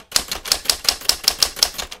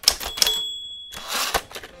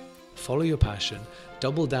follow your passion,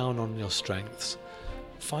 double down on your strengths,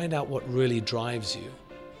 find out what really drives you,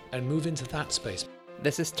 and move into that space.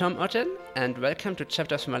 This is Tom Otten, and welcome to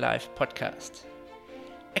Chapters of My Life podcast.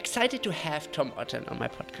 Excited to have Tom Otten on my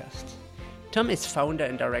podcast. Tom is founder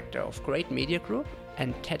and director of Great Media Group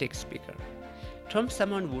and TEDx speaker. Tom is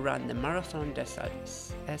someone who ran the Marathon des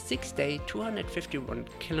Alpes, a 6-day,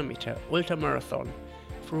 251-kilometer ultramarathon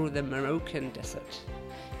through the Moroccan desert.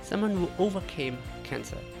 Someone who overcame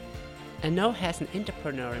cancer and now has an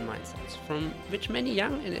entrepreneurial mindset from which many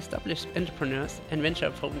young and established entrepreneurs and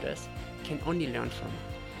venture founders can only learn from.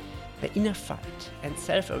 The inner fight and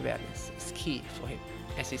self-awareness is key for him.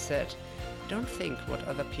 As he said, don't think what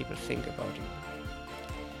other people think about you.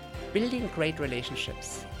 Building great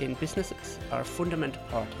relationships in businesses are a fundamental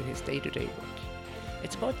part in his day-to-day work.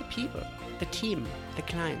 It's about the people, the team, the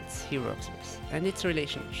clients he works with, and its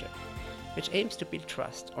relationship, which aims to build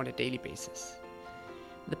trust on a daily basis.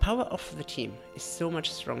 The power of the team is so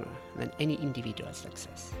much stronger than any individual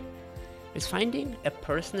success. With finding a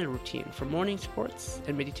personal routine from morning sports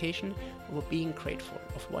and meditation over being grateful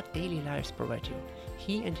of what daily lives provide you,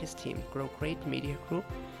 he and his team grow Great Media Group,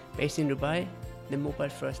 based in Dubai, the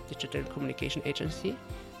mobile-first digital communication agency,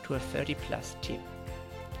 to a 30-plus team.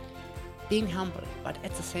 Being humble, but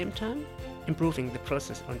at the same time, improving the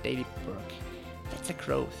process on daily work. That's a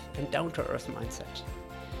growth and down-to-earth mindset.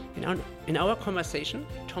 In our conversation,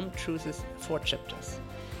 Tom chooses 4 chapters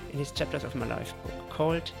in his Chapters of My Life book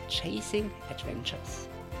called Chasing Adventures.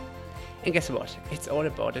 And guess what? It's all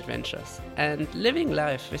about adventures and living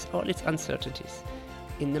life with all its uncertainties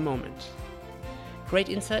in the moment. Great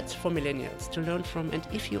insights for millennials to learn from, and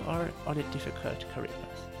if you are on a difficult career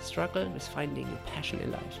path, struggle with finding your passion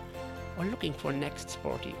in life, or looking for next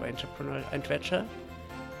sporty or entrepreneurial adventure,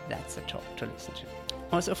 that's a talk to listen to.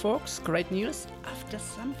 Also folks, great news, after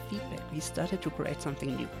some feedback we started to create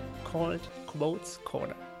something new called Quotes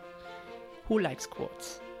Corner. Who likes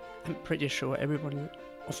quotes? I'm pretty sure every one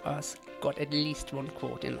of us got at least one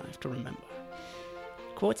quote in life to remember.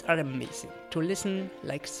 Quotes are amazing to listen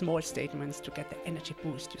like small statements to get the energy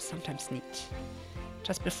boost you sometimes need.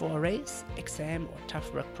 Just before a race, exam or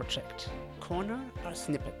tough work project. Corner are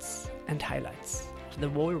snippets and highlights of the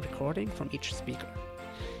whole recording from each speaker.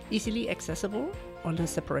 Easily accessible on a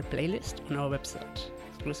separate playlist on our website,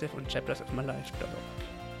 exclusive on chaptersofmylife.org,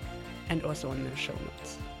 and also on the show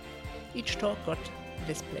notes. Each talk got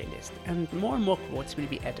this playlist, and more quotes will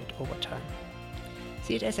be added over time.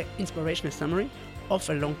 See it as an inspirational summary of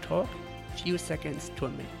a long talk, few seconds to a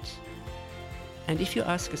minute. And if you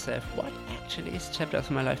ask yourself, what actually is Chapters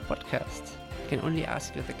of My Life podcast? I can only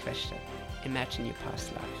ask you the question, imagine your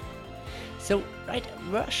past life. So, right,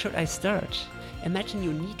 where should I start? Imagine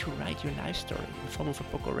you need to write your life story in the form of a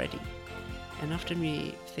book already. And often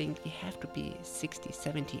we think we have to be 60,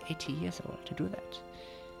 70, 80 years old to do that.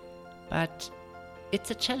 But it's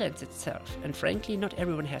a challenge itself, and frankly, not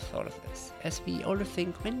everyone has thought of this, as we all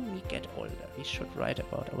think when we get older, we should write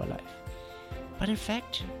about our life. But in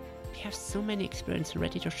fact, we have so many experiences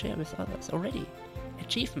ready to share with others already.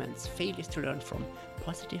 Achievements, failures to learn from,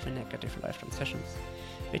 positive and negative life transitions,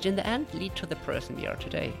 which in the end lead to the person we are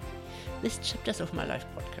today. This Chapters of My Life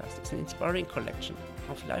podcast is an inspiring collection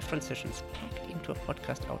of life transitions packed into a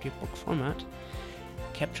podcast audiobook format,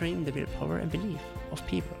 capturing the willpower and belief of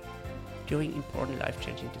people during important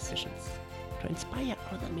life-changing decisions, to inspire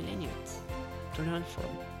other millennials to learn from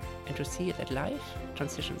and to see that life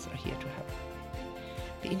transitions are here to help.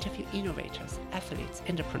 We interview innovators, athletes,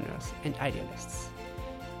 entrepreneurs, and idealists,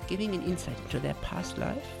 giving an insight into their past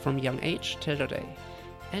life from young age till today,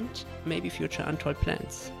 and maybe future untold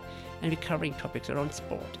plans. And we're covering topics around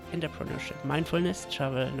sport, entrepreneurship, mindfulness,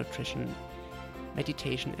 travel, nutrition,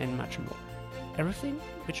 meditation, and much more. Everything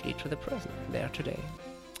which leads to the person they are today.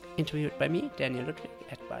 Interviewed by me, Daniel Ludwig,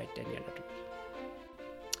 at by Daniel Ludwig.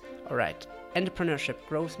 Alright, entrepreneurship,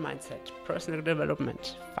 growth mindset, personal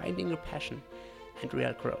development, finding your passion, and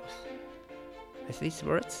real growth. With these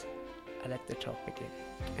words, I let the talk begin.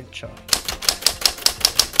 Enjoy.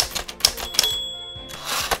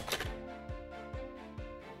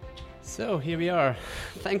 So here we are.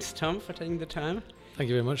 Thanks, Tom, for taking the time. Thank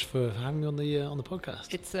you very much for having me on the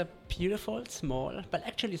podcast. It's a beautiful, small, but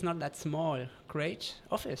actually it's not that small, great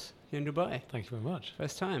office here in Dubai. Thank you very much.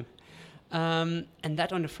 First time. And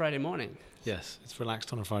that on a Friday morning. Yes, it's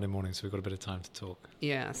relaxed on a Friday morning, so we've got a bit of time to talk.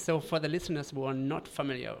 Yeah, so for the listeners who are not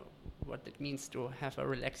familiar what it means to have a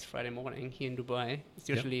relaxed Friday morning here in Dubai, it's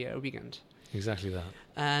usually a weekend. Exactly that.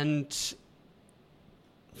 And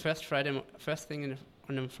first thing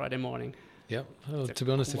on a Friday morning. Yeah. Well, to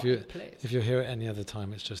be honest, if you're here at any other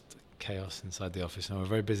time, it's just chaos inside the office. We're a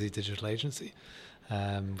very busy digital agency.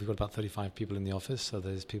 We've got about 35 people in the office, so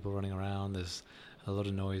there's people running around. There's a lot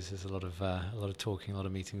of noise. There's a lot of talking, a lot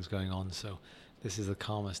of meetings going on. So this is the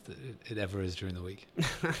calmest it ever is during the week.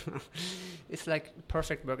 It's like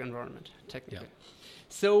perfect work environment, technically. Yeah.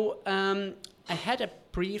 So I had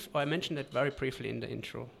I mentioned it very briefly in the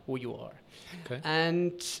intro, who you are. Okay.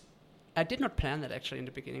 And I did not plan that actually in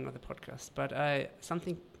the beginning of the podcast, but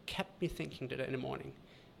something kept me thinking today in the morning.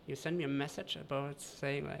 You sent me a message about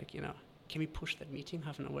saying can we push that meeting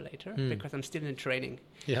half an hour later? Because I'm still in training.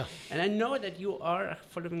 Yeah. And I know that you are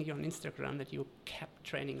following you on Instagram, that you kept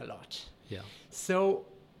training a lot. Yeah. So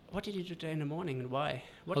what did you do today in the morning and why?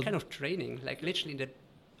 What kind of training? Like literally the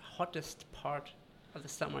hottest part of the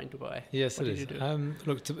summer in Dubai. Yes, what it did is. You do?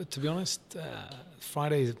 Look, to be honest,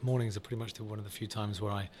 Friday mornings are pretty much one of the few times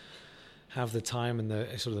where I have the time and the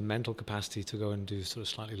sort of the mental capacity to go and do sort of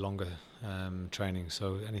slightly longer training.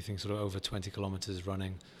 So anything sort of over 20 kilometers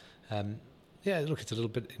running. Look, it's a little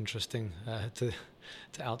bit interesting to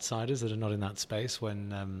outsiders that are not in that space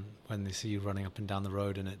when they see you running up and down the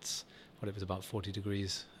road and it was about 40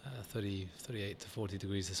 degrees, 38 to 40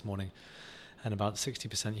 degrees this morning, and about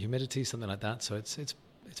 60% humidity, something like that. So it's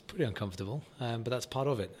pretty uncomfortable, but that's part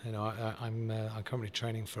of it. I'm currently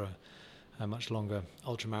training for a much longer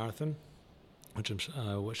ultra marathon, which I'm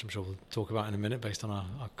sure we'll talk about in a minute based on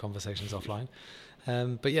our conversations offline.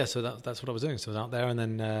 So that's what I was doing. So I was out there, and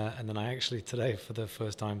then I actually today, for the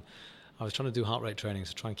first time, I was trying to do heart rate training,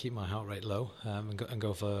 so try and keep my heart rate low and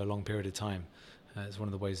go for a long period of time. It's one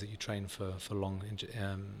of the ways that you train for long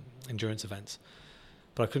endurance events.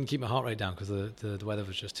 But I couldn't keep my heart rate down because the weather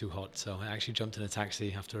was just too hot. So I actually jumped in a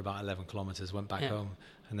taxi after about 11 kilometers, went back home,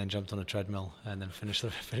 and then jumped on a treadmill, and then finished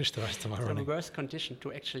the rest of my running. The worst condition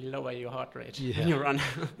to actually lower your heart rate when you run.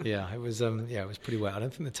 It was pretty wet. I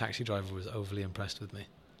don't think the taxi driver was overly impressed with me.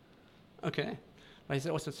 Okay. But he's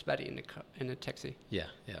also sweaty in the taxi. Yeah,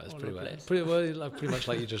 it was pretty wet. Pretty much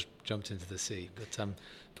like you just jumped into the sea.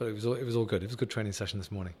 But it was all good. It was a good training session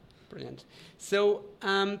this morning. Brilliant. So,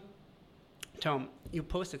 Tom, you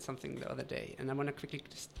posted something the other day, and I want to quickly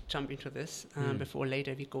just jump into this before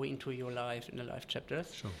later we go into your life in the live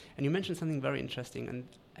chapters. Sure. And you mentioned something very interesting, and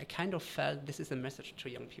I kind of felt this is a message to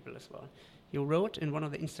young people as well. You wrote in one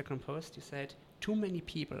of the Instagram posts, you said, too many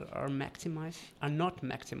people are not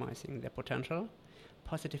maximizing their potential,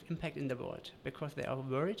 positive impact in the world, because they are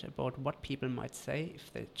worried about what people might say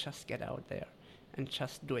if they just get out there and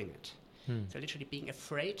just doing it. So literally being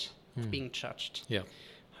afraid of being judged. Yeah.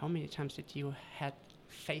 How many times did you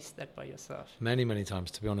face that by yourself? Many, many times.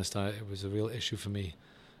 To be honest, it was a real issue for me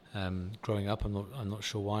growing up. I'm not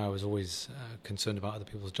sure why. I was always concerned about other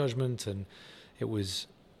people's judgment, and it was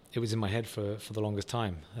in my head for the longest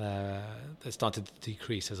time. It started to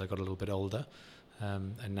decrease as I got a little bit older,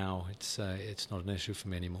 and now it's not an issue for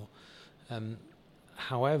me anymore.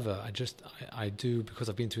 However, I do, because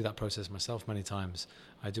I've been through that process myself many times.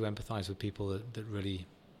 I do empathise with people that really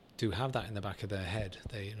do have that in the back of their head.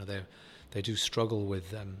 They do struggle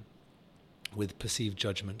with perceived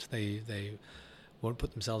judgment. They won't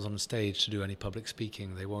put themselves on a stage to do any public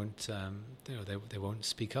speaking. They won't they won't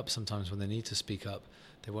speak up sometimes when they need to speak up.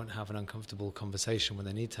 They won't have an uncomfortable conversation when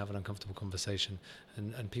they need to have an uncomfortable conversation.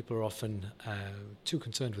 And people are often too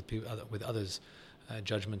concerned with others'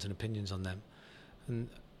 judgment and opinions on them. And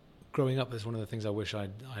growing up is one of the things I wish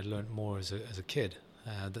I'd learned more as a kid.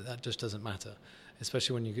 That just doesn't matter.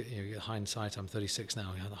 Especially when you get hindsight. I'm 36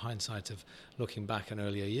 now. You have the hindsight of looking back in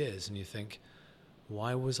earlier years, and you think,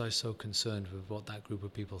 why was I so concerned with what that group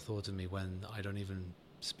of people thought of me when I don't even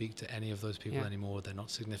speak to any of those people anymore? They're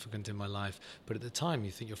not significant in my life. But at the time,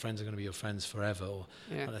 you think your friends are going to be your friends forever, or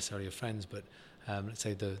not necessarily your friends, but let's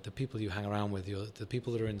say the people you hang around with, the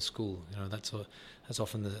people that are in school. That's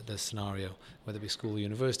often the scenario, whether it be school or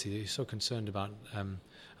university. You're so concerned about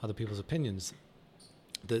other people's opinions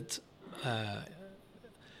that.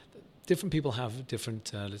 Different people have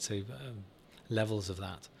different, levels of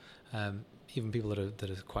that. Even people that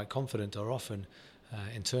are quite confident are often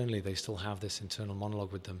internally they still have this internal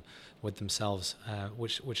monologue with themselves,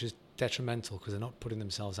 which is detrimental because they're not putting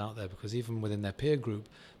themselves out there. Because even within their peer group,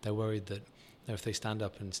 they're worried that if they stand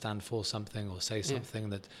up and stand for something or say something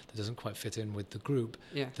that doesn't quite fit in with the group,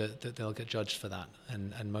 that they'll get judged for that.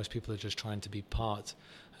 And most people are just trying to be part.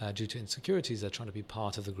 Due to insecurities, they're trying to be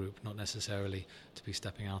part of the group, not necessarily to be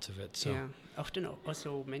stepping out of it. So often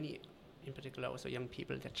also many, in particular also young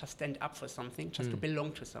people, that just stand up for something, just to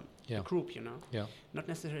belong to a group, not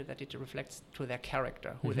necessarily that it reflects to their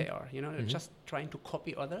character, who they are, they're just trying to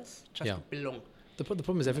copy others, just to belong. The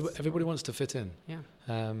problem is everybody wants to fit in.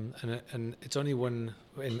 And it's only when,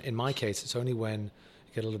 in my case, it's only when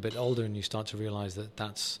get a little bit older and you start to realize that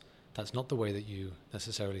that's not the way that you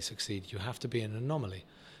necessarily succeed. You have to be an anomaly.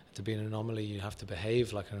 To be an anomaly, you have to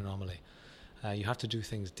behave like an anomaly. You have to do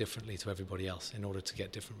things differently to everybody else in order to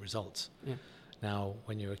get different results. Yeah. Now,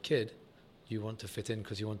 when you're a kid, you want to fit in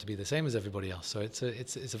because you want to be the same as everybody else. So it's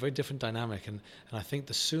a very different dynamic. And I think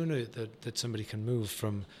the sooner that somebody can move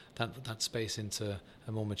from that space into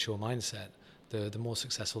a more mature mindset, the more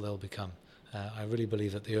successful they'll become. I really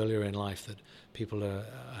believe that the earlier in life that people are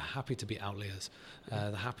happy to be outliers,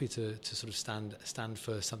 they're happy to sort of stand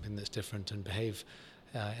for something that's different and behave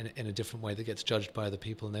in a different way that gets judged by other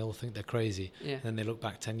people, and they all think they're crazy. Yeah. And then they look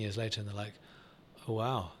back 10 years later and they're like, oh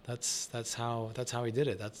wow, that's how he did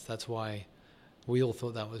it. That's why we all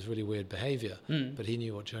thought that was really weird behavior, but he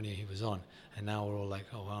knew what journey he was on. And now we're all like,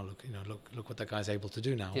 oh wow, look what that guy's able to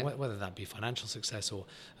do now. Yeah. Whether that be financial success or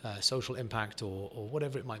social impact or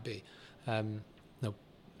whatever it might be.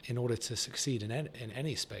 In order to succeed in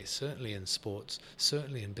any space, certainly in sports,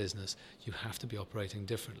 certainly in business, you have to be operating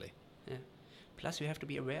differently. Yeah. Plus, you have to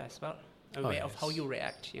be aware as well, aware of how you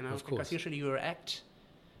react. Of course. Because usually you react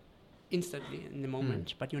instantly in the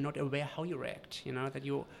moment, but you're not aware how you react. That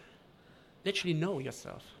you literally know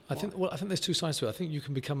yourself. I think there's two sides to it. I think you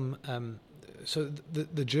can become so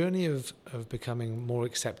the journey of becoming more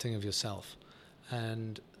accepting of yourself,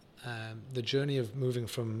 and the journey of moving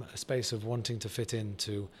from a space of wanting to fit in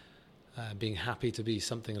to being happy to be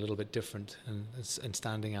something a little bit different and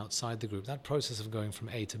standing outside the group. That process of going from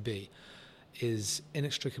A to B is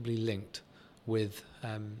inextricably linked with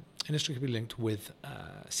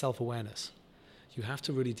self-awareness. You have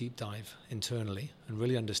to really deep dive internally and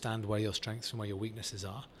really understand where your strengths and where your weaknesses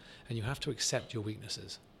are, and you have to accept your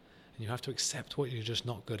weaknesses. And you have to accept what you're just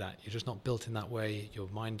not good at. You're just not built in that way. Your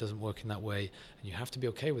mind doesn't work in that way. And you have to be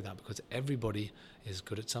okay with that, because everybody is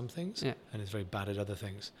good at some things and is very bad at other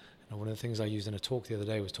things. One of the things I used in a talk the other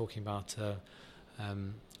day was talking about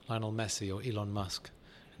Lionel Messi or Elon Musk.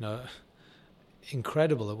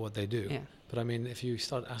 Incredible at what they do. Yeah. But I mean, if you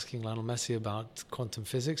start asking Lionel Messi about quantum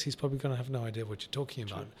physics, he's probably going to have no idea what you're talking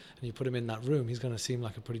about. True. And you put him in that room, he's going to seem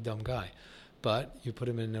like a pretty dumb guy. But you put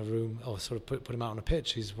him in a room, or sort of put him out on a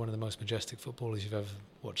pitch, he's one of the most majestic footballers you've ever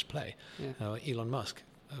watched play. Yeah. Elon Musk,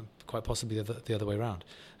 quite possibly the other way around.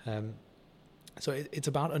 So it's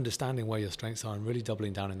about understanding where your strengths are and really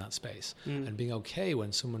doubling down in that space, and being okay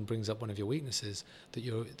when someone brings up one of your weaknesses, that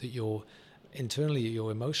you're internally,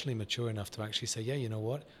 you're emotionally mature enough to actually say, yeah, you know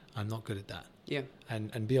what, I'm not good at that. Yeah.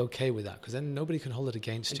 And be okay with that, because then nobody can hold it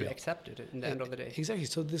against you. And accept it in the end of the day. Exactly.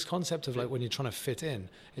 So this concept of like when you're trying to fit in,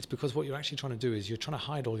 it's because what you're actually trying to do is you're trying to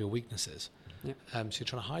hide all your weaknesses. Yeah. So you're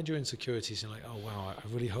trying to hide your insecurities. And you're like, oh wow,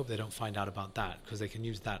 I really hope they don't find out about that, because they can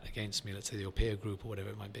use that against me. Let's say your peer group or whatever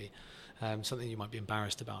it might be, something you might be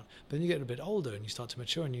embarrassed about. But then you get a bit older and you start to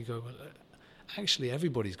mature and you go, well, actually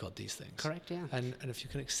everybody's got these things. Correct. Yeah. And if you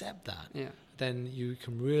can accept that, then you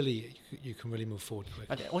can really move forward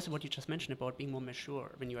quickly. But also what you just mentioned about being more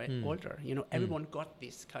mature when you are older, everyone got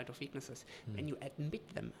these kind of weaknesses, and you admit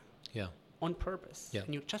them on purpose,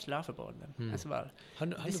 and you just laugh about them as well.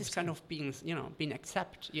 100%. This is kind of being you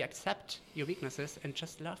accept your weaknesses and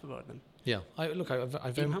just laugh about them. Yeah,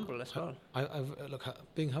 I've being humble as well.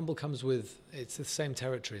 Being humble comes with, it's the same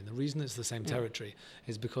territory, and the reason it's the same territory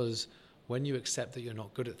is because when you accept that you're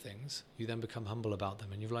not good at things, you then become humble about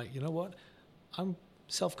them, and you're like, you know what, I'm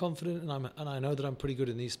self-confident and I know that I'm pretty good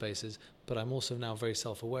in these spaces, but I'm also now very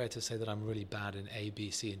self-aware to say that I'm really bad in A, B,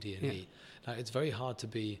 C, and D, and E. Now, it's very hard to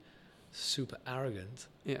be super arrogant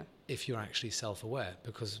if you're actually self-aware,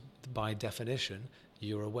 because by definition,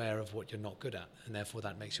 you're aware of what you're not good at, and therefore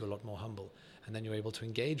that makes you a lot more humble. And then you're able to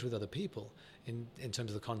engage with other people in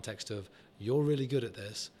terms of the context of, you're really good at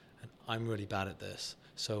this, and I'm really bad at this.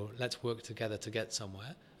 So let's work together to get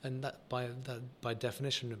somewhere. And that by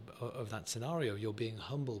definition of that scenario, you're being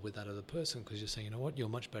humble with that other person, because you're saying, you know what, you're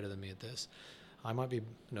much better than me at this. I might be,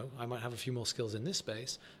 I might have a few more skills in this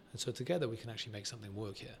space, and so together we can actually make something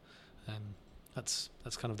work here. That's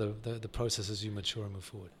kind of the process as you mature and move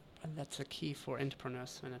forward. And that's a key for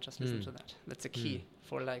entrepreneurs. When I just listen to that, that's a key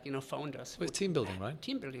for founders. Well, it's team building, right?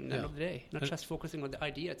 Team building. At the end of the day, not just focusing on the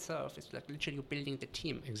idea itself. It's like literally you're building the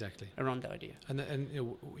team around the idea. And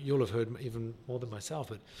you'll have heard even more than myself,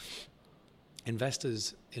 but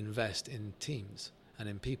investors invest in teams and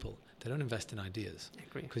in people. They don't invest in ideas. I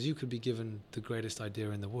agree. Because you could be given the greatest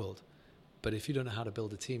idea in the world, but if you don't know how to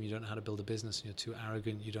build a team, you don't know how to build a business, and you're too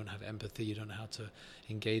arrogant, you don't have empathy, you don't know how to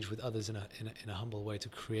engage with others in a humble way to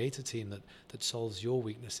create a team that solves your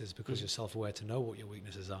weaknesses, because you're self-aware to know what your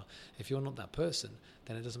weaknesses are. If you're not that person,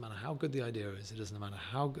 then it doesn't matter how good the idea is, it doesn't matter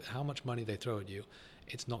how much money they throw at you,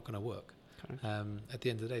 it's not going to work. At the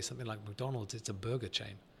end of the day, something like McDonald's, it's a burger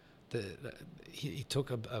chain. He took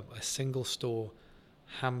a single store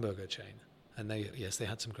hamburger chain, and they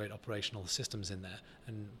had some great operational systems in there.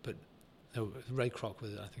 But Ray Kroc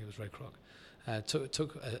I think it was Ray Kroc,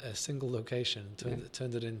 took a single location,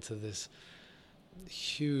 turned it into this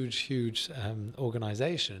huge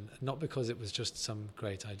organization, not because it was just some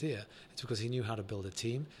great idea. It's because he knew how to build a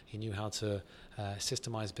team, he knew how to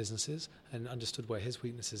systemize businesses, and understood where his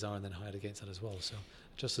weaknesses are, and then hired against that as well. So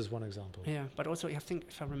just as one example. Yeah, but also I think,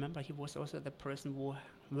 if I remember, he was also the person who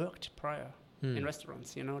worked prior in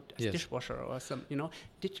restaurants, as dishwasher or some,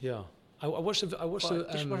 Yeah, I watched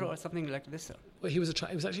dishwasher or something like this. Well, he was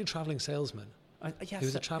actually a traveling salesman. Yes, he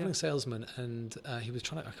was a traveling salesman, and he was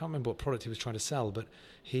trying to, I can't remember what product he was trying to sell, but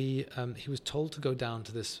he was told to go down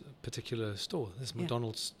to this particular store, this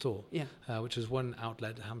McDonald's store, which was one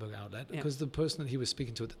outlet, a hamburger outlet, because the person that he was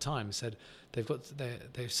speaking to at the time said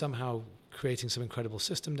they're somehow creating some incredible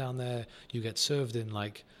system down there. You get served in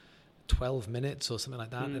like 12 minutes or something like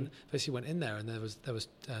that. And basically went in there, and there was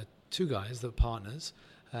two guys that were partners.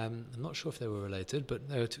 I'm not sure if they were related, but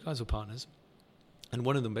there were two guys who were partners. And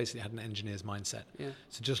one of them basically had an engineer's mindset.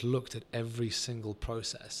 So just looked at every single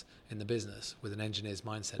process in the business with an engineer's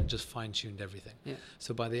mindset and just fine-tuned everything.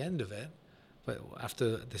 So by the end of it, but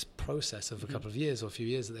after this process of a couple of years or a few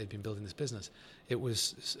years that they'd been building this business, it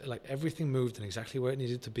was like everything moved in exactly where it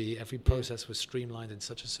needed to be. Every process was streamlined in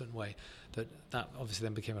such a certain way that obviously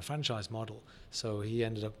then became a franchise model. So he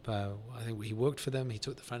ended up, I think he worked for them. He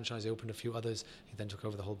took the franchise, he opened a few others. He then took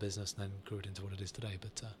over the whole business and then grew it into what it is today.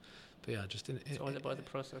 But yeah, just it's all about the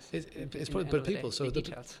process. It's but people. So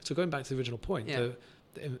going back to the original point,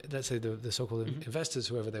 let's say the so-called investors,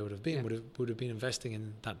 whoever they would have been, would have been investing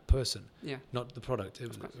in that person, not the product.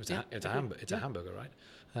 It's a hamburger, right?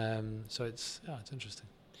 So it's interesting.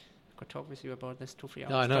 I could talk with you about this 2-3 hours.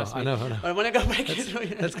 No, I know. I want to go back.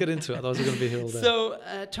 Let's get into it. Otherwise, we're going to be here all day. So,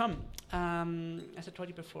 Tom, as I told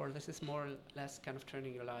you before, this is more or less kind of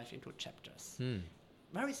turning your life into chapters.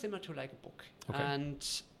 Very similar to like a book. Okay. And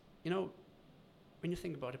when you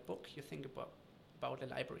think about a book, you think about a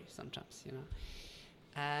library sometimes,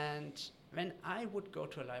 And when I would go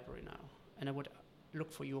to a library now and I would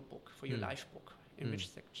look for your book, for your life book, in which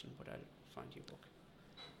section would I find your book?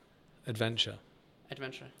 Adventure.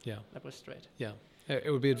 Yeah. That was straight. Yeah.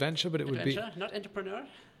 It would be adventure, but it would be... Not entrepreneur?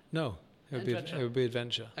 No. It would be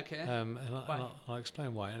adventure. Okay. And I'll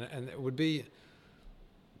explain why. And it would be...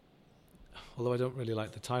 Although I don't really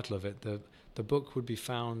like the title of it, the book would be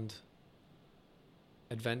found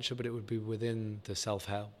adventure, but it would be within the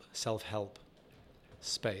self-help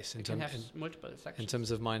space in multiple sections. in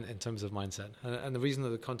terms of mindset. And the reason that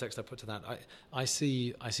the context I put to that, I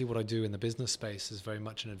see what I do in the business space as very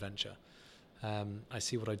much an adventure. I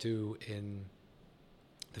see what I do in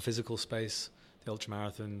the physical space, the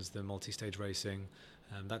ultramarathons, the multi-stage racing.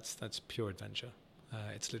 That's pure adventure.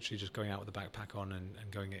 It's literally just going out with a backpack on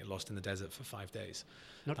and going get lost in the desert for 5 days.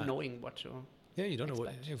 Not knowing what to. Yeah, you don't know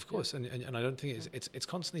what. Of course, and I don't think it's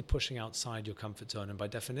constantly pushing outside your comfort zone. And by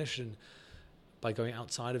definition, by going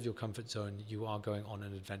outside of your comfort zone, you are going on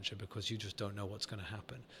an adventure because you just don't know what's going to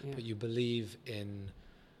happen. But you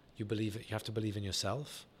have to believe in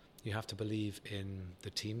yourself. You have to believe in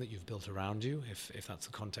the team that you've built around you, if that's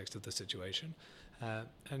the context of the situation,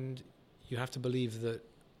 and you have to believe that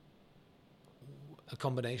a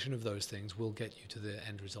combination of those things will get you to the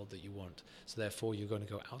end result that you want. So therefore, you're going to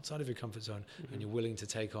go outside of your comfort zone, and you're willing to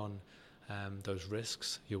take on those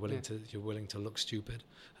risks. You're willing to look stupid.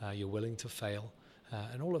 You're willing to fail,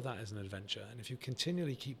 and all of that is an adventure. And if you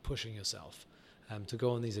continually keep pushing yourself to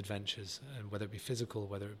go on these adventures, and whether it be physical,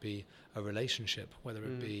 whether it be a relationship, whether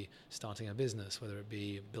it be starting a business, whether it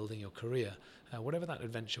be building your career, whatever that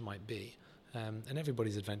adventure might be, and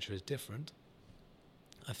everybody's adventure is different.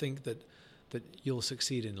 I think that you'll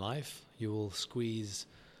succeed in life. You will squeeze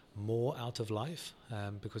more out of life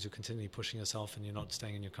because you're continually pushing yourself and you're not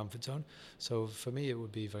staying in your comfort zone. So for me, it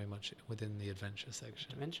would be very much within the adventure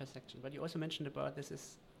section. But you also mentioned about this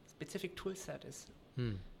is specific tool set is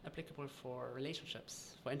applicable for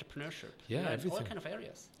relationships, for entrepreneurship, everything. All kind of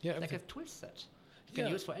areas. Yeah, like a tool set you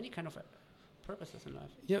can use for any kind of purposes in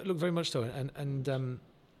life. Yeah, look, very much so. And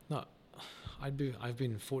no, I've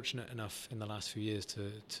been fortunate enough in the last few years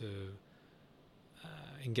to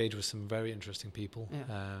engage with some very interesting people,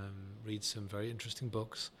 read some very interesting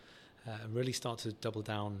books, and really start to double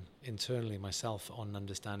down internally myself on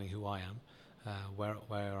understanding who I am, where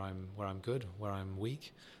I'm good, where I'm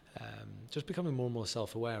weak, just becoming more and more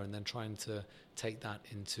self-aware, and then trying to take that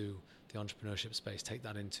into the entrepreneurship space, take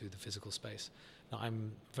that into the physical space. Now,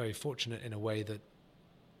 I'm very fortunate in a way that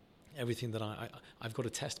everything that I've got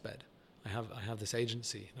a test bed I have this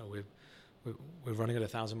agency. We're running at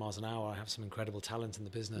 1,000 miles an hour. I have some incredible talent in the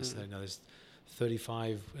business. There's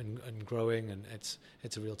 35 and growing, and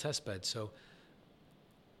it's a real test bed. So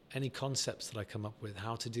any concepts that I come up with,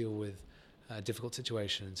 how to deal with difficult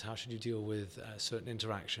situations, how should you deal with certain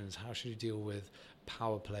interactions, how should you deal with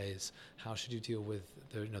power plays, how should you deal with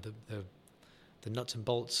the nuts and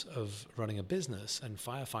bolts of running a business and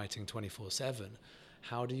firefighting 24/7.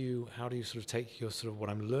 How do you sort of take your sort of what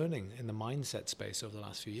I'm learning in the mindset space over the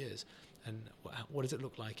last few years, and what does it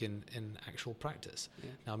look like in actual practice?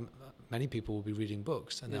 Now, many people will be reading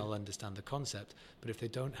books and they'll understand the concept, but if they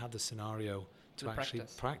don't have the scenario to actually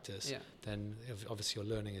practice, then obviously your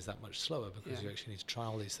learning is that much slower, because you actually need to try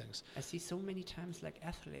all these things. I see so many times like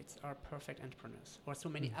athletes are perfect entrepreneurs, or so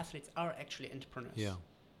many athletes are actually entrepreneurs. Yeah.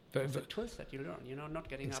 But the tools that you learn, not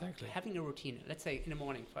getting up, having a routine. Let's say in the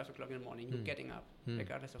morning, 5 o'clock in the morning, you're getting up,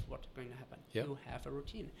 regardless of what's going to happen. Yep. You have a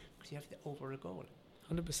routine because you have the overall goal.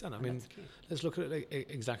 100%. I mean, let's look at it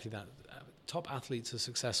exactly that. Top athletes are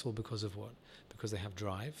successful because of what? Because they have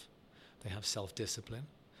drive, they have self-discipline,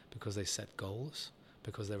 because they set goals,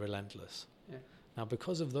 because they're relentless. Yeah. Now,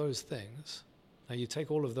 because of those things, now you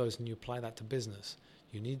take all of those and you apply that to business.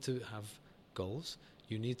 You need to have goals.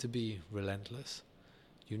 You need to be relentless.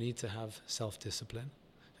 You need to have self-discipline.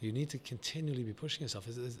 You need to continually be pushing yourself.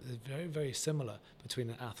 It's very, very similar between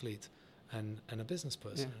an athlete and a business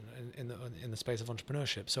person in the space of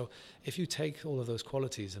entrepreneurship. So if you take all of those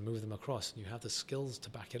qualities and move them across, and you have the skills to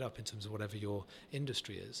back it up in terms of whatever your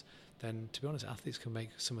industry is, then to be honest, athletes can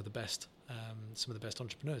make some of the best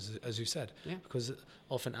entrepreneurs, as you said, because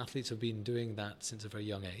often athletes have been doing that since a very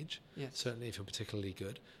young age. Yes. Certainly if you're particularly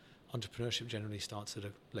good. Entrepreneurship generally starts at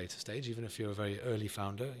a later stage. Even if you're a very early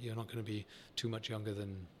founder, you're not going to be too much younger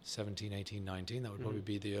than 17, 18, 19. That would probably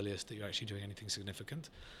be the earliest that you're actually doing anything significant.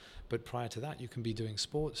 But prior to that, you can be doing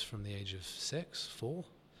sports from the age of 6, 4.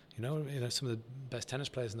 You know, some of the best tennis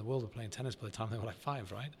players in the world were playing tennis by the time they were like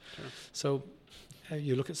 5, right? Sure. So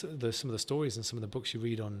you look at some of the stories and some of the books you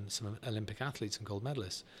read on some Olympic athletes and gold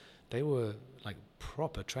medalists. They were like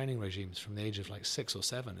proper training regimes from the age of like 6 or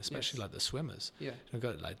 7, especially like the swimmers. Yeah.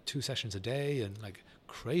 Got like 2 sessions a day and like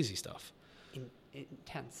crazy stuff.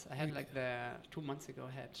 Intense. I had like 2 months ago,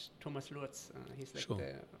 I had Thomas Lutz. He's like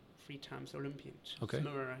the 3 times Olympian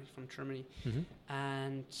swimmer from Germany. Mm-hmm.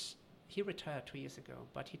 And he retired 2 years ago,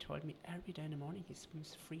 but he told me every day in the morning he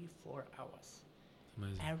swims 3-4 hours.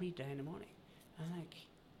 Amazing. Every day in the morning. I'm like...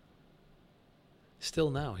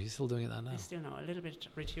 Still now, he's still doing it now. Still now, a little bit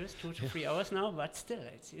reduced, 2 to 3 hours now, but still,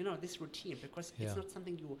 it's this routine, because it's not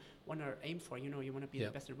something you want to aim for. You want to be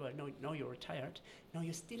the best in the world. No, you're retired. No,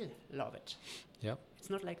 you still love it. Yeah.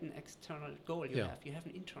 It's not like an external goal you have. You have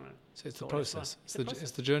an internal. So it's the process.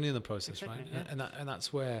 It's the journey and the process, exactly, right? Yeah. And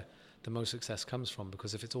that's where the most success comes from.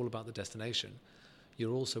 Because if it's all about the destination,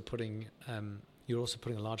 you're also putting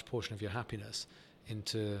a large portion of your happiness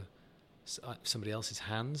into somebody else's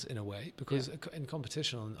hands in a way, because in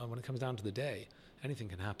competition, when it comes down to the day, anything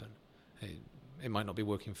can happen. It might not be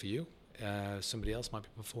working for you. Somebody else might be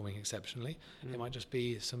performing exceptionally. It might just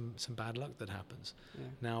be some bad luck that happens.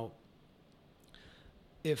 Now,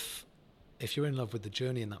 if you're in love with the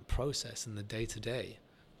journey and that process and the day to day,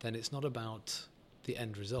 then it's not about the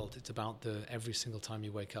end result. It's about the every single time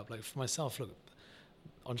you wake up. Like for myself, look,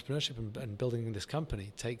 entrepreneurship and building this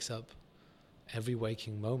company takes up every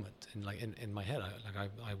waking moment in my head.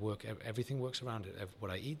 I work, everything works around it. What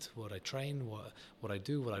I eat, what I train, what I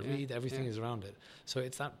do, what I read, everything is around it. So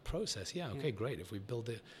it's that process. Great. If we build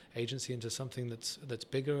the agency into something that's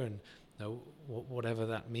bigger and whatever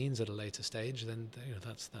that means at a later stage, then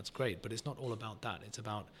that's great. But it's not all about that. It's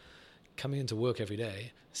about coming into work every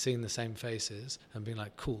day, seeing the same faces and being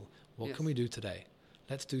like, cool, what can we do today?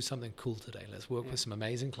 Let's do something cool today. Let's work with some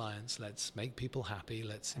amazing clients. Let's make people happy.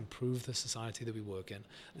 Let's improve the society that we work in.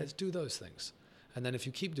 Let's do those things. And then if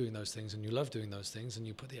you keep doing those things and you love doing those things and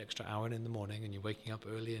you put the extra hour in the morning and you're waking up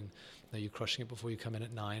early and you're crushing it before you come in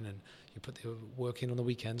at 9 and you put the work in on the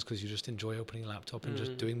weekends because you just enjoy opening a laptop and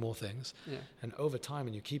just doing more things. Yeah. And over time,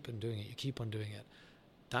 and you keep on doing it,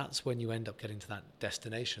 that's when you end up getting to that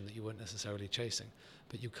destination that you weren't necessarily chasing.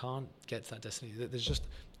 But you can't get to that destination. There's just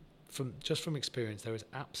from experience, there is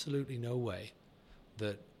absolutely no way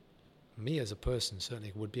that me as a person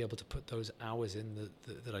certainly would be able to put those hours in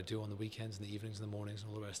that I do on the weekends and the evenings and the mornings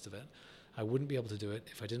and all the rest of it. I wouldn't be able to do it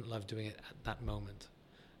if I didn't love doing it at that moment.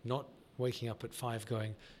 Not waking up at 5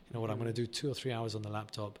 going, I'm going to do 2 or 3 hours on the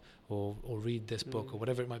laptop or read this book or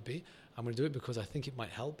whatever it might be. I'm going to do it because I think it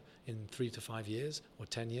might help in 3 to 5 years or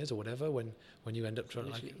 10 years or whatever when you end up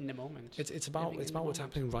trying in the moment. It's about what's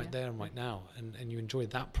happening right there and right now, and you enjoy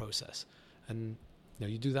that process. And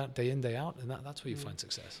you do that day in, day out, and that's where you find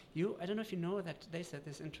success. I don't know if you know that they said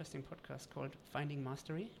this interesting podcast called Finding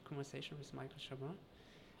Mastery, Conversation with Michael Chabon.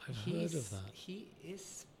 I've heard of that. He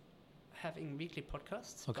is having weekly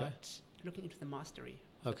podcasts, Okay. but looking into the mastery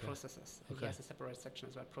of the Okay. processes. And Okay. he has a separate section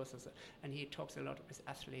as well, processes. And he talks a lot with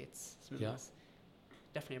athletes, Yeah. swimmers.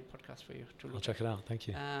 Definitely a podcast for you to look I'll check it out. Thank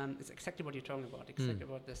you. It's exactly what you're talking about, exactly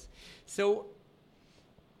about this. So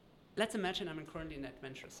let's imagine I'm currently in the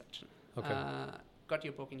adventurous section. Okay. Got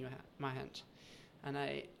your book in my hand. And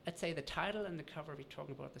let's say the title and the cover, we're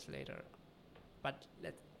talking about this later. But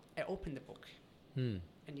I open the book.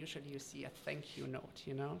 And usually you see a thank you note,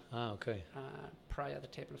 Okay. prior the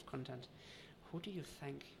table of content. Who do you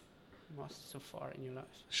thank most so far in your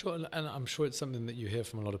life? Sure, and I'm sure it's something that you hear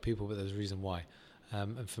from a lot of people, but there's a reason why.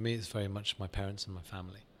 And for me, it's very much my parents and my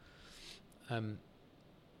family.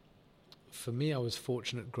 For me, I was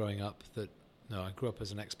fortunate growing up that I grew up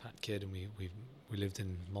as an expat kid, and we lived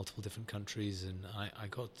in multiple different countries, and I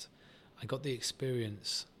got the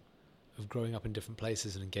experience of growing up in different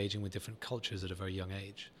places and engaging with different cultures at a very young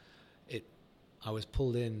age. I was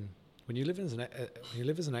pulled in when you live as an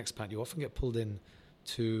expat. You often get pulled in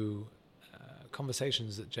to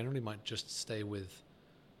conversations that generally might just stay with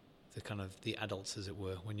the adults, as it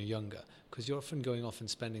were, when you're younger, because you're often going off and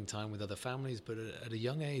spending time with other families. But at a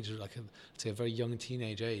young age, like a very young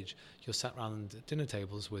teenage age, you're sat around dinner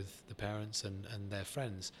tables with the parents and their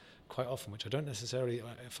friends quite often, which I don't necessarily,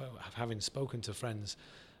 having spoken to friends,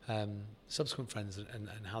 subsequent friends, and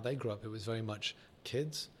how they grew up, it was very much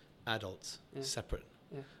kids, adults, separate.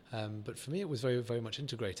 Yeah. But for me, it was very, very much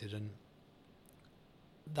integrated, and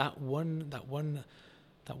that one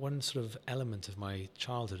sort of element of my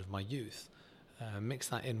childhood, of my youth, mix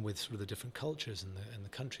that in with sort of the different cultures and the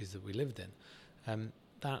countries that we lived in.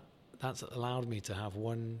 That's allowed me to have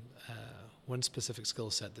one specific skill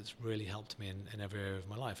set that's really helped me in every area of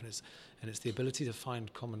my life, and it's the ability to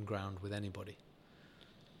find common ground with anybody,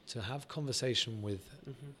 to have conversation with,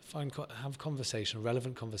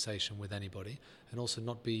 relevant conversation with anybody, and also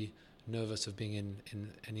not be nervous of being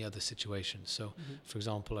in any other situation. So, for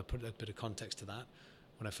example, I put a bit of context to that.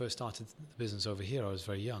 When I first started the business over here, I was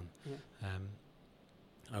very young. Yeah.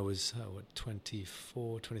 I was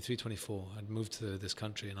 23, 24. I'd moved to this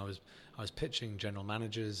country, and I was pitching general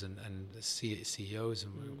managers and CEOs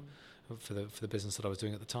for the business that I was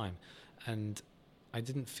doing at the time, and I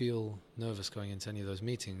didn't feel nervous going into any of those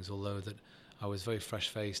meetings, although that I was very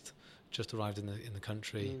fresh-faced, just arrived in the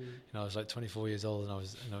country. I was like 24 years old, and I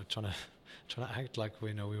was trying to act like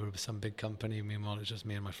we were some big company. Meanwhile, it was just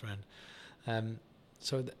me and my friend.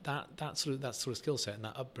 So that sort of skill set and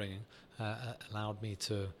that upbringing allowed me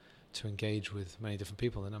to engage with many different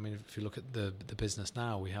people. And I mean, if you look at the business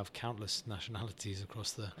now, we have countless nationalities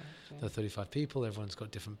across the 35 people. Everyone's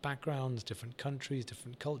got different backgrounds, different countries,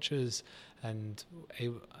 different cultures, and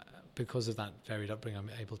because of that varied upbringing, I'm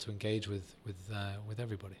able to engage with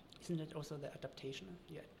everybody. Isn't it also the adaptation?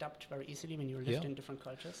 You adapt very easily when you lived in different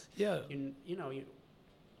cultures. Yeah. You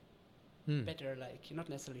better, you not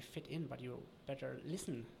necessarily fit in, but you better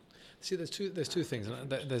listen. See, there's two things, and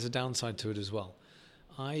there's a downside to it as well.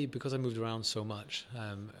 Because I moved around so much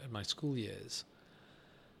in my school years,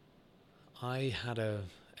 I had a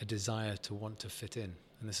desire to want to fit in,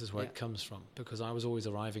 and this is where it comes from, because I was always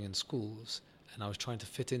arriving in schools and I was trying to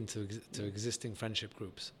fit into existing friendship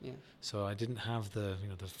groups. Yeah. So I didn't have the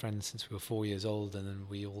friends since we were 4 years old, and then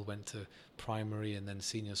we all went to primary and then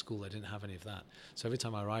senior school. I didn't have any of that. So every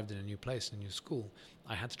time I arrived in a new place, in a new school,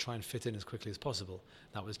 I had to try and fit in as quickly as possible.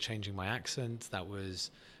 That was changing my accent. That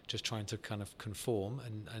was just trying to kind of conform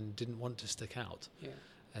and didn't want to stick out. Yeah.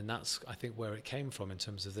 And that's, I think, where it came from in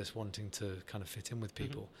terms of this wanting to kind of fit in with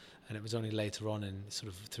people. Mm-hmm. And it was only later on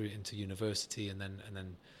into university and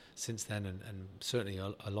then since then, and certainly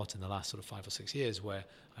a lot in the last sort of 5 or 6 years, where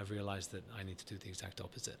I've realized that I need to do the exact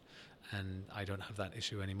opposite. And I don't have that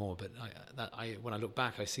issue anymore. But when I look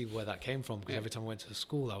back, I see where that came from, because every time I went to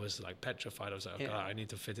school, I was like petrified. I was like, I need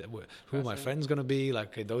to fit it. Who are my friends going to be? Like,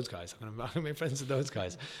 okay, those guys. I'm going to make friends with those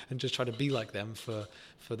guys, and just try to be like them for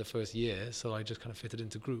the first year. So I just kind of fitted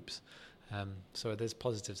into groups. So there's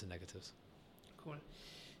positives and negatives. Cool.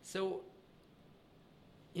 So,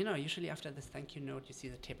 usually after this thank you note, you see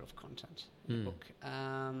the table of content in the book.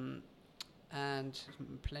 And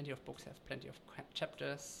plenty of books have plenty of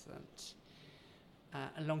chapters and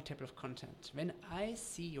a long table of content. When I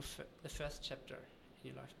see the first chapter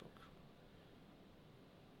in your life book,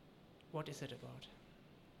 what is it about?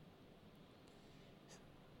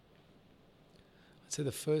 I'd say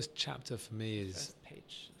the first chapter for me is... First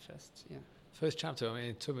page, First chapter, I mean,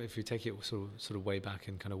 it took me, if you take it sort of way back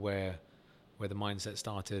and kind of where the mindset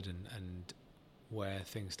started and where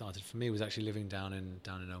things started for me was actually living down in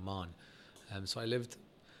Oman. So I lived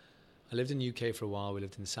in UK for a while. We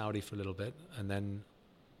lived in Saudi for a little bit, and then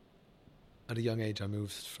at a young age I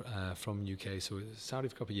moved from UK. So it was Saudi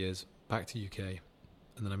for a couple of years, back to UK,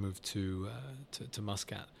 and then I moved to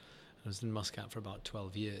Muscat. I was in Muscat for about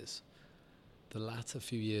 12 years. The latter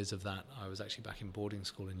few years of that, I was actually back in boarding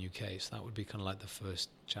school in UK, so that would be kind of like the first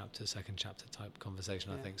chapter, second chapter type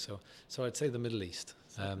conversation, I think. So I'd say the Middle East.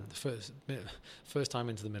 The first time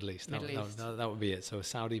into the Middle East. That would be it. So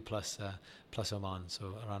Saudi plus Oman,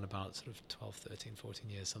 so around about sort of 12, 13, 14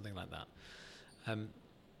 years, something like that.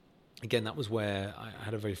 Again, that was where I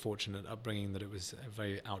had a very fortunate upbringing, that it was a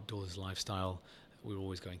very outdoors lifestyle. We were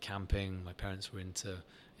always going camping. My parents were into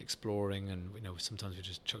exploring, and sometimes we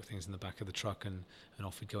just chuck things in the back of the truck and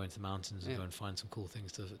off we'd go into the mountains and go and find some cool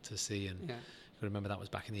things to see. And you remember that was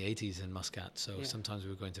back in the 80s in Muscat, so sometimes we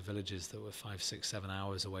were going to villages that were 5, 6, 7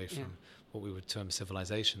 hours away from what we would term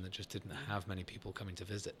civilization, that just didn't have many people coming to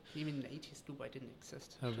visit. Even in the 80s Dubai didn't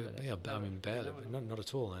exist. I mean barely, not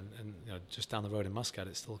at all. And just down the road in Muscat,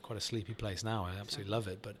 it's still quite a sleepy place now. I absolutely love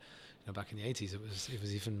it, but back in the 80s, it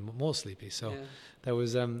was even more sleepy. So there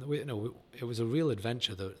was, it was a real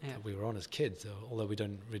adventure that we were on as kids. Although we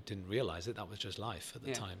didn't realize it, that was just life at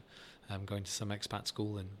the time. Going to some expat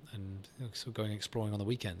school and so going exploring on the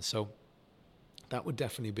weekends. So that would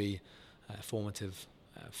definitely be formative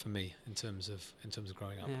for me in terms of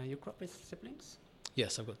growing up. Yeah, you grew up with siblings?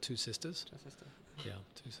 Yes, I've got 2 sisters. 2 sisters. Yeah,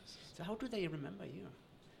 2 sisters. So how do they remember you?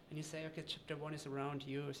 And you say, okay, chapter 1 is around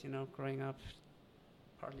you, growing up,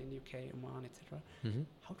 partly in the UK, Oman, etc. Mm-hmm.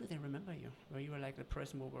 How do they remember you? Were you like the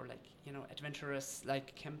person who were like, adventurous,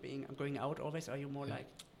 like camping and going out always? Or are you more like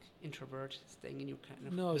introvert, staying in your kind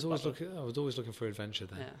of? No, I was always looking for adventure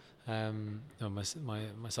then.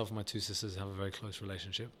 Myself and my 2 sisters have a very close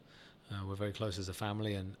relationship. We're very close as a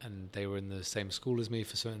family, and they were in the same school as me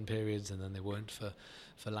for certain periods, and then they weren't for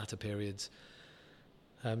latter periods.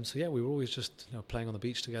 We were always just playing on the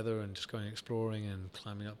beach together and just going exploring and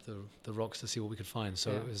climbing up the rocks to see what we could find.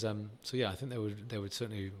 So it was I think they would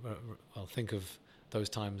certainly think of those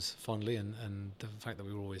times fondly, and the fact that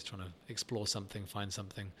we were always trying to explore something, find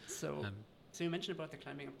something. So you mentioned about the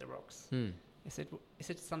climbing up the rocks. Is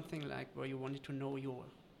it something like where you wanted to know your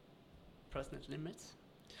personal limits,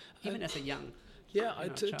 even as a young? Yeah,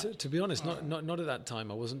 to be honest, not at that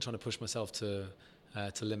time. I wasn't trying to push myself to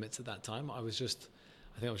limits at that time. I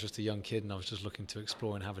think I was just a young kid, and I was just looking to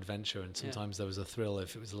explore and have adventure, and sometimes there was a thrill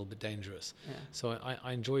if it was a little bit dangerous. So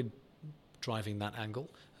I enjoyed driving that angle.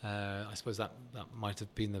 I suppose that might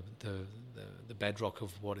have been the bedrock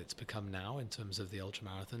of what it's become now in terms of the ultra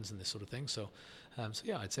marathons and this sort of thing. So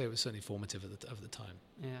I'd say it was certainly formative of the time.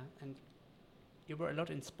 Yeah, and you were a lot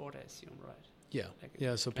in sport, I assume, right?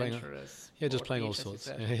 Yeah. So playing, just playing all sorts.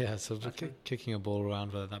 So kicking a ball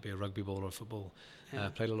around, whether that be a rugby ball or a football.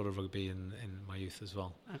 Played a lot of rugby in my youth as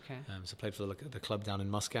well. Okay. So played for the club down in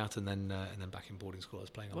Muscat, and then back in boarding school I was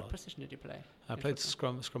playing a lot. What position did you play? I played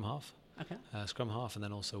scrum half. Okay. Scrum half, and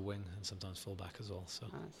then also wing, and sometimes full back as well. So.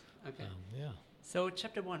 Nice. Okay. Yeah. So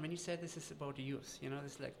chapter 1, when you said this is about youth,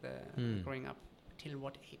 this is like the growing up. Till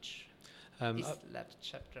what age is that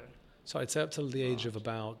chapter? So I'd say up till the age of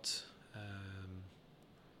about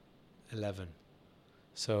 11.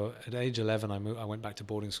 So at age 11, I went back to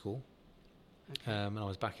boarding school. Okay. And I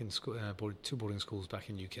was back in school, 2 boarding schools back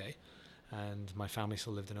in UK, and my family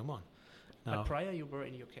still lived in Oman. Now, but prior you were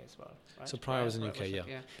in UK as well, right? So prior I was in UK,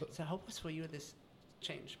 yeah. So how was for you this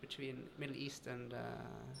change between Middle East and?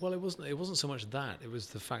 Well, it wasn't so much that. It was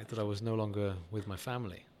the fact that I was no longer with my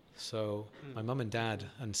family. So my mum and dad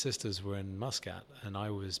and sisters were in Muscat, and I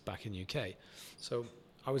was back in UK. So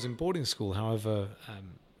I was in boarding school. However,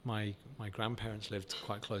 my grandparents lived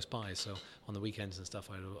quite close by, so on the weekends and stuff,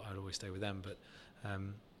 I'd always stay with them. But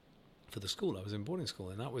for the school, I was in boarding school,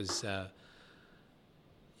 and that was,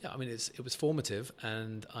 it was formative,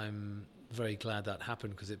 and I'm very glad that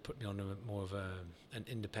happened, because it put me on more of an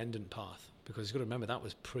independent path. Because you've got to remember, that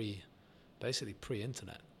was basically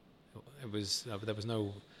pre-internet. It was there was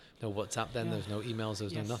no WhatsApp then. There was no emails. There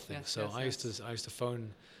was no nothing. I used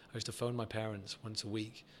to phone my parents once a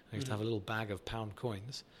week. I used to have a little bag of pound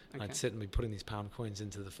coins, and I'd sit and be putting these pound coins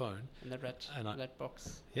into the phone. And the red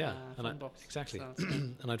box. Yeah, phone box. Exactly.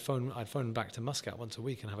 And I'd phone back to Muscat once a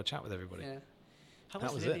week and have a chat with everybody. Yeah. How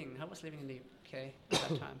was living in the UK at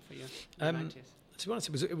that time for you? In the 90s? To be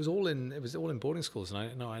honest, it was all in boarding schools,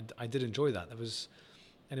 and I did enjoy that. There was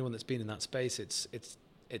anyone that's been in that space.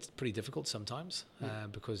 It's pretty difficult sometimes,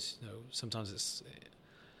 because sometimes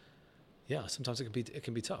sometimes it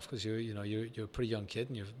can be tough, because you're a pretty young kid,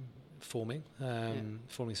 and forming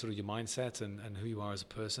sort of your mindset and who you are as a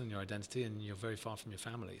person, your identity, and you're very far from your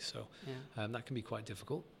family. So that can be quite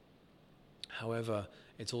difficult. However,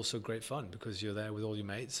 it's also great fun because you're there with all your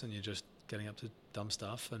mates and you're just getting up to dumb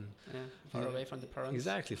stuff and far away from the parents.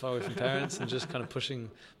 Exactly, far away from parents and just kind of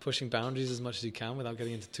pushing boundaries as much as you can without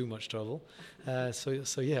getting into too much trouble.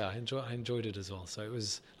 So yeah, I enjoyed it as well. So it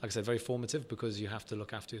was, like I said, very formative because you have to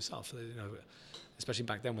look after yourself. You know, especially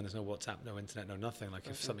back then when there's no WhatsApp, no internet, no nothing. Like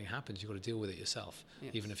if something happens, you've got to deal with it yourself,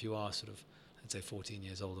 even if you are sort of, let's say, 14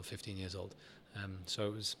 years old or 15 years old.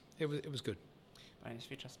 So it was good. But as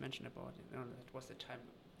we just mentioned about, that was the time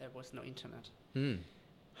there was no internet.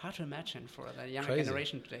 Hard to imagine for the younger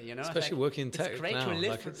generation today, you know. Especially working in tech. It's great now. to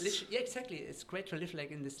live. Exactly. It's great to live like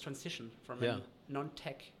in this transition from a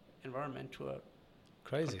non-tech environment to a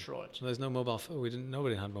controlled. Well, there's no mobile phone.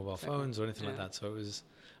 Nobody had mobile phones or anything like that. So it was.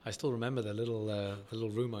 I still remember the little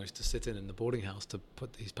room I used to sit in the boarding house to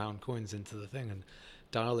put these pound coins into the thing and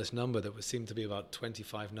dial this number that seemed to be about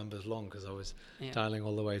 25 numbers long because I was dialing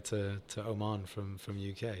all the way to Oman from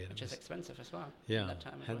UK. Which is expensive as well. Yeah. At that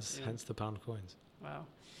time hence the pound coins. Wow.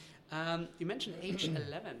 You mentioned age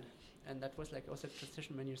 11, and that was like also a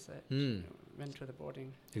transition when you said went to the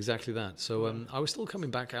boarding. Exactly that. So I was still coming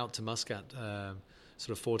back out to Muscat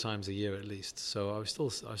sort of 4 times a year at least. So I was still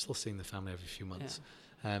seeing the family every few months.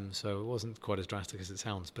 So it wasn't quite as drastic as it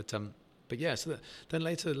sounds. But yeah. So then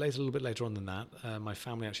later, a little bit later on than that, my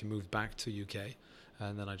family actually moved back to UK.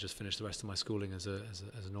 And then I just finished the rest of my schooling as a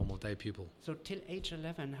normal day pupil. So till age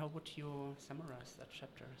 11, how would you summarize that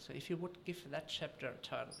chapter? So if you would give that chapter a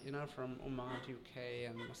title, from Oman to UK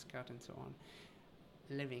and Muscat and so on,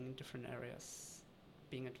 living in different areas,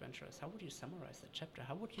 being adventurous, how would you summarize that chapter?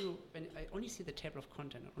 How would you, when I only see the table of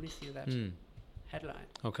content, I only see that headline.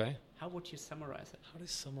 Okay. How would you summarize it? How do you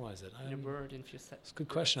summarize it? In a word, in a few sentences. It's a good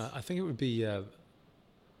question. I think it would be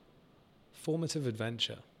formative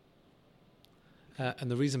adventure.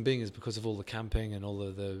 And the reason being is because of all the camping and all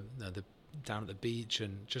the down at the beach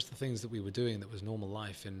and just the things that we were doing that was normal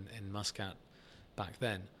life in Muscat back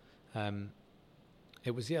then.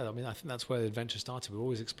 It was I think that's where the adventure started. We were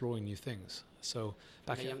always exploring new things. So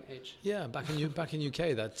back at a young age. Yeah, back in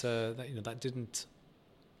UK that didn't.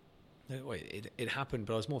 It happened,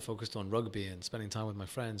 but I was more focused on rugby and spending time with my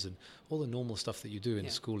friends and all the normal stuff that you do in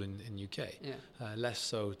school in UK. Less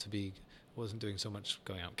so to be. Wasn't doing so much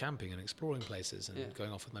going out camping and exploring places and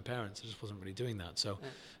going off with my parents. I just wasn't really doing that. So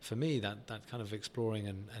for me, that kind of exploring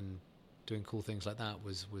and doing cool things like that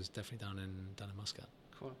was definitely down in Muscat.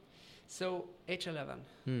 Cool. So age 11,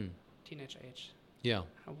 teenage age. Yeah.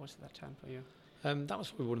 How was that time for you? That was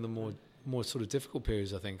probably one of the more sort of difficult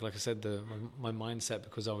periods, I think. Like I said, my mindset,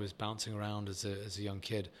 because I was bouncing around as a young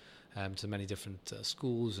kid to many different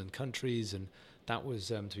schools and countries, and that was,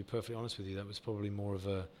 to be perfectly honest with you, that was probably more of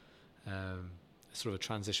a sort of a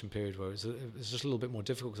transition period where it was just a little bit more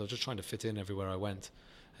difficult because I was just trying to fit in everywhere I went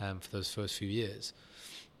for those first few years.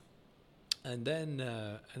 And then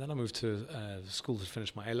I moved to school to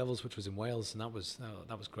finish my A-levels, which was in Wales, and that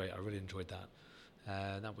was great. I really enjoyed that.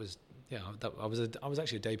 I was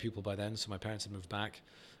actually a day pupil by then, so my parents had moved back,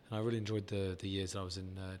 and I really enjoyed the years that I was in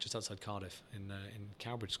just outside Cardiff in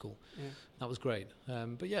Cowbridge School. That was great.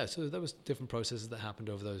 So there was different processes that happened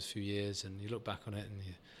over those few years, and you look back on it and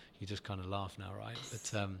you just kind of laugh now, right?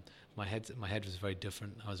 But my head was very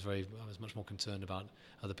different. I was much more concerned about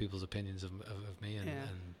other people's opinions of me, and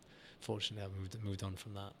fortunately I moved on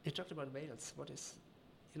from that. You talked about Wales. What is,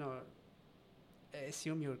 I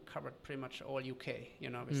assume you covered pretty much all UK,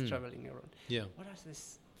 with traveling around. Yeah. What are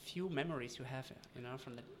these few memories you have,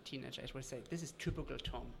 from the teenage age where you say, this is typical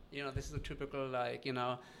Tom, this is a typical, it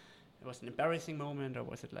was an embarrassing moment, or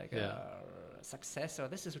was it like a success, or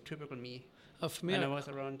this is a typical me? For me, when I was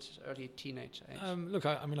around early teenage age. Look,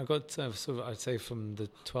 I got sort of, I'd say from the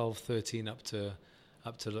 12, 13 up to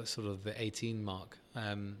sort of the 18 mark.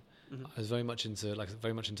 I was very much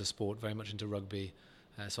into sport, very much into rugby.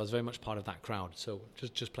 So I was very much part of that crowd. So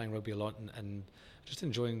just playing rugby a lot and just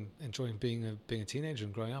enjoying being a teenager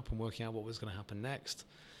and growing up and working out what was going to happen next.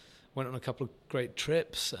 Went on a couple of great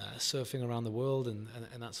trips, surfing around the world and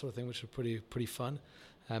that sort of thing, which was pretty fun.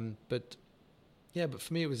 But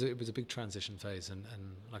for me it was a big transition phase. And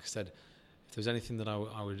like I said, if there's anything that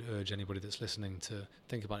I would urge anybody that's listening to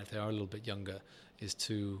think about if they are a little bit younger, is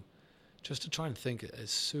to try and think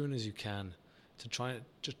as soon as you can. To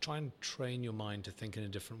try and train your mind to think in a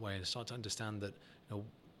different way and start to understand that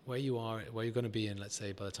where you are, where you're going to be in, let's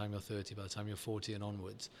say by the time you're 30, by the time you're 40 and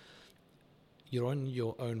onwards, you're on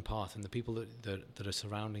your own path, and the people that are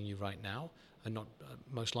surrounding you right now are not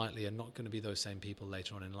most likely are not going to be those same people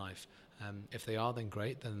later on in life. If they are, then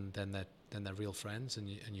great. Then they're real friends, and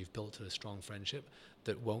you've built a strong friendship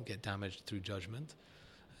that won't get damaged through judgment.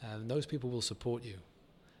 And those people will support you.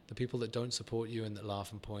 The people that don't support you and that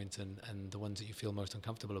laugh and point and the ones that you feel most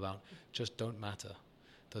uncomfortable about just don't matter.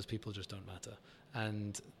 Those people just don't matter.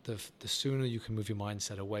 And the sooner you can move your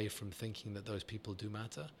mindset away from thinking that those people do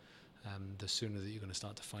matter, the sooner that you're going to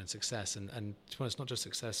start to find success. And to be honest, not just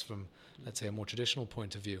success from, let's say, a more traditional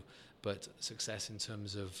point of view, but success in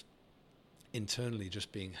terms of internally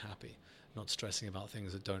just being happy, not stressing about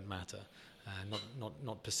things that don't matter,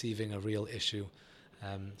 not perceiving a real issue.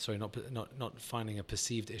 Not finding a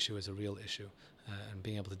perceived issue as a real issue, and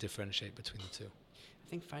being able to differentiate between the two. I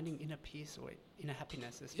think finding inner peace or inner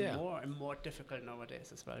happiness is more and more difficult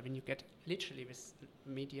nowadays as well. When you get literally with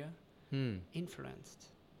media influenced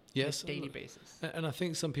on a daily basis. And I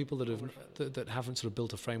think some people that haven't sort of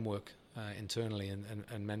built a framework internally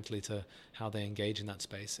and mentally to how they engage in that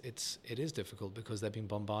space, it is difficult because they're being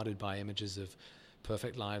bombarded by images of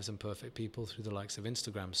perfect lives and perfect people through the likes of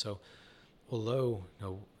Instagram. So although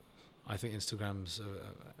I think Instagram's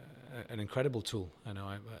an incredible tool. I know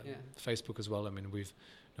Facebook as well. I mean,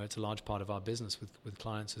 it's a large part of our business with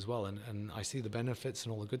clients as well, and I see the benefits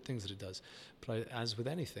and all the good things that it does. But as with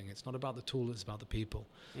anything, it's not about the tool; it's about the people.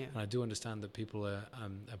 Yeah. And I do understand that people are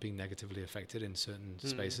being negatively affected in certain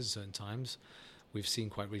spaces, certain times. We've seen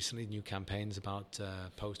quite recently new campaigns about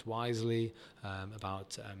post wisely,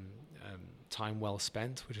 about time well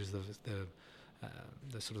spent, which is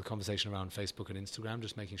the sort of conversation around Facebook and Instagram,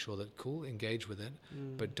 just making sure that engage with it,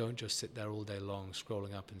 but don't just sit there all day long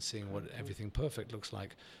scrolling up and seeing what everything perfect looks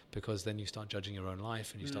like, because then you start judging your own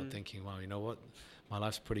life and you start thinking, wow, you know what, my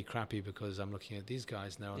life's pretty crappy because I'm looking at these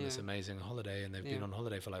guys and they're on this amazing holiday and they've been on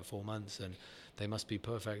holiday for like 4 months and they must be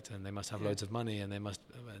perfect and they must have loads of money and they must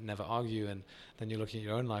never argue, and then you're looking at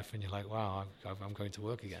your own life and you're like, wow, I'm going to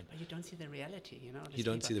work again. But you don't see the reality, You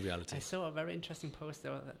don't see the reality. I saw a very interesting post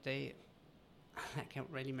the other day. That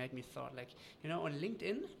really made me thought, on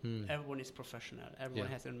LinkedIn, everyone is professional. Everyone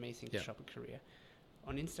has an amazing job and career.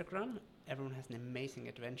 On Instagram, everyone has an amazing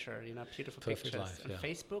adventure, beautiful perfect pictures. Life, on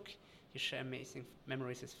Facebook, you share amazing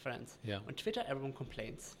memories with friends. Yeah. On Twitter, everyone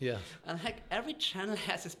complains. Yeah. And every channel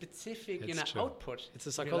has a specific, output. It's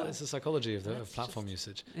a psychology of platform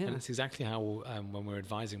usage. Yeah. And it's exactly how when we're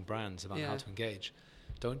advising brands about how to engage,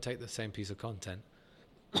 don't take the same piece of content.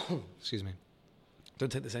 Excuse me.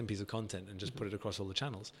 Don't take the same piece of content and just put it across all the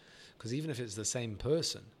channels, because even if it's the same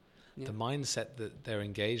person, the mindset that they're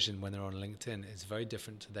engaged in when they're on LinkedIn is very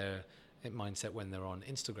different to their mindset when they're on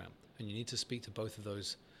Instagram. And you need to speak to both of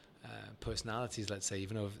those personalities, let's say,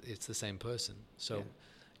 even though it's the same person. So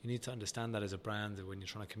you need to understand that as a brand, that when you're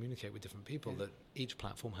trying to communicate with different people, that each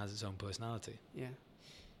platform has its own personality. Yeah.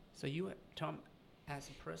 So you, Tom, as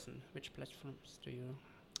a person, which platforms do you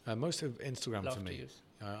most of Instagram love for me. To use?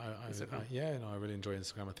 Instagram? I really enjoy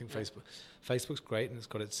Instagram. I think Facebook's great and it's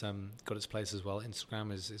got its place as well.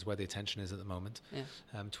 Instagram is where the attention is at the moment. Yeah.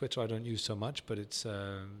 Twitter I don't use so much, but it's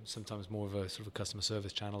sometimes more of a sort of a customer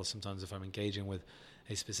service channel. Sometimes if I'm engaging with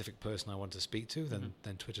a specific person I want to speak to,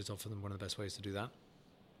 then Twitter's often one of the best ways to do that.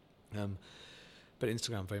 But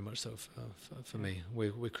Instagram very much so for me.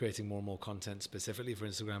 We're creating more and more content specifically for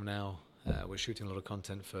Instagram now. We're shooting a lot of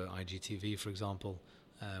content for IGTV, for example.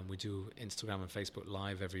 We do Instagram and Facebook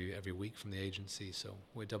live every week from the agency, so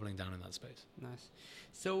we're doubling down in that space. Nice.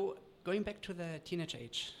 So going back to the teenage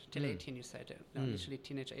age, till 18 you said. Initially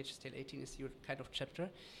teenage age till 18 is your kind of chapter.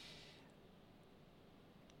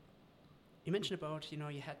 You mentioned about,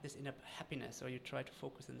 you had this inner happiness, or you try to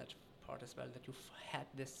focus in that part as well, that you've had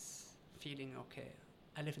this feeling, okay,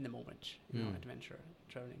 I live in the moment, adventure,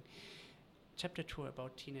 traveling. Chapter 2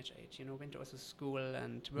 about teenage age, went also to school,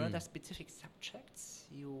 and were there specific subjects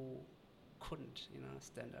you couldn't,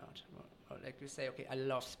 stand out? Or like you say, okay, I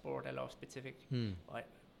love sport, I love specific, or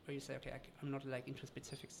you say, okay, I'm not into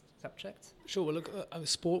specific subjects? Sure, well look,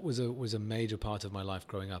 sport was a major part of my life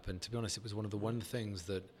growing up, and to be honest, it was one of the one things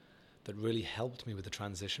that really helped me with the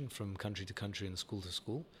transition from country to country and school to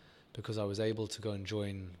school, because I was able to go and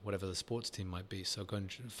join whatever the sports team might be. So go and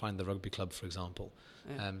find the rugby club, for example.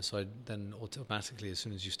 Yeah. So then automatically, as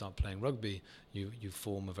soon as you start playing rugby, you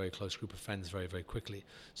form a very close group of friends very, very quickly.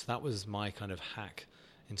 So that was my kind of hack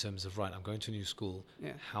in terms of, right, I'm going to a new school.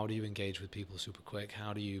 Yeah. How do you engage with people super quick?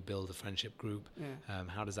 How do you build a friendship group? Yeah.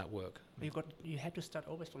 How does that work? You had to start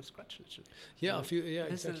always from scratch, literally. Yeah,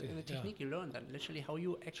 exactly. The technique you learned, then literally how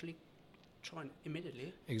you actually join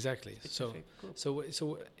immediately. Exactly. So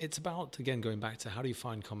it's about, again, going back to how do you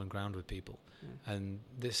find common ground with people, and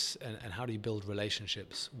how do you build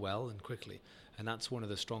relationships well and quickly. And that's one of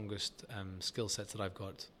the strongest skill sets that I've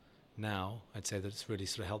got now. I'd say that it's really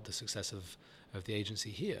sort of helped the success of the agency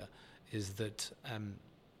here, is that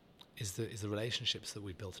is the relationships that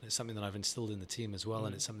we've built. And it's something that I've instilled in the team as well,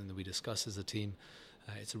 and it's something that we discuss as a team.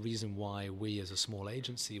 It's a reason why we, as a small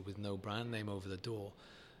agency with no brand name over the door,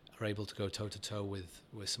 are able to go toe-to-toe with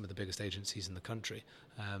some of the biggest agencies in the country,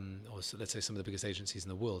 or so let's say some of the biggest agencies in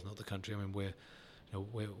the world, not the country. I mean, we're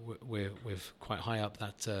quite high up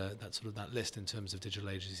that sort of that list in terms of digital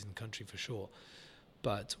agencies in the country for sure.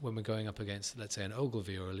 But when we're going up against, let's say, an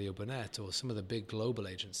Ogilvy or a Leo Burnett or some of the big global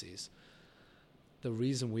agencies, the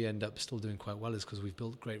reason we end up still doing quite well is because we've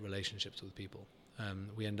built great relationships with people.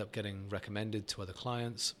 We end up getting recommended to other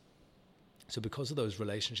clients. So because of those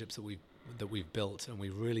relationships that we've built, and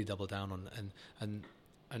we really double down on,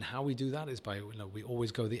 and how we do that is by, we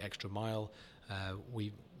always go the extra mile.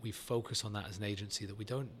 We focus on that as an agency, that we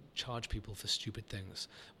don't charge people for stupid things.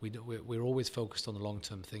 We're always focused on the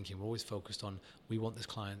long-term thinking. We're always focused on, we want this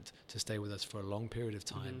client to stay with us for a long period of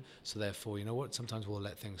time. So therefore, you know what? Sometimes we'll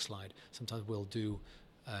let things slide. Sometimes we'll do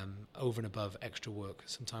over and above extra work.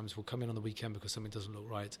 Sometimes we'll come in on the weekend because something doesn't look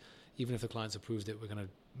right. Even if the client's approved it, we're going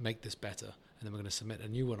to make this better, and then we're going to submit a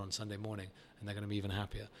new one on Sunday morning, and they're going to be even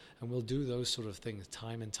happier. And we'll do those sort of things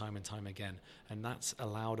time and time and time again, and that's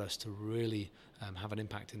allowed us to really have an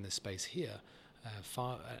impact in this space here,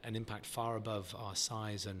 an impact far above our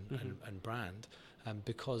size and brand,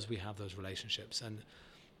 because we have those relationships. And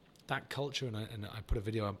that culture, and I put a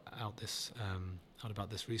video out about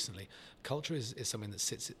this recently. Culture is something that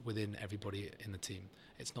sits within everybody in the team.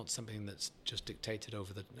 It's not something that's just dictated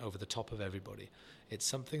over the top of everybody. It's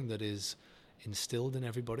something that is instilled in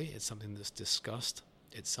everybody. It's something that's discussed.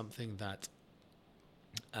 It's something that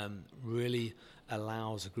really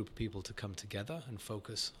allows a group of people to come together and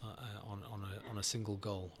focus on a single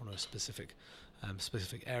goal, on a specific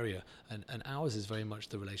area. And ours is very much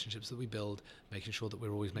the relationships that we build, making sure that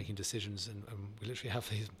we're always making decisions, and we literally have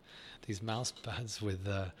these mouse pads with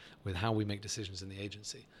how we make decisions in the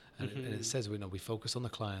agency. And it says we focus on the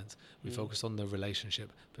client, we focus on the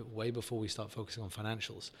relationship, but way before we start focusing on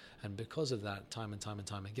financials. And because of that, time and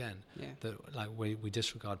time again, that we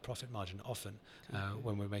disregard profit margin often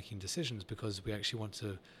when we're making decisions, because we actually want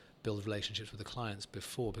to build relationships with the clients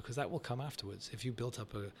before, because that will come afterwards. If you built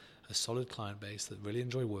up a solid client base that really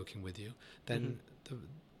enjoy working with you, then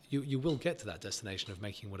you will get to that destination of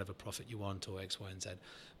making whatever profit you want, or X, Y, and Z.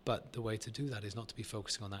 But the way to do that is not to be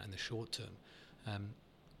focusing on that in the short term.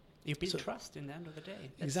 You build trust in the end of the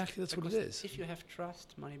day. That's what it is. If you have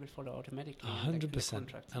trust, money will follow automatically.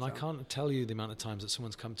 100%. And I can't tell you the amount of times that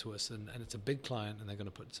someone's come to us and it's a big client, and they're going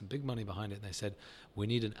to put some big money behind it, and they said, we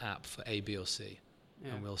need an app for A, B, or C.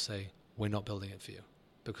 Yeah. And we'll say, we're not building it for you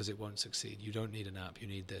because it won't succeed. You don't need an app. You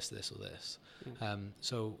need this, or this. Yeah.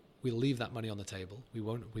 So we'll leave that money on the table. We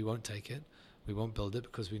won't take it. We won't build it,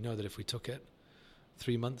 because we know that if we took it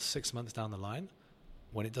 3 months, 6 months down the line,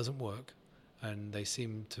 when it doesn't work, and they're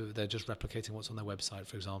just replicating what's on their website,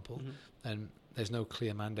 for example, and there's no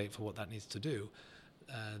clear mandate for what that needs to do,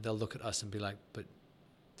 they'll look at us and be like, but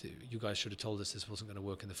you guys should have told us this wasn't going to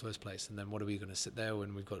work in the first place. And then what are we going to sit there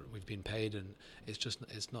when we've been paid? And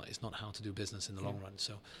it's not how to do business in the long run.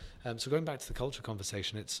 So going back to the culture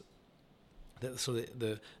conversation, it's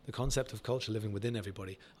the concept of culture living within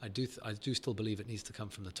everybody. I do still believe it needs to come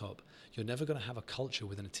from the top. You're never going to have a culture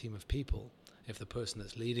within a team of people if the person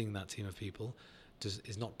that's leading that team of people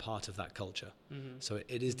is not part of that culture. So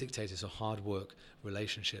it is dictated. So hard work,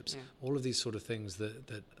 relationships, all of these sort of things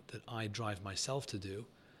that I drive myself to do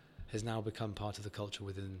has now become part of the culture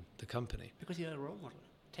within the company. Because you're a role model.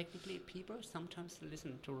 Technically, people sometimes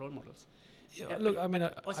listen to role models. Yeah, look, I mean,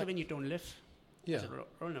 when you don't live as a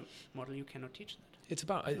role model, you cannot teach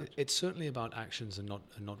that. It's certainly about actions and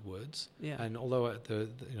not words. Yeah. And although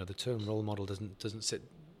the term role model doesn't sit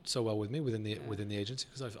so well with me within the agency,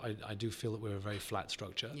 because I do feel that we're a very flat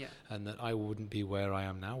structure, and that I wouldn't be where I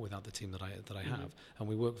am now without the team that I have, and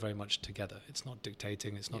we work very much together. It's not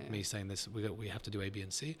dictating. It's not me saying this. We have to do A, B,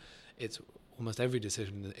 and C. It's almost every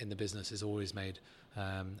decision in the business is always made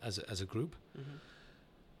as a group.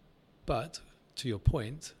 But to your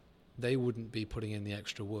point, they wouldn't be putting in the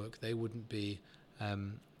extra work. They wouldn't be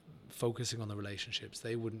focusing on the relationships.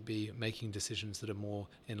 They wouldn't be making decisions that are more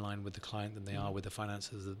in line with the client than they are with the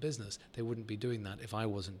finances of the business. They wouldn't be doing that if I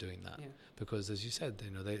wasn't doing that. Because as you said,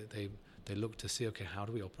 they look to see, okay, how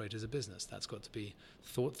do we operate as a business? That's got to be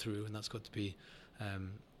thought through, and that's got to be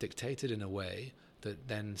dictated in a way that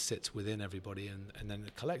then sits within everybody, and then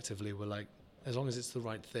collectively we're like, as long as it's the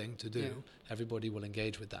right thing to do, everybody will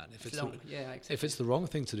engage with that. If it's the wrong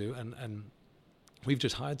thing to do, and we've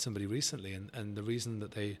just hired somebody recently, and the reason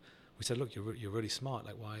that we said, look, you're really smart.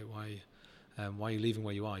 Like, why are you leaving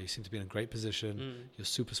where you are? You seem to be in a great position. You're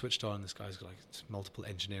super switched on. This guy's got like multiple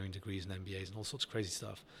engineering degrees and MBAs and all sorts of crazy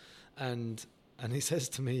stuff. And he says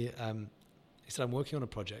to me, he said, I'm working on a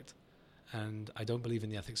project, and I don't believe in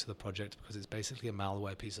the ethics of the project because it's basically a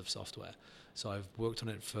malware piece of software. So I've worked on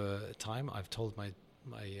it for a time. I've told my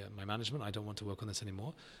management I don't want to work on this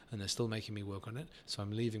anymore, and they're still making me work on it. So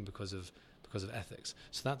I'm leaving because of ethics.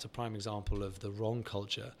 So that's a prime example of the wrong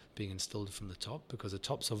culture being instilled from the top, because the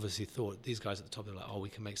top's obviously thought, these guys at the top, they're like, oh, we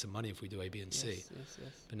can make some money if we do A, B, and C. Yes.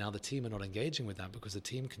 But now the team are not engaging with that because the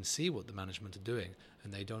team can see what the management are doing,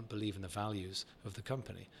 and they don't believe in the values of the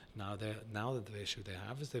company. Now the issue they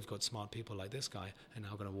have is they've got smart people like this guy, and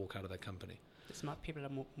now going to walk out of their company. The smart people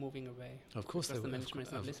are moving away. Of course they will. The management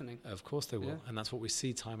is not listening. Of course they will. Yeah. And that's what we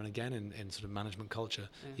see time and again in sort of management culture,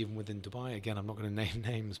 even within Dubai. Again, I'm not going to name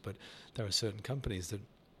names, but there are certain companies that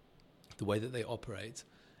the way that they operate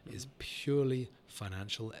is purely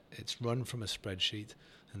financial. It's run from a spreadsheet,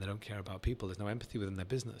 and they don't care about people. There's no empathy within their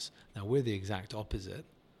business. Now, we're the exact opposite.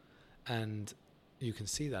 And you can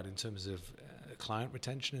see that in terms of client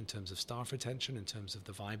retention, in terms of staff retention, in terms of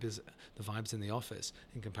the vibes in the office,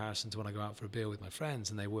 in comparison to when I go out for a beer with my friends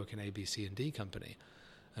and they work in A, B, C, and D company,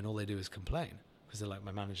 and all they do is complain because they're like,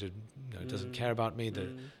 my manager doesn't care about me.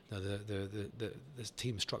 The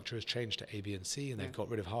team structure has changed to A, B, and C, and they've got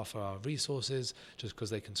rid of half our resources just because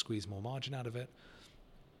they can squeeze more margin out of it.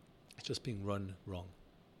 It's just being run wrong.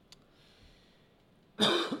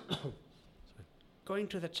 Going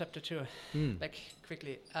to the chapter 2, like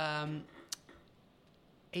quickly.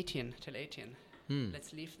 18 till 18.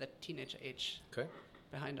 Let's leave the teenage age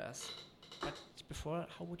behind us. But before,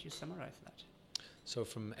 how would you summarize that? So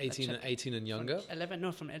from 18 and younger? From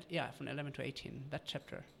 11 to 18, that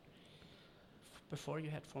chapter. Before you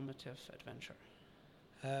had formative adventure.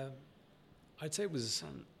 I'd say it was...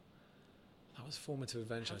 that was formative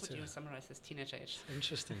adventure. How would you summarize this teenage age?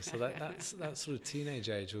 Interesting. So that sort of teenage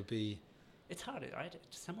age would be... It's hard, right? To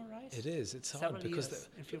summarize? It is. It's hard several because... years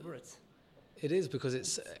in few words. It is, because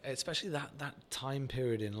it's... Especially that time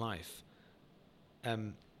period in life,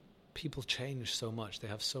 people change so much. They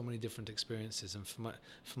have so many different experiences. And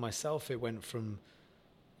for myself, it went from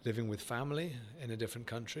living with family in a different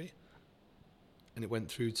country, and it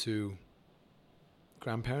went through to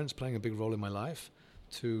grandparents playing a big role in my life,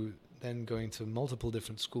 to then going to multiple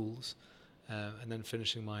different schools, and then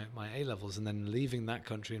finishing my A-levels, and then leaving that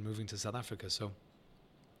country and moving to South Africa. So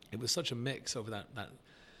it was such a mix over that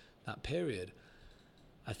period.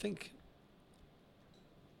 I think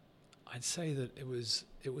I'd say that it was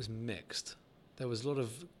mixed. There was a lot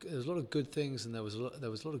of good things, and there was a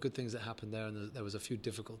lot of good things that happened there, and there was a few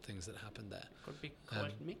difficult things that happened there. Could be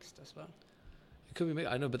called mixed as well. It could be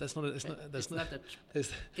mixed. I know, but that's not. It's not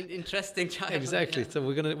interesting time. Exactly. Yeah. So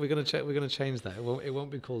we're gonna change that. It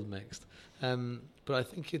won't be called mixed. But I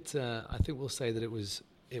think I think we'll say that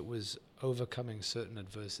it was overcoming certain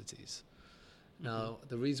adversities. Now,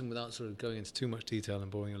 the reason, without sort of going into too much detail and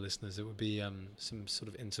boring your listeners, it would be some sort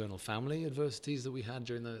of internal family adversities that we had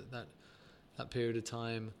during that period of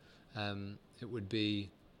time. It would be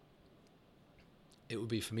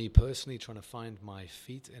for me personally trying to find my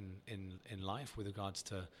feet in life with regards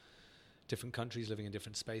to different countries, living in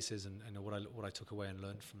different spaces, and what I took away and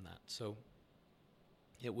learned from that. So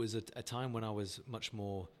it was a time when I was much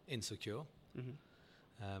more insecure.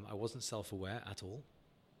 I wasn't self-aware at all.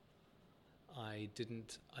 I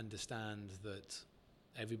didn't understand that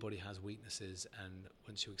everybody has weaknesses, and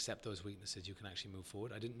once you accept those weaknesses, you can actually move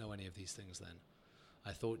forward. I didn't know any of these things then.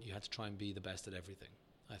 I thought you had to try and be the best at everything.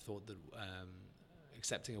 I thought that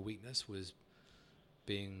accepting a weakness was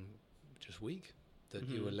being just weak, that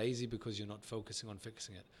you were lazy because you're not focusing on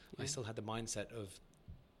fixing it. I still had the mindset of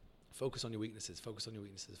focus on your weaknesses,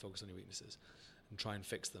 and try and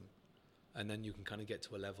fix them. And then you can kind of get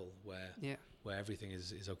to a level where everything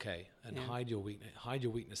is okay, and hide your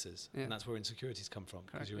weaknesses, and that's where insecurities come from,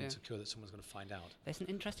 because you're insecure that someone's going to find out. There's an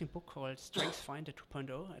interesting book called StrengthsFinder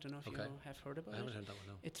 2.0. I don't know if you have heard about it. I haven't heard that one,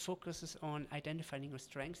 no. It focuses on identifying your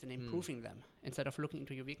strengths and improving them, instead of looking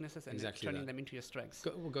into your weaknesses and turning them into your strengths.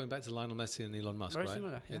 Going back to Lionel Messi and Elon Musk, Very right?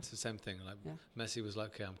 similar, It's the same thing. Like Messi was like,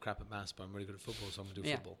 okay, I'm crap at maths, but I'm really good at football, so I'm going to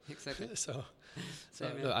do football. Exactly. so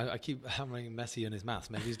look, I keep hammering Messi and his maths.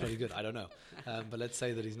 Maybe he's very good. I don't know. But let's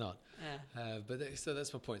say that he's not. So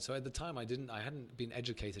that's my point. So at the time, I hadn't been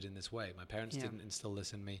educated in this way. My parents didn't instill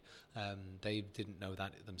this in me. They didn't know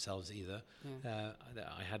that themselves either.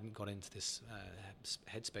 I hadn't got into this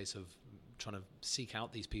headspace of trying to seek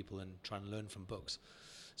out these people and try and learn from books.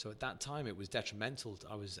 So at that time, it was detrimental.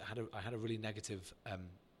 I had a really negative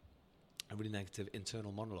a really negative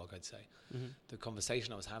internal monologue, I'd say. Mm-hmm. The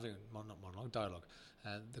conversation I was having, not monologue, dialogue,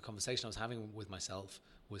 the conversation I was having with myself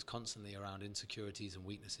was constantly around insecurities and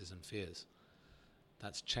weaknesses and fears.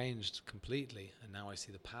 That's changed completely, and now I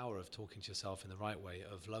see the power of talking to yourself in the right way,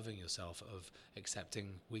 of loving yourself, of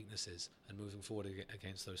accepting weaknesses and moving forward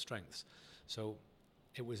against those strengths. So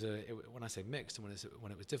it was when I say mixed, and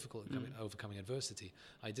when it was difficult overcoming adversity,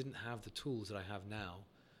 I didn't have the tools that I have now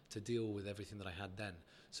to deal with everything that I had then.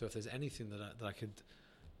 So if there's anything that I could,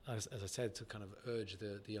 as I said, to kind of urge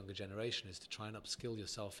the younger generation, is to try and upskill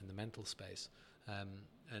yourself in the mental space,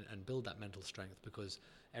 and build that mental strength, because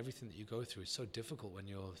everything that you go through is so difficult when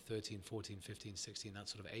you're 13, 14, 15, 16, that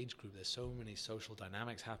sort of age group. There's so many social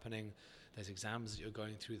dynamics happening. There's exams that you're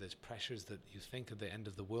going through. There's pressures that you think are the end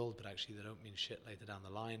of the world, but actually they don't mean shit later down the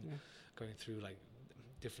line. Yeah. Going through like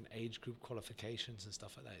different age group qualifications and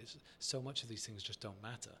stuff like that. So much of these things just don't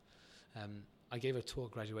matter. I gave a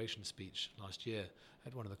talk graduation speech last year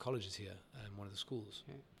at one of the colleges here, one of the schools.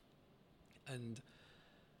 Okay. And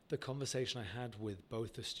the conversation I had with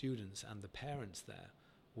both the students and the parents there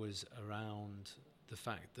was around the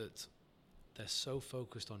fact that they're so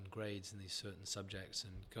focused on grades in these certain subjects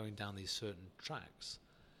and going down these certain tracks,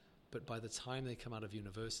 but by the time they come out of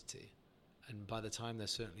university, and by the time they're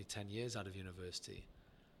certainly 10 years out of university,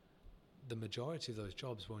 the majority of those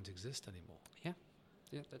jobs won't exist anymore.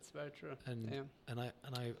 Yeah, that's very true. And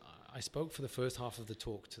I spoke for the first half of the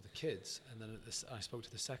talk to the kids, and then I spoke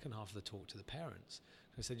to the second half of the talk to the parents.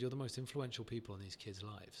 I said, you're the most influential people in these kids'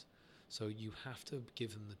 lives, so you have to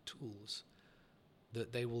give them the tools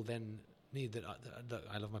that they will then need. That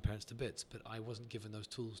I love my parents to bits, but I wasn't given those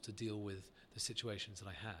tools to deal with the situations that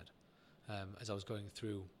I had as I was going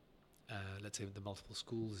through, let's say, the multiple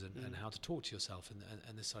schools and how to talk to yourself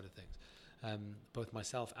and this side of things. Both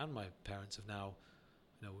myself and my parents have now,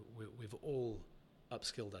 we've all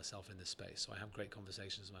upskilled ourselves in this space. So I have great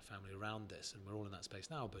conversations with my family around this, and we're all in that space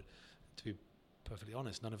now. But to be perfectly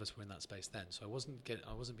honest, none of us were in that space then. So I wasn't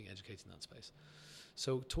being educated in that space.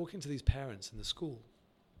 So talking to these parents in the school,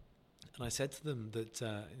 and I said to them that,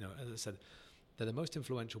 as I said, they're the most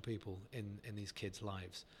influential people in these kids'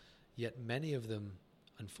 lives. Yet many of them,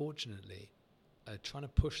 unfortunately, are trying to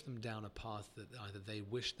push them down a path that either they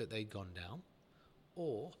wish that they'd gone down,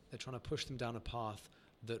 or they're trying to push them down a path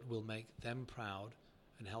that will make them proud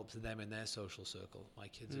and helps them in their social circle. My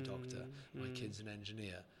kid's a doctor, my kid's an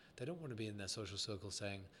engineer. They don't want to be in their social circle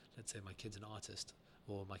saying, let's say my kid's an artist,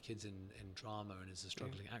 or my kid's in drama and is a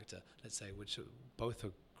struggling actor, let's say, which both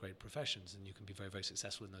are great professions, and you can be very, very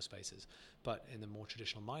successful in those spaces. But in the more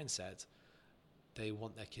traditional mindset, they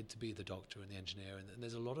want their kid to be the doctor and the engineer, and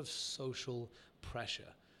there's a lot of social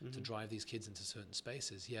pressure to drive these kids into certain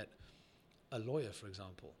spaces. Yet a lawyer, for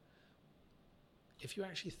example, if you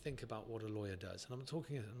actually think about what a lawyer does, and I'm not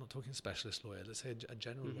talking specialist lawyer, let's say a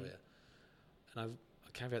general lawyer, and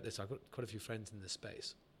I'll caveat this, I've got quite a few friends in this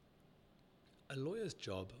space. A lawyer's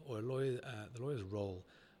job, or the lawyer's role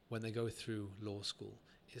when they go through law school,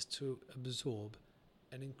 is to absorb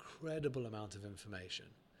an incredible amount of information,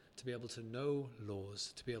 to be able to know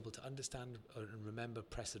laws, to be able to understand and remember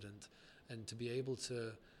precedent, and to be able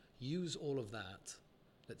to use all of that,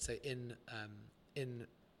 let's say in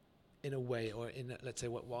a way, or in, let's say,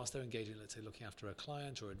 whilst they're engaging, let's say, looking after a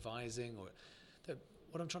client or advising, or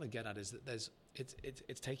what I'm trying to get at is that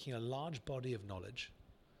it's taking a large body of knowledge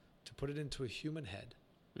to put it into a human head,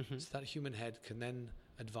 so that human head can then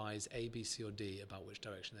advise A, B, C, or D about which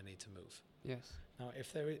direction they need to move. Yes. Now,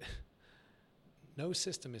 if there is no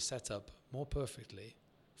system is set up more perfectly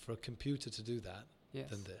for a computer to do that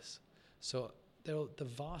than this, so the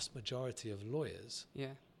vast majority of lawyers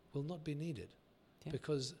will not be needed,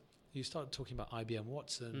 because you start talking about IBM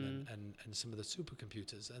Watson and some of the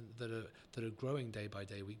supercomputers and that are growing day by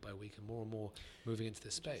day, week by week, and more moving into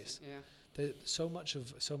this space. Yeah. There's so much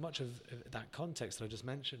of that context that I just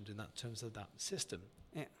mentioned in that terms of that system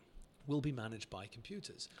will be managed by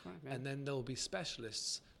computers. Correct, and then there will be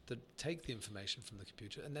specialists that take the information from the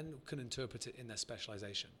computer and then can interpret it in their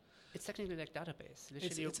specialization. It's technically like database.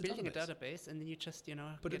 Literally, you're building a database, and then you just,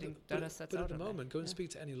 getting data sets out. But at the moment, go and speak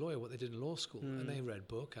to any lawyer what they did in law school, and they read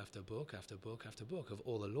book after book after book after book of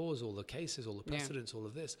all the laws, all the cases, all the precedents, all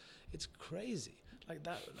of this. It's crazy. Like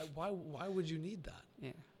that. Like why would you need that?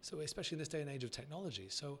 Yeah. So especially in this day and age of technology.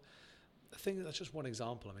 So I think that's just one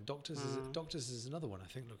example. I mean, doctors is another one. I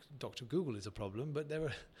think, look, Dr. Google is a problem, but there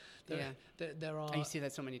are. And you see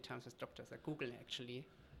that so many times with doctors, like Google actually.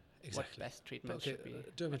 Exactly. What best treatment should be?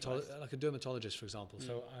 Like a dermatologist, for example.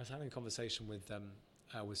 So I was having a conversation with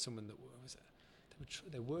someone that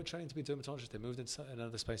they were training to be dermatologists. They moved into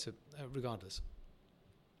another space, regardless.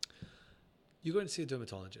 you go in to see a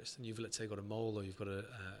dermatologist and you've, let's say, got a mole or you've got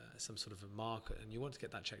some sort of a mark and you want to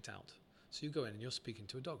get that checked out. So you go in and you're speaking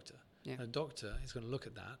to a doctor. Yeah. And a doctor is going to look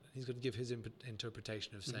at that. He's going to give his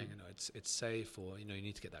interpretation of saying, it's safe, or, you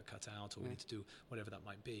need to get that cut out, or we need to do whatever that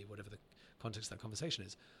might be, whatever the context of that conversation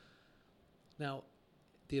is. Now,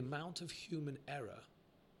 the amount of human error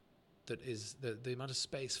that is, the amount of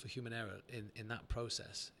space for human error in that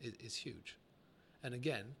process is huge. And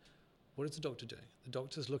again, what is the doctor doing? The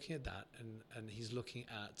doctor's looking at that and he's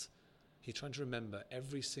trying to remember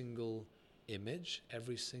every single image,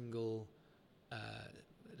 every single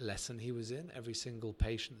lesson he was in, every single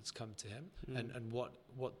patient that's come to him, and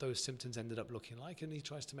what those symptoms ended up looking like, and he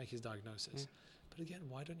tries to make his diagnosis. But again,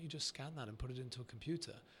 why don't you just scan that and put it into a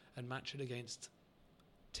computer and match it against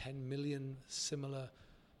 10 million similar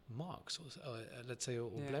marks, or let's say, or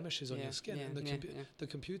blemishes on your skin, and the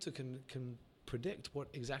computer can predict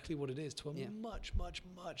exactly what it is to a much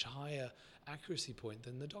higher accuracy point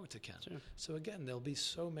than the doctor can. Sure. So again, there'll be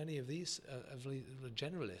so many of these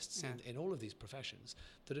generalists in all of these professions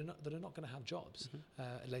that are not going to have jobs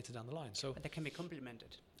later down the line. So but they can be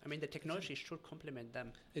complemented. I mean, the technology should complement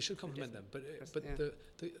them. It should complement them,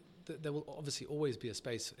 but there will obviously always be a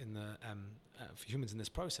space in the for humans in this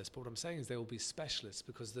process. But what I'm saying is there will be specialists,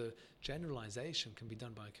 because the generalization can be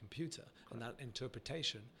done by a computer, and that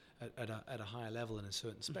interpretation at a higher level in a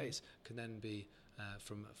certain space can then be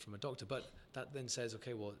from a doctor. But that then says,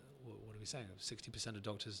 okay, well, what are we saying? 60% of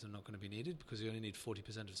doctors are not going to be needed because you only need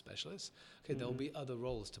 40% of specialists. Okay, there'll be other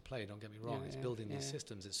roles to play. Don't get me wrong. It's building these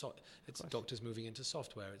systems. It's doctors moving into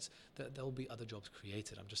software. There'll be other jobs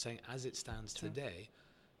created. I'm just saying, as it stands today,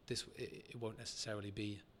 it won't necessarily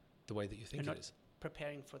be the way that you think it is.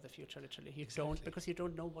 Preparing for the future, literally. You don't, because you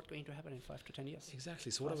don't know what's going to happen in 5 to 10 years.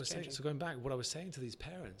 Exactly. So going back, what I was saying to these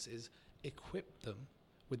parents is equip them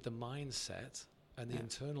with the mindset and the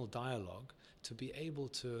internal dialogue to be able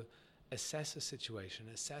to assess a situation,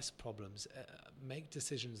 assess problems, make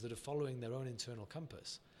decisions that are following their own internal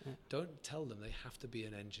compass. Don't tell them they have to be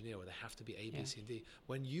an engineer or they have to be A, B, C, and D,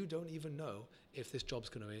 when you don't even know if this job's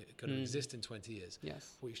going to exist in 20 years.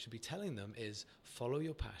 Yes. What you should be telling them is follow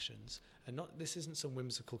your passions, and this isn't some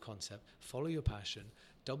whimsical concept. Follow your passion,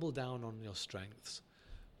 double down on your strengths,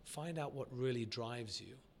 find out what really drives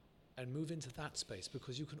you, and move into that space,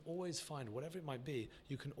 because you can always find, whatever it might be,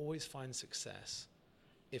 you can always find success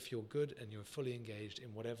if you're good and you're fully engaged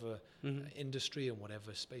in whatever industry and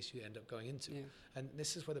whatever space you end up going into. Yeah. And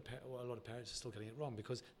this is where a lot of parents are still getting it wrong,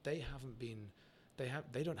 because they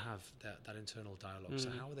don't have that internal dialogue. So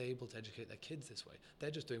how are they able to educate their kids this way? They're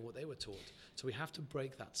just doing what they were taught. So we have to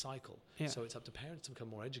break that cycle. Yeah. So it's up to parents to become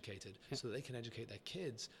more educated so that they can educate their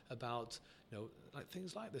kids about like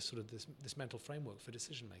things like this sort of this mental framework for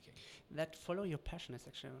decision making. That follow your passion is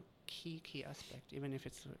actually a key aspect, even if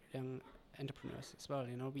it's young entrepreneurs as well.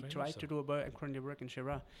 We try to do currently work in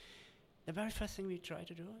Shira. The very first thing we try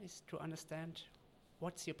to do is to understand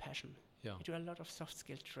what's your passion. Yeah. We do a lot of soft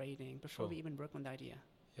skill training before we even work on the idea.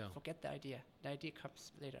 Yeah. Forget the idea. The idea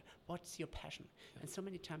comes later. What's your passion? Yeah. And so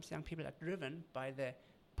many times young people are driven by the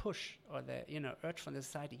push or the urge from the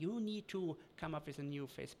society. You need to come up with a new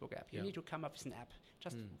Facebook app. You need to come up with an app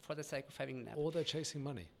just for the sake of having an app. Or they're chasing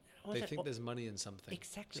money. They think there's money in something.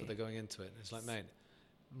 Exactly. So they're going into it. And it's like, mate,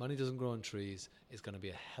 money doesn't grow on trees. It's going to be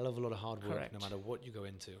a hell of a lot of hard work, no matter what you go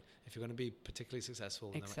into. If you're going to be particularly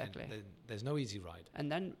successful, there's no easy ride.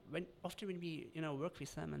 And then often when we work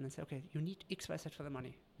with them and they say, okay, you need X, Y, Z for the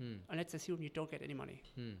money, and let's assume you don't get any money,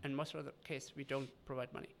 and most of the case we don't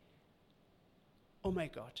provide money. Oh my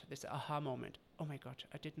God, this aha moment. Oh my God,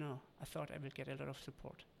 I didn't know. I thought I will get a lot of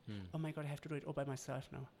support. Oh my God, I have to do it all by myself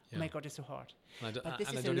now. Yeah. Oh my God, it's so hard. But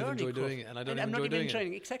this is a learning curve. And I'm not even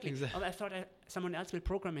training. Exactly. I thought someone else will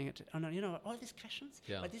programming it. All these questions.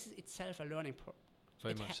 Yeah. But this is itself a learning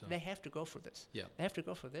Very much so. They have to go for this. Yeah. They have to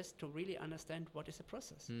go for this to really understand what is the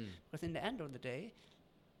process. Because in the end of the day,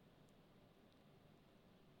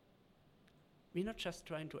 we're not just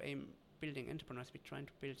trying to aim building entrepreneurs. We're trying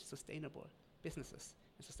to build sustainable businesses.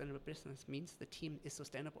 And sustainable business means the team is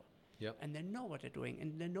sustainable. Yep. And they know what they're doing,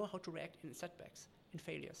 and they know how to react in setbacks, in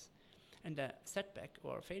failures. And a setback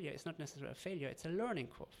or failure is not necessarily a failure, it's a learning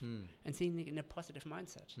curve. And seeing it in a positive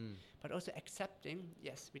mindset. But also accepting,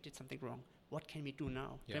 yes, we did something wrong. What can we do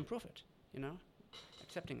now to improve it?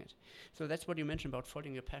 Accepting it. So that's what you mentioned about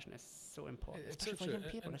following your passion is so important, especially for young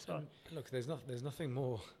people as well. And look, there's nothing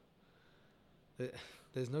more.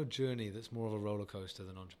 There's no journey that's more of a roller coaster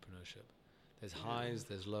than entrepreneurship. There's highs,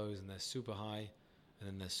 there's lows, and there's super high, and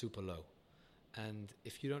then there's super low. And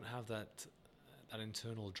if you don't have that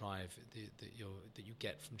internal drive that you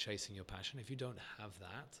get from chasing your passion, if you don't have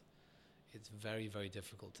that, it's very, very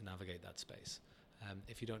difficult to navigate that space.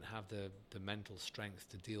 If you don't have the mental strength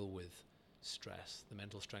to deal with stress, the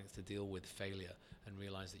mental strength to deal with failure and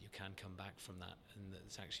realize that you can come back from that and that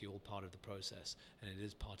it's actually all part of the process and it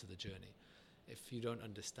is part of the journey. If you don't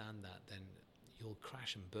understand that, then you'll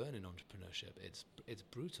crash and burn in entrepreneurship. It's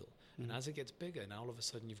brutal. Mm-hmm. And as it gets bigger, now all of a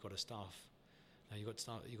sudden you've got a staff. Now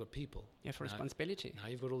you've got people. You have responsibility. Now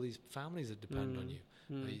you've got all these families that depend on you.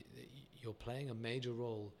 You're playing a major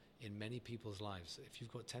role in many people's lives. If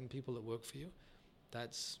you've got 10 people that work for you,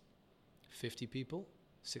 that's 50 people,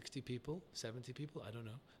 60 people, 70 people, I don't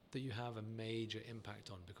know, that you have a major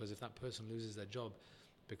impact on. Because if that person loses their job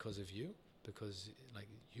because of you, because like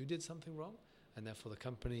you did something wrong, and therefore the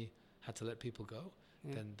company had to let people go,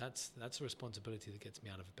 then that's a responsibility that gets me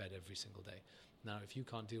out of bed every single day. Now, if you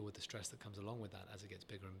can't deal with the stress that comes along with that as it gets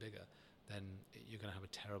bigger and bigger, then you're going to have a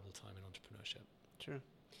terrible time in entrepreneurship. True.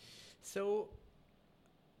 So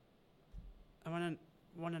I want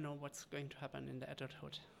to know what's going to happen in the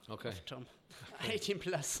adulthood of Tom. 18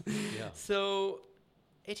 plus. Yeah. So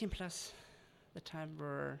 18 plus, the time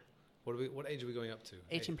where... What age are we going up to?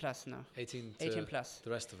 18 plus now. 18 plus. The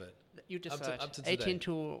rest of it. You decide. Up to 18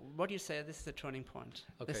 to, what do you say, this is the turning point.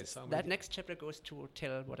 Okay, that next chapter goes to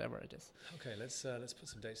till whatever it is. Okay, let's put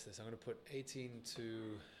some dates to this. I'm going to put 18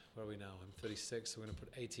 to, where are we now? I'm 36, so we're going to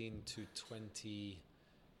put 18 to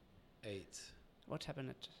 28. What happened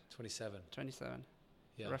at 27? 27.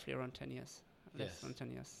 Yeah. Roughly around 10 years. Yes. Around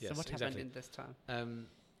 10 years. Yes, so what happened in this time?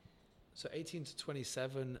 So 18 to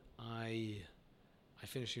 27, I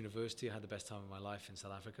finished university. I had the best time of my life in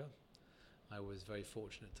South Africa. I was very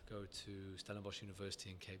fortunate to go to Stellenbosch University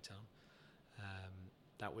in Cape Town.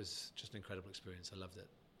 That was just an incredible experience. I loved it.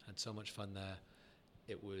 Had so much fun there.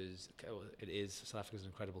 South Africa is an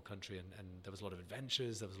incredible country, and there was a lot of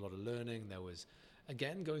adventures, there was a lot of learning. There was,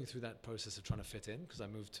 again, going through that process of trying to fit in, because I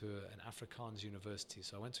moved to an Afrikaans university.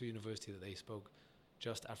 So I went to a university that they spoke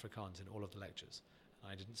just Afrikaans in all of the lectures.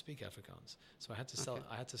 I didn't speak Afrikaans, so I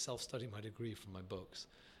had to self-study my degree from my books,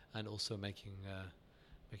 and also making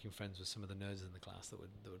friends with some of the nerds in the class that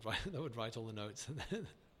would write all the notes, and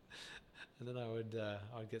then I would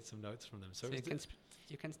get some notes from them. So you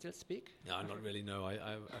can still speak? No, not really. No, I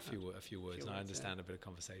a few words, and I understand a bit of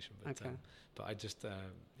conversation, but I just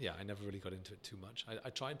I never really got into it too much. I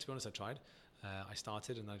tried, to be honest. I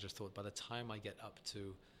started, and I just thought by the time I get up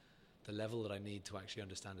to the level that I need to actually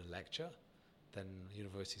understand a lecture, then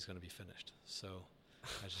university is going to be finished. So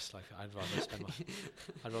I just I'd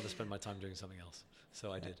rather spend my time doing something else.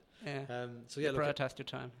 So I did. Yeah. So yeah, prioritized your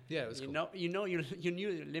time. Yeah, it was cool. You knew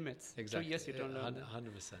your limits. Exactly. 2 years you don't learn.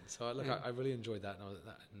 100%. So I really enjoyed that,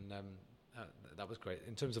 and that was great.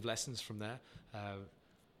 In terms of lessons from there,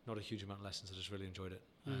 not a huge amount of lessons. I just really enjoyed it.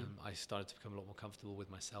 I started to become a lot more comfortable with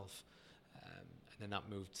myself, and then that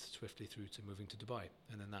moved swiftly through to moving to Dubai,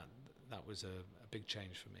 and then that was a big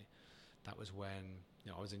change for me. That was when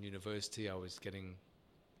I was in university. I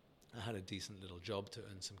had a decent little job to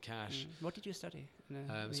earn some cash. What did you study?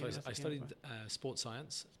 So I studied sports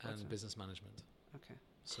science and business management. Okay.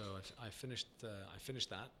 So I finished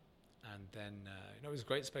that, and then it was a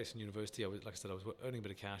great space in university. I was earning a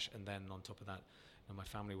bit of cash, and then on top of that, my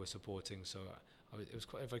family was supporting. So it was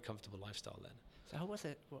quite a very comfortable lifestyle then. So how was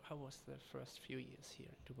it? How was the first few years here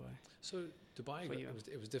in Dubai? So Dubai,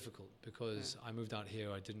 it was difficult because I moved out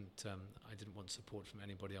here. I didn't want support from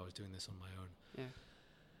anybody. I was doing this on my own. Yeah.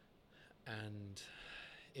 And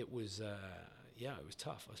it was it was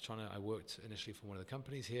tough. I worked initially for one of the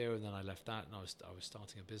companies here, and then I left that, and I was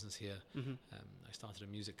starting a business here. Mm-hmm. I started a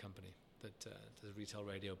music company that does retail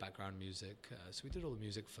radio, background music. So we did all the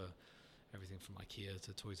music for everything from IKEA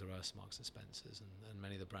to Toys R Us, Marks and Spencers, and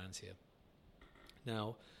many of the brands here.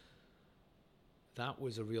 Now, that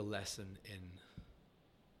was a real lesson in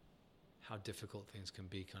how difficult things can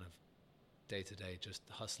be, kind of day to day, just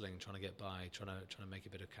hustling, trying to get by, trying to make a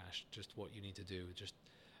bit of cash, just what you need to do, just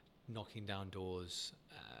knocking down doors,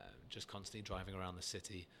 just constantly driving around the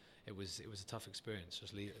city. It was a tough experience.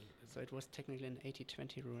 So it was technically an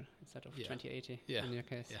 80-20 rule instead of 20-80 in your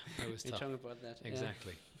case. Yeah, it was tough. You're talking about that.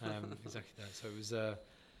 Exactly. Exactly that. So it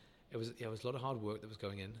was a lot of hard work that was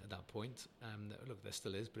going in at that point. Look, there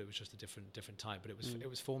still is, but it was just a different type. But it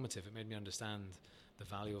was formative. It made me understand the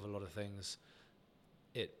value of a lot of things.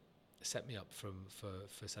 It set me up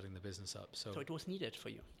for setting the business up. So it was needed for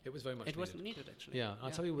you. It was very much. It was needed actually. Yeah, I'll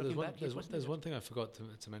tell you. There's one thing I forgot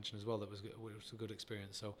to mention as well that was a good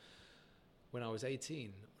experience. So when I was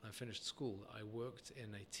 18, when I finished school, I worked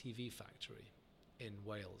in a TV factory in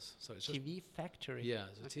Wales. So it's just TV factory. Yeah,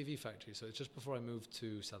 it's a TV factory. So it's just before I moved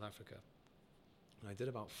to South Africa, and I did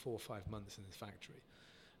about 4 or 5 months in this factory,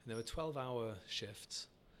 and there were 12-hour shifts.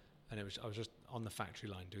 And I was just on the factory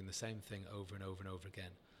line doing the same thing over and over and over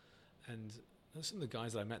again. And some of the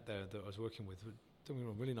guys that I met there that I was working with were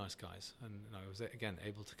really nice guys. And I was, again,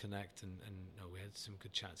 able to connect, and we had some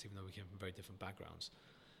good chats, even though we came from very different backgrounds.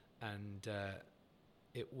 And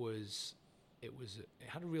it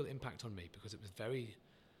had a real impact on me, because it was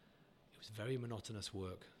very monotonous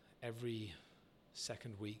work. Every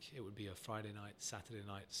second week it would be a Friday night, Saturday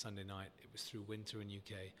night, Sunday night. It was through winter in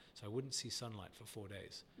UK, so I wouldn't see sunlight for 4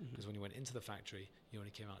 days, because when you went into the factory you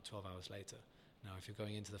only came out 12 hours later. Now if you're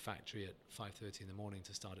going into the factory at 5:30 in the morning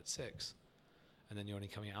to start at 6, and then you're only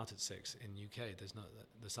coming out at 6 in UK,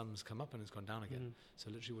 the sun's come up and it's gone down again,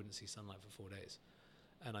 so literally wouldn't see sunlight for 4 days.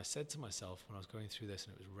 And I said to myself, when I was going through this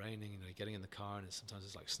and it was raining, getting in the car, and sometimes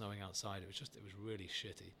it's like snowing outside, it was really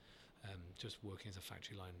shitty, just working as a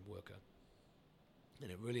factory line worker. And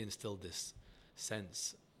it really instilled this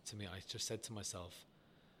sense to me. I just said to myself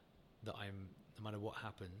that no matter what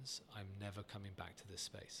happens, I'm never coming back to this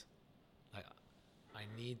space. Like, I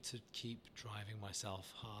need to keep driving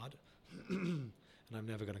myself hard, and I'm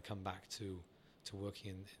never going to come back to working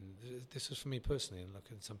in this was for me personally. And look,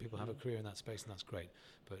 and some people have a career in that space, and that's great.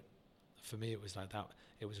 But for me, it was like that.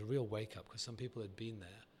 It was a real wake up, because some people had been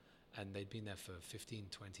there, and they'd been there for 15,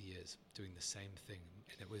 20 years doing the same thing.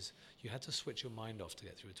 And you had to switch your mind off to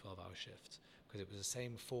get through a 12-hour shift, because it was the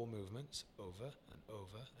same 4 movements over and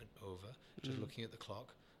over and over, just looking at the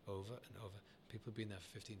clock over and over. People have been there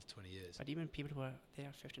for 15 to 20 years. But even people who are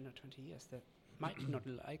there 15 or 20 years, they might not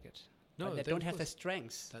like it. No, they don't have the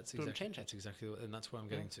strengths to change it. That's exactly, and that's where I'm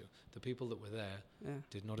getting to. The people that were there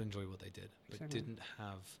did not enjoy what they did, but didn't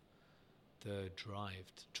have the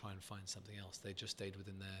drive to try and find something else. They just stayed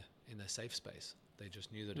within their safe space. They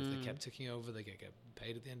just knew that if they kept ticking over, they get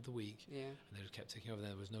paid at the end of the week. And they just kept ticking over.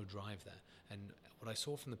 There was no drive there. And what I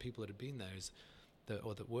saw from the people that had been there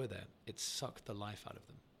that were there, it sucked the life out of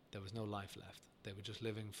them. There was no life left. They were just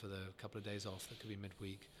living for the couple of days off that could be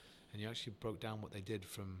midweek. And you actually broke down what they did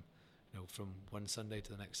from one Sunday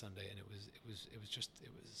to the next Sunday, and it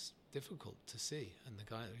was difficult to see. And the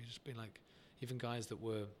guy, you just been like, even guys that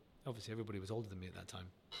were, obviously everybody was older than me at that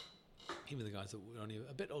time, even the guys that were only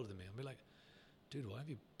a bit older than me, I'd be like, dude, why have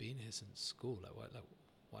you been here since school?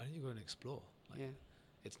 Why don't you go and explore?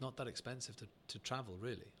 It's not that expensive to travel,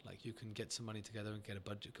 really. Like, you can get some money together and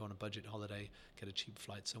go on a budget holiday, get a cheap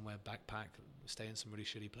flight somewhere, backpack, stay in some really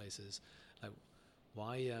shitty places. Like,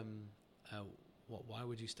 why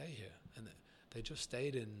would you stay here? And they just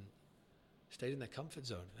stayed in their comfort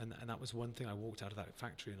zone. And that was one thing. I walked out of that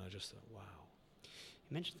factory and I just thought, wow.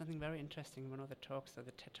 You mentioned something very interesting in one of the talks, or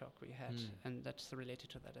the TED Talk we had, and that's related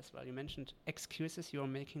to that as well. You mentioned excuses you're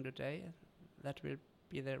making today that will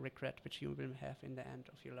be the regret which you will have in the end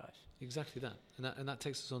of your life. Exactly that. And that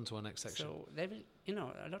takes us on to our next section. So they will,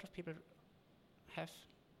 a lot of people have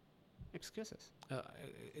excuses.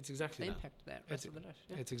 It's exactly that. They impact that rest of the life.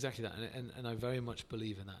 Yeah. It's exactly that, and I very much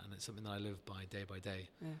believe in that, and it's something that I live by day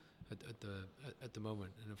at the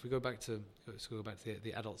moment. And if we go back to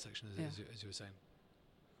the adult section, as you were saying.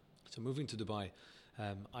 So moving to Dubai,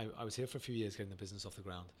 I was here for a few years getting the business off the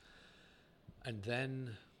ground, and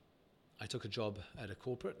then I took a job at a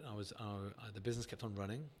corporate. The business kept on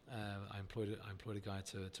running. I employed a guy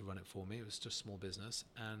to run it for me. It was just a small business,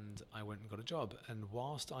 and I went and got a job. And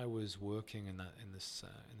whilst I was working in this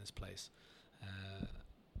place,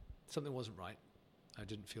 something wasn't right. I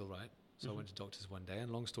didn't feel right, so I went to doctors one day. And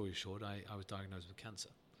long story short, I was diagnosed with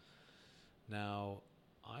cancer. Now,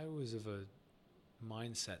 I was of a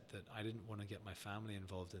mindset that I didn't want to get my family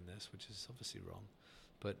involved in this, which is obviously wrong,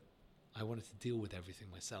 but I wanted to deal with everything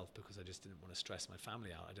myself, because I just didn't want to stress my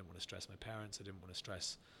family out. I didn't want to stress my parents. I didn't want to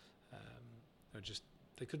stress,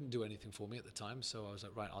 they couldn't do anything for me at the time. So I was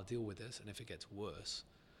like, right, I'll deal with this. And if it gets worse,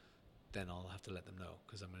 then I'll have to let them know,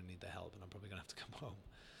 because I'm going to need their help and I'm probably going to have to come home.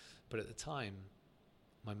 But at the time,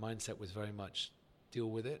 my mindset was very much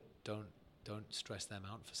deal with it. Don't stress them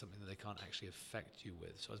out for something that they can't actually affect you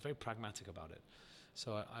with. So I was very pragmatic about it.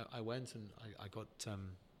 So I went and I got,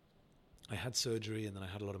 I had surgery, and then I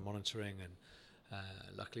had a lot of monitoring, and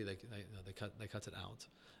luckily they cut it out.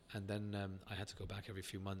 And then I had to go back every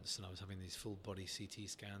few months, and I was having these full body CT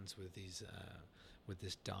scans with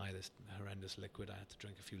this dye, this horrendous liquid I had to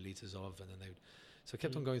drink a few liters of, and then so I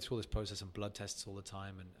kept on going through all this process and blood tests all the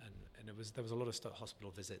time, and there was a lot of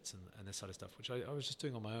hospital visits and this sort of stuff, which I was just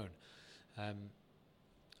doing on my own, and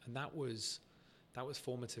that was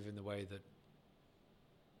formative in the way that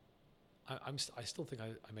I still think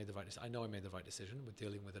I made the right decision. I know I made the right decision with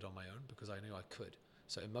dealing with it on my own, because I knew I could.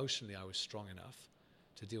 So emotionally, I was strong enough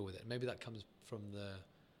to deal with it. Maybe that comes from the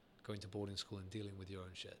going to boarding school and dealing with your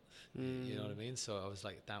own shit. You know what I mean? So I was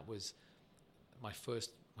like, that was my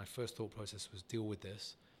first my first thought process was deal with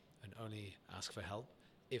this and only ask for help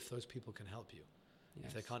if those people can help you. Yes.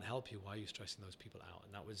 If they can't help you, why are you stressing those people out?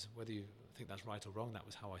 And that was, whether you think that's right or wrong, that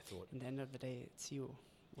was how I thought. At the end of the day, it's you.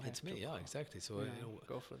 It's me, yeah, exactly. So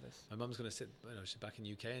go for this. My mum's going to sit, she's back in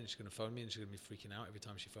the UK and she's going to phone me and she's going to be freaking out every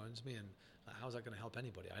time she phones me. And how's that going to help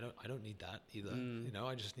anybody? I don't need that either.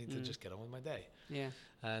 I just need to just get on with my day. Yeah.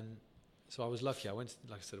 So I was lucky. I went to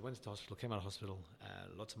the hospital, came out of hospital,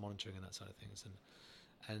 lots of monitoring and that side of things,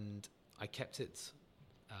 and I kept it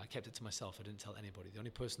to myself. I didn't tell anybody. The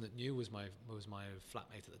only person that knew was my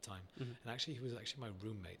flatmate at the time, and actually he was actually my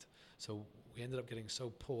roommate. So we ended up getting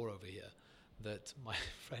so poor over here that my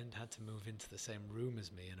friend had to move into the same room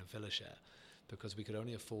as me in a villa share because we could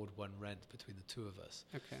only afford one rent between the two of us.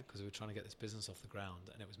 Okay. Because we were trying to get this business off the ground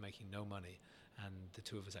and it was making no money, and the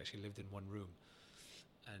two of us actually lived in one room,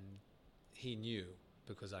 and he knew.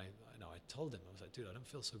 Because I told him, I was like, dude, I don't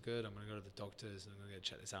feel so good. I'm going to go to the doctors and I'm going to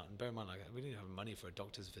check this out. And bear in mind, we didn't have money for a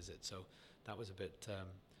doctor's visit. So that was a bit,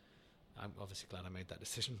 I'm obviously glad I made that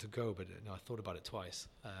decision to go. But I thought about it twice.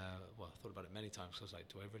 I thought about it many times. So I was like,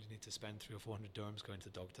 do I really need to spend 300 or 400 dirhams going to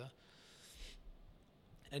the doctor?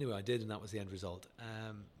 Anyway, I did, and that was the end result.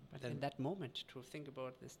 But in that moment, to think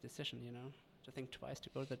about this decision, to think twice to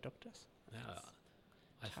go to the doctors.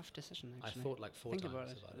 Tough decision, actually. I thought like 4 times about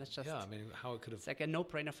it. That's just, how it could have... It's like a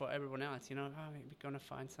no-brainer for everyone else, we're going to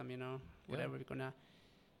find some, whatever, we're going to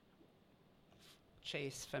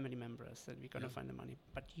chase family members and we're going to find the money.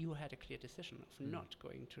 But you had a clear decision of not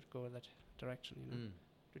going to go that direction,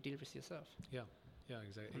 to deal with yourself. Yeah,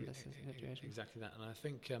 exactly. Exactly that. And I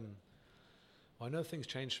think... I know things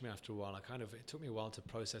changed for me after a while. It took me a while to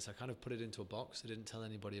process. I kind of put it into a box. I didn't tell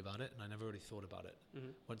anybody about it, and I never really thought about it.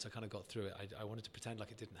 Once I kind of got through it, I wanted to pretend like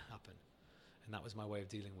it didn't happen. And that was my way of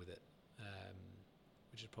dealing with it,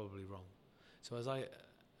 which is probably wrong. So as I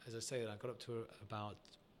say, I got up to about,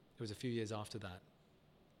 it was a few years after that.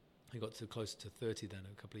 I got to closer to 30 then,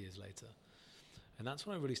 a couple of years later. And that's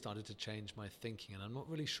when I really started to change my thinking, and I'm not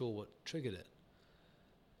really sure what triggered it.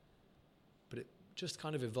 But it just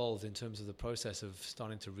kind of evolved in terms of the process of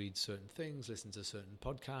starting to read certain things, listen to certain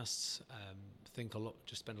podcasts, spend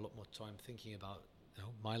a lot more time thinking about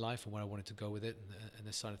my life and where I wanted to go with it and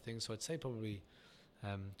this side of things. So I'd say probably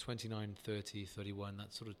 29, 30, 31,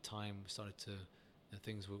 that sort of time started to,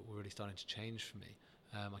 things were really starting to change for me.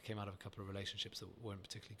 I came out of a couple of relationships that weren't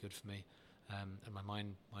particularly good for me, and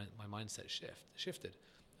my mindset shifted,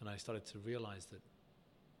 and I started to realize that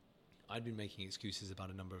I'd been making excuses about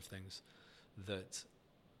a number of things that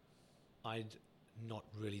I'd not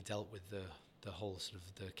really dealt with the whole sort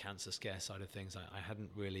of the cancer scare side of things. I hadn't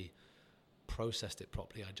really processed it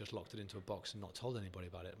properly. I just locked it into a box and not told anybody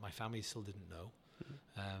about it. My family still didn't know,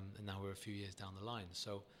 and now we're a few years down the line.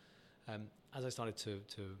 So as I started to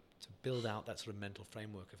build out that sort of mental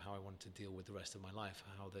framework of how I wanted to deal with the rest of my life,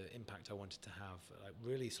 how the impact I wanted to have, like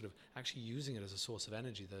really sort of actually using it as a source of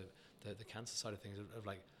energy, the cancer side of things, of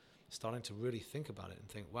like starting to really think about it and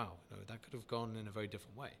think, wow, that could have gone in a very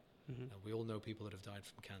different way. We all know people that have died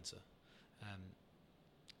from cancer.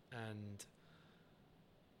 And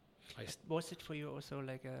was it for you also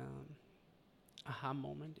like a aha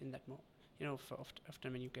moment in that moment? For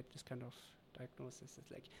often when you get this kind of diagnosis,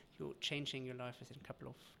 it's like you're changing your life within a couple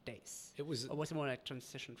of days. Or was it more like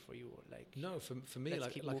transition for you? Like no, for me,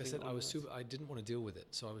 like I said, I didn't want to deal with it.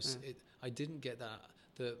 So I didn't get that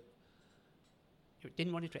you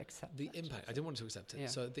didn't want it to accept the impact. I didn't want to accept it. Yeah.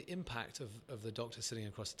 So the impact of the doctor sitting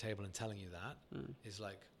across the table and telling you that is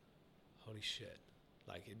like, holy shit.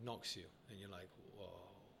 Like it knocks you and you're like, whoa.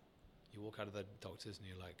 You walk out of the doctors and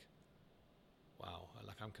you're like, wow,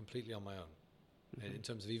 like I'm completely on my own. In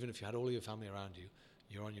terms of even if you had all of your family around you,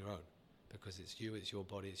 you're on your own because it's you, it's your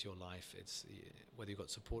body, it's your life, it's whether you've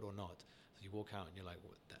got support or not. So you walk out and you're like,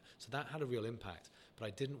 what the? So that had a real impact, but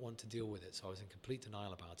I didn't want to deal with it. So I was in complete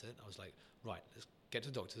denial about it. I was like, right, let's get to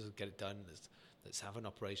the doctors, get it done. Let's have an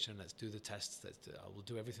operation. Let's do the tests. I will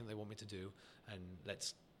do everything they want me to do, and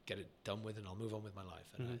let's get it done with, and I'll move on with my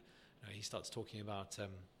life. And he starts talking about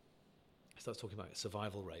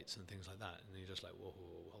survival rates and things like that, and you're just like, whoa,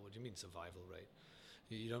 what do you mean survival rate?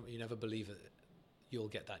 You never believe that you'll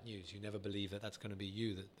get that news. You never believe that that's going to be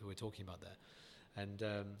you that we're talking about there. And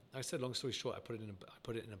like I said, long story short, I put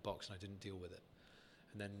it in a box and I didn't deal with it.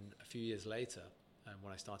 And then a few years later,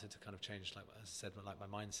 when I started to kind of change, like as I said, like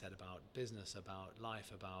my mindset about business, about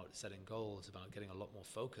life, about setting goals, about getting a lot more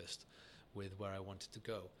focused with where I wanted to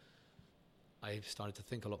go, I started to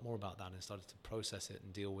think a lot more about that and started to process it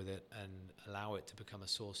and deal with it and allow it to become a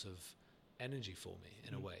source of energy for me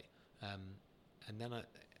in a way. And then I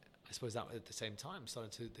suppose that at the same time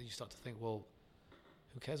you start to think, well,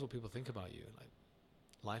 who cares what people think about you? Like,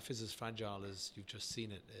 life is as fragile as you've just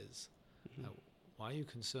seen it is. Why are you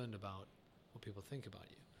concerned about what people think about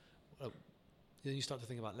you? Well, then you start to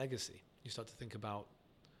think about legacy. You start to think about,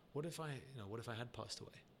 what if I had passed away?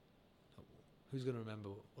 Who's going to remember?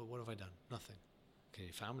 What have I done? Nothing. Okay,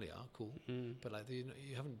 your family are cool, but like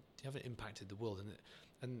you haven't impacted the world,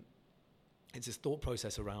 and it's this thought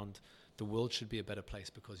process around the world should be a better place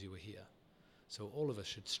because you were here. So all of us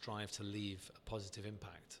should strive to leave a positive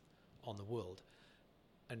impact on the world.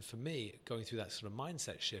 And for me, going through that sort of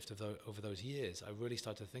mindset shift over those years, I really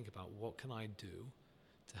started to think about, what can I do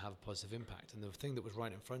to have a positive impact? And the thing that was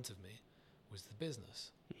right in front of me was the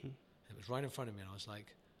business. It was right in front of me, and I was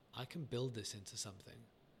like, I can build this into something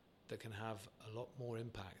that can have a lot more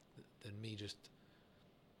impact than me just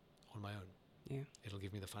on my own. Yeah. It'll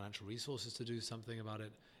give me the financial resources to do something about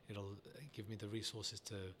it. It'll give me the resources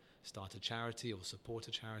to start a charity or support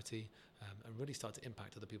a charity, and really start to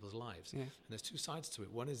impact other people's lives. Yeah. And there's two sides to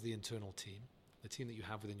it. One is the internal team, the team that you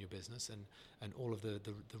have within your business, and all of the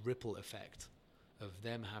ripple effect of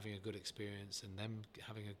them having a good experience and them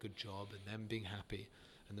having a good job and them being happy,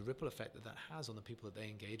 and the ripple effect that has on the people that they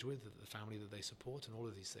engage with, the family that they support, and all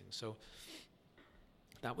of these things. So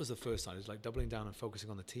that was the first side. It was like doubling down and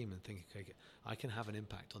focusing on the team and thinking, okay, I can have an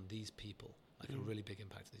impact on these people, like a really big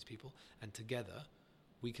impact on these people, and together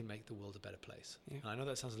we can make the world a better place. Yeah. And I know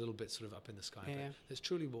that sounds a little bit sort of up in the sky, but that's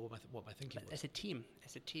truly what my thinking was. As a team.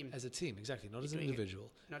 As a team, exactly. Not as an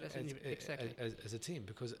individual. Not as an individual, exactly. As a team,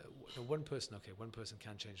 because one person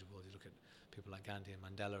can change the world. You look at people like Gandhi and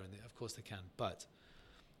Mandela, and of course they can, but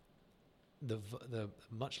the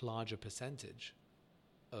much larger percentage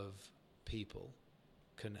of people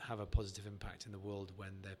can have a positive impact in the world when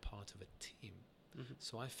they're part of a team.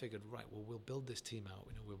 So I figured, right, well, we'll build this team out.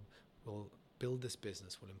 We'll build this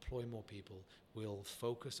business. We'll employ more people. We'll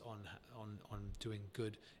focus on doing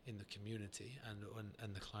good in the community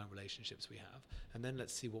and the client relationships we have. And then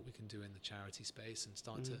let's see what we can do in the charity space and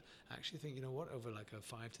start to actually think, you know what, over like a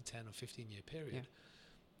 5 to 10 or 15 year period,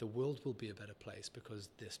 the world will be a better place because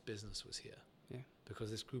this business was here. Yeah. Because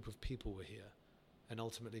this group of people were here. And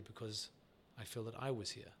ultimately because I feel that I was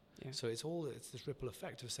here. Yeah. So it's this ripple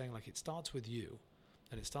effect of saying, like, it starts with you,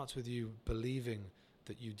 and it starts with you believing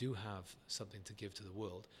that you do have something to give to the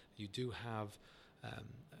world. You do have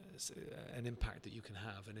an impact that you can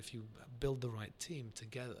have, and if you build the right team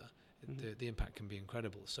together, the impact can be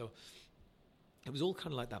incredible. So it was all kind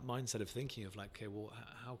of like that mindset of thinking of like, okay, well,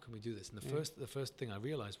 how can we do this? And the first thing I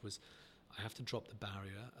realized was I have to drop the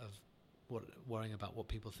barrier of worrying about what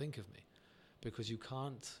people think of me, because you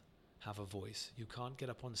can't have a voice, you can't get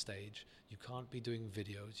up on stage, you can't be doing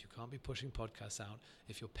videos, you can't be pushing podcasts out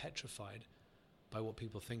if you're petrified by what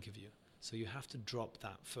people think of you. So you have to drop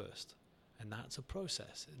that first, and that's a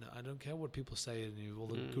process. And I don't care what people say and all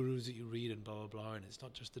the gurus that you read and blah blah blah, and it's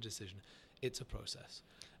not just a decision, it's a process.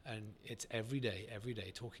 And it's every day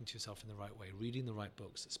talking to yourself in the right way, reading the right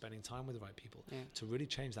books, spending time with the right people, to really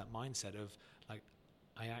change that mindset of like,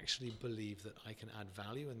 I actually believe that I can add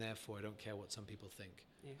value, and therefore I don't care what some people think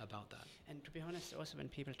about that. And to be honest, also when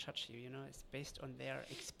people judge you, it's based on their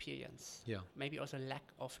experience. Yeah. Maybe also lack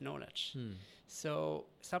of knowledge. So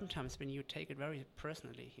sometimes when you take it very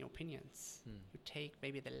personally, your opinions, you take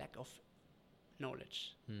maybe the lack of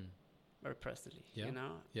knowledge very personally,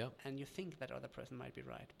 and you think that other person might be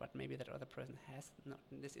right, but maybe that other person has not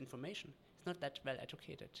this information. It's not that well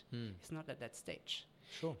educated. It's not at that stage.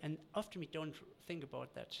 Sure. And often we don't think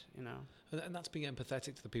about that, And that's being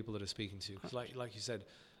empathetic to the people that are speaking to you. Because like you said,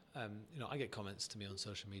 I get comments to me on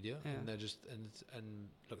social media, and they're just, and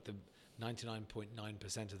look, the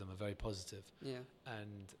 99.9% of them are very positive. Yeah.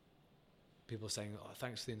 And people saying, oh,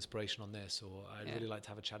 thanks for the inspiration on this, or I'd really like to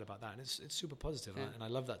have a chat about that. And it's super positive, and I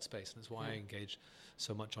love that space. And that's why I engage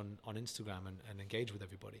so much on Instagram and engage with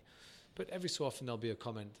everybody. But every so often there'll be a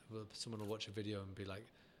comment, someone will watch a video and be like,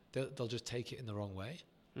 they'll just take it in the wrong way,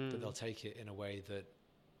 but they'll take it in a way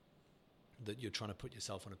that you're trying to put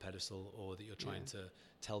yourself on a pedestal, or that you're trying to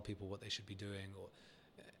tell people what they should be doing, or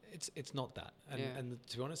it's not that. And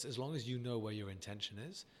to be honest, as long as you know where your intention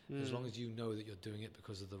is, as long as you know that you're doing it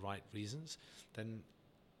because of the right reasons, then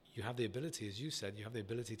you have the ability, as you said, you have the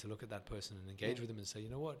ability to look at that person and engage with them and say, you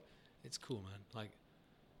know what, it's cool, man. Like,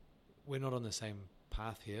 we're not on the same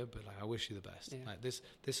path here, but like, I wish you the best. Like,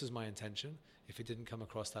 this is my intention. If it didn't come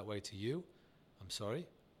across that way to you, I'm sorry,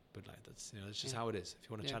 but like, that's, it's just how it is. If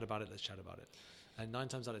you want to chat about it, let's chat about it. And 9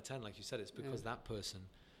 times out of 10, like you said, it's because that person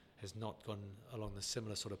has not gone along the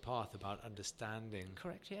similar sort of path about understanding.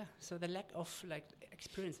 Correct. Yeah. So the lack of like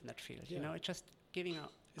experience in that field, it's just giving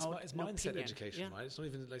It's mindset opinion. education, right? It's not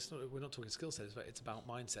even. We're not talking skill set. It's about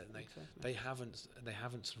mindset, and they haven't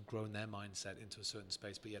sort of grown their mindset into a certain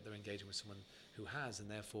space, but yet they're engaging with someone who has, and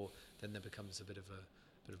therefore then there becomes a bit of a.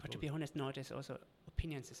 But to be honest, nowadays also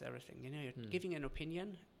opinions is everything. You're giving an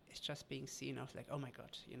opinion. It's just being seen of like, oh my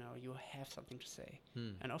God, you have something to say,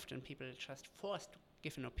 and often people are just forced to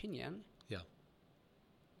give an opinion. Yeah.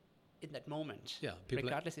 In that moment, people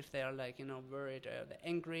regardless if they are like worried or they're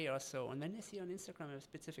angry or so, and when they see on Instagram a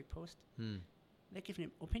specific post, they give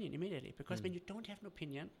an opinion immediately, because when you don't have an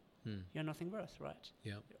opinion, you're nothing worth, right?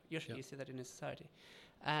 Yeah. Usually you see that in a society,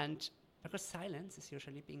 and because silence is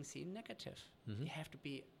usually being seen negative. You have to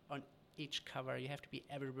be on each cover, you have to be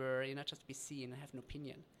everywhere, not just be seen and have an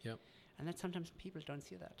opinion. Yeah. And that sometimes people don't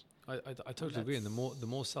see that. I totally agree. And the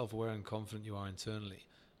more self-aware and confident you are internally,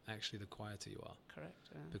 actually the quieter you are.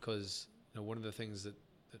 Correct. Because one of the things that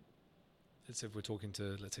let's say if we're talking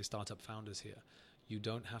to, let's say, startup founders here, you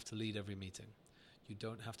don't have to lead every meeting. You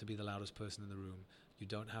don't have to be the loudest person in the room. You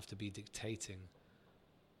don't have to be dictating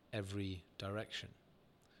every direction.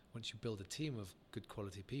 Once you build a team of good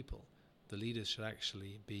quality people, the leaders should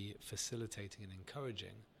actually be facilitating and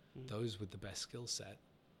encouraging those with the best skill set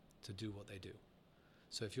to do what they do.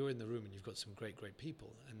 So if you're in the room and you've got some great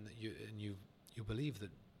people, and you believe that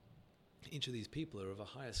each of these people are of a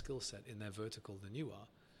higher skill set in their vertical than you are,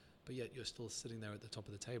 but yet you're still sitting there at the top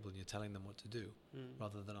of the table and you're telling them what to do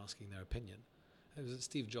rather than asking their opinion. It was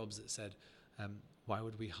Steve Jobs that said, why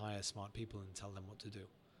would we hire smart people and tell them what to do?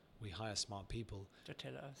 We hire smart people to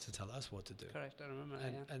tell us what to do. Correct, I remember.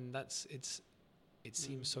 And it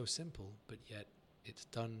seems so simple, but yet it's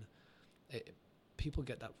done. People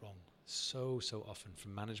get that wrong so often,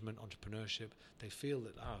 from management, entrepreneurship. They feel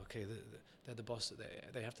that they're the boss.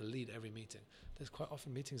 They have to lead every meeting. There's quite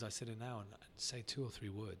often meetings I sit in now and say 2 or 3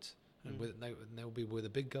 words, and they'll be with a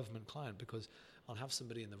big government client, because I'll have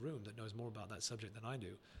somebody in the room that knows more about that subject than I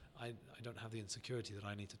do. I don't have the insecurity that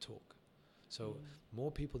I need to talk. So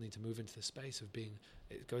more people need to move into the space of being.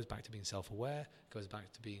 It goes back to being self-aware. It goes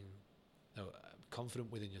back to being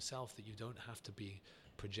confident within yourself, that you don't have to be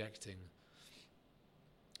projecting.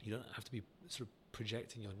 You don't have to be sort of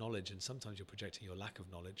projecting your knowledge, and sometimes you're projecting your lack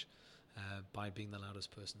of knowledge by being the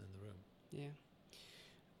loudest person in the room.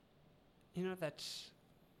 Yeah. That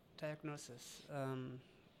diagnosis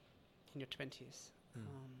in your 20s,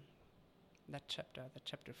 that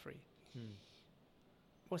chapter 3,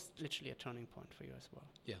 was literally a turning point for you as well.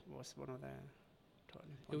 Yeah. It was one of the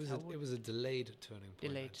turning points. It was a delayed turning point.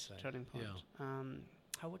 Delayed turning point. Yeah.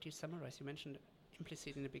 How would you summarize? You mentioned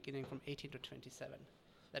implicit in the beginning from 18 to 27.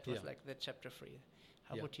 That was like the chapter 3.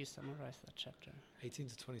 How would you summarize that chapter? 18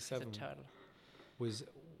 to 27 the title. was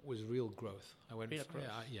real growth. I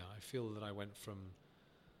feel that I went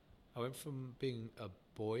from being a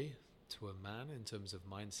boy to a man in terms of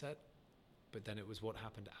mindset, but then it was what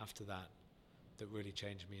happened after that really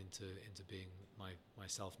changed me into being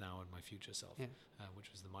myself now and my future self,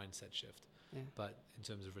 which was the mindset shift. Yeah. But in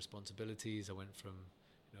terms of responsibilities, I went from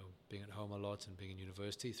being at home a lot and being in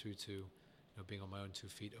university through to being on my own 2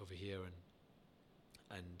 feet over here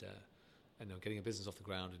and getting a business off the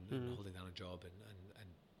ground and holding down a job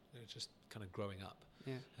and just kind of growing up.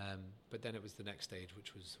 Yeah. But then it was the next stage,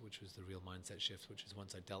 which was the real mindset shift, which is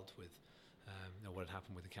once I dealt with what had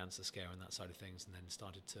happened with the cancer scare and that side of things, and then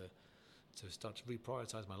started to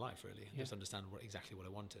reprioritize my life, really, and just understand exactly what I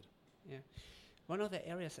wanted. Yeah. One of the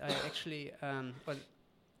areas I actually,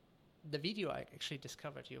 the video I actually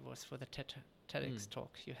discovered you was for the TEDx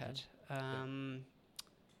talk you had.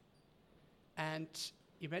 And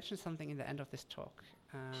you mentioned something in the end of this talk.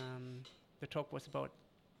 The talk was about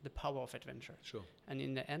the power of adventure. Sure. And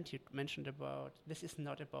in the end, you mentioned about, this is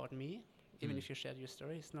not about me. Even if you shared your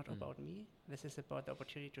story, it's not about me. This is about the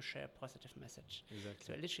opportunity to share a positive message. Exactly.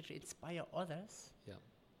 So literally to inspire others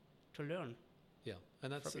to learn. Yeah,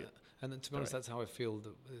 and that's and then, to be honest, that's how I feel.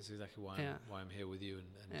 That's exactly why I'm here with you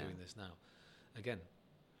and doing this now. Again,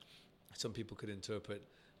 some people could interpret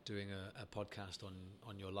doing a podcast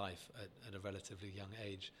on your life at a relatively young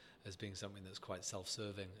age as being something that's quite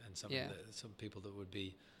self-serving, and something that some people that would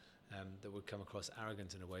be that would come across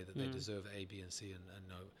arrogant in a way that they deserve A, B, and C, and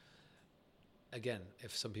no. Again,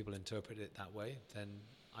 if some people interpret it that way, then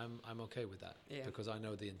I'm okay with that, because I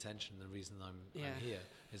know the intention. The reason I'm here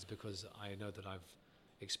is because I know that I've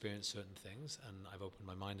experienced certain things and I've opened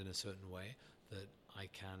my mind in a certain way that I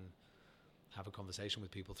can have a conversation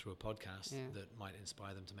with people through a podcast that might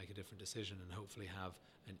inspire them to make a different decision and hopefully have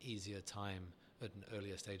an easier time at an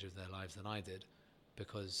earlier stage of their lives than I did,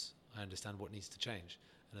 because I understand what needs to change.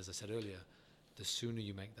 And as I said earlier, the sooner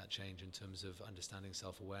you make that change in terms of understanding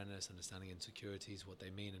self-awareness, understanding insecurities, what they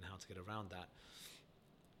mean and how to get around that,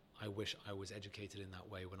 I wish I was educated in that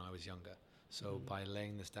way when I was younger. So by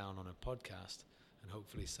laying this down on a podcast, and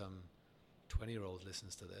hopefully some 20-year-old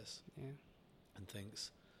listens to this and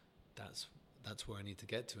thinks that's where I need to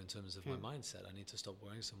get to in terms of my mindset. I need to stop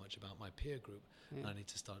worrying so much about my peer group, and I need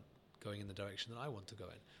to start going in the direction that I want to go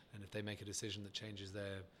in. And if they make a decision that changes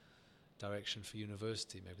their direction for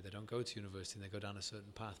university, maybe they don't go to university and they go down a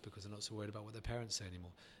certain path because they're not so worried about what their parents say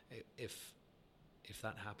anymore. If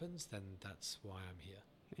that happens, then that's why I'm here.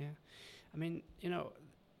 Yeah. I mean,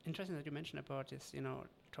 interesting that you mentioned about this,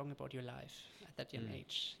 talking about your life at that young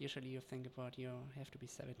age. Usually you think about you have to be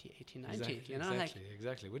 70, 80, 90,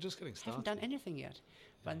 Exactly. We're just getting started. Haven't done anything yet.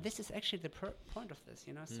 But this is actually the point of this,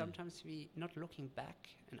 Sometimes we not looking back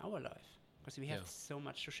in our life because we have so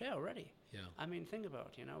much to share already. Yeah. I mean, think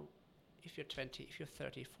about, if you're 20, if you're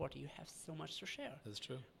 30, 40, you have so much to share. That's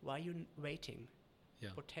true. Why are you waiting? Yeah.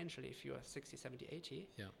 Potentially, if you're 60, 70, 80,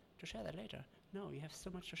 to share that later. No, you have so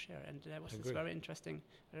much to share. And there was this very interesting,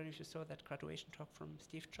 I don't know if you saw that graduation talk from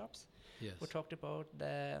Steve Jobs, who talked about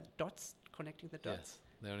the dots, connecting the dots. Yes,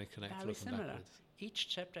 they only connect very similar. Backwards. Each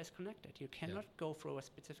chapter is connected. You cannot go through a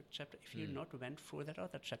specific chapter if you not went through that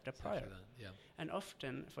other chapter prior. That. Yeah. And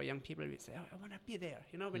often for young people, we say, I want to be there.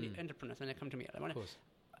 When you entrepreneurs, when they come to me, I want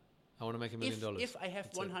to make $1 million. If I have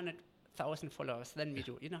 100,000 followers, then we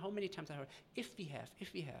do. How many times I heard, if we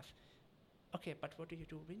have. Okay, but what do you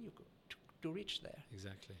do when you go to reach there?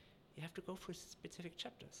 Exactly. You have to go through specific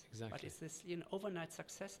chapters. Exactly. But it's this overnight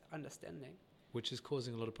success understanding. Which is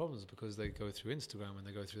causing a lot of problems because they go through Instagram and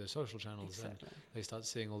they go through their social channels and they start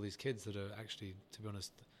seeing all these kids that are actually, to be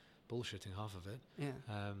honest, bullshitting half of it. Yeah.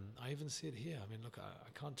 I even see it here. I mean, look,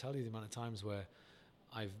 I can't tell you the amount of times where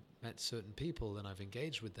I've met certain people and I've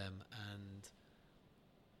engaged with them and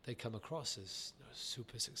they come across as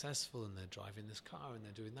super successful and they're driving this car and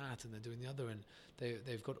they're doing that and they're doing the other and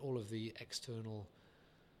they've got all of the external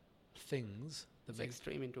things that make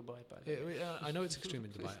extreme in Dubai, by the way. I know it's extreme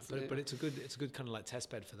in Dubai, but it's a good kind of like test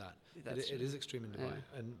bed for that. It is extreme in Dubai,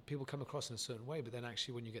 and people come across in a certain way. But then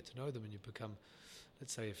actually, when you get to know them and you become,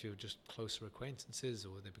 let's say, if you're just closer acquaintances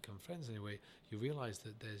or they become friends anyway, you realize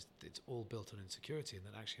that it's all built on insecurity, and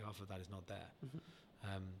that actually half of that is not there.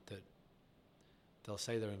 That they'll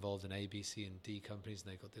say they're involved in A, B, C, and D companies,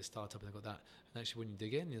 and they've got this startup and they've got that, and actually when you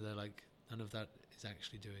dig in, they're like, none of that is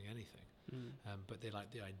actually doing anything. But they like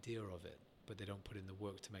the idea of it, but they don't put in the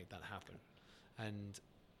work to make that happen. And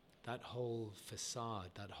that whole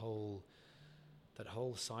facade, that whole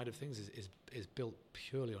side of things is built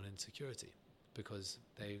purely on insecurity, because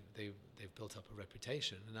they've built up a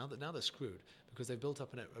reputation, and now they're screwed because they've built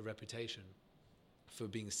up a reputation for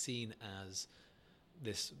being seen as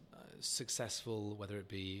this successful, whether it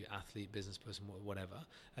be athlete, business person, whatever,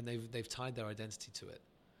 and they've tied their identity to it.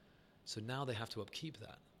 So now they have to upkeep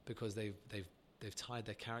that because they've tied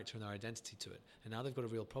their character and their identity to it, and now they've got a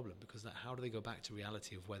real problem because how do they go back to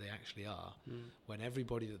reality of where they actually are when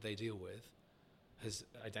everybody that they deal with has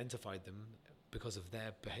identified them because of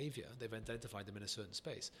their behavior? They've identified them in a certain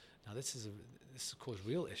space. Now this has caused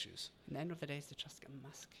real issues. At the end of the day, it's just a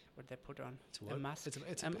mask what they put on. It's a mask.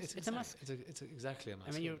 It's a mask. It's exactly a mask.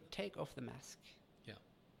 And when you take off the mask, yeah,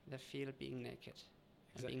 they feel being naked.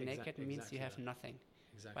 And being naked means you have nothing.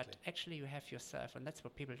 Exactly. But actually you have yourself, and that's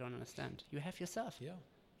what people don't understand. You have yourself. Yeah.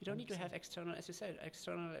 You don't 100%. Need to have external, as you said,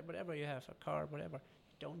 external whatever you have, a car, whatever.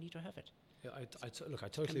 You don't need to have it. Yeah, I totally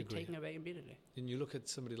agree. It can be taken away immediately. And you look at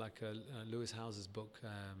somebody like Lewis Howes's book,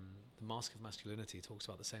 The Mask of Masculinity, talks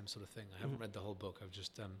about the same sort of thing. I haven't read the whole book. I've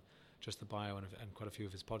just the bio and quite a few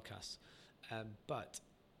of his podcasts. But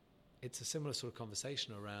it's a similar sort of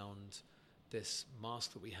conversation around this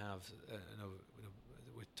mask that we have.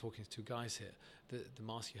 We're talking to two guys here. The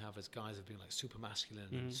mask you have as guys of being like super masculine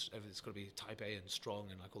and it's got to be type A and strong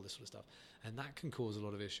and like all this sort of stuff, and that can cause a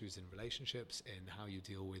lot of issues in relationships, in how you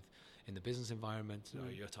deal with in the business environment.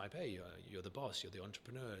 You're type A, you're the boss, you're the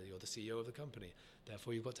entrepreneur, you're the CEO of the company.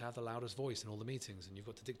 Therefore, you've got to have the loudest voice in all the meetings, and you've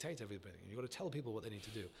got to dictate everything, and you've got to tell people what they need to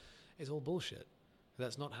do. It's all bullshit.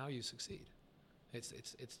 That's not how you succeed. It's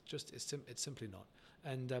simply not.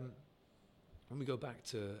 And when we go back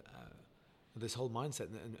to this whole mindset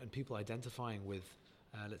and people identifying with,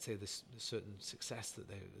 let's say, this certain success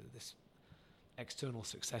this external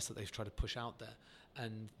success that they've tried to push out there,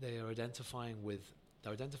 and they're identifying with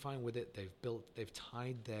it. They've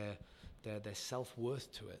tied their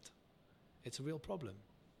self-worth to it. It's a real problem.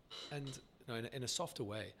 And in a softer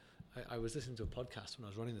way, I was listening to a podcast when I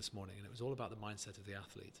was running this morning, and it was all about the mindset of the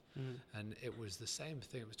athlete. And it was the same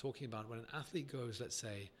thing. It was talking about when an athlete goes, let's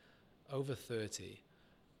say, over 30,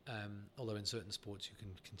 Although in certain sports you can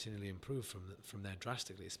continually improve from there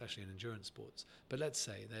drastically, especially in endurance sports. But let's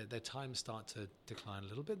say their times start to decline a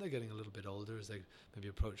little bit. They're getting a little bit older as they maybe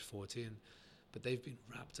approach 40, but they've been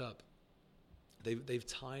wrapped up. They've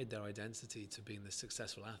tied their identity to being this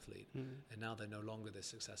successful athlete, and now they're no longer this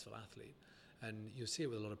successful athlete. And you see it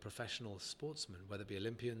with a lot of professional sportsmen, whether it be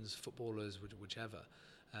Olympians, footballers, whichever,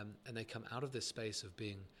 and they come out of this space of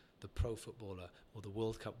being the pro footballer or the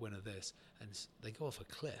World Cup winner and they go off a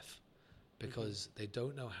cliff because they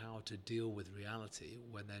don't know how to deal with reality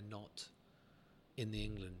when they're not in the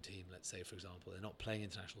England team, let's say, for example. They're not playing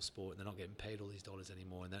international sport and they're not getting paid all these dollars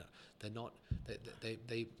anymore, and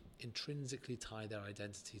they intrinsically tie their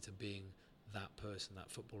identity to being that person,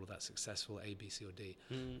 that footballer, that successful A, B, C or D.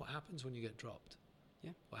 What happens when you get dropped?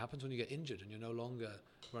 Yeah. What happens when you get injured and you're no longer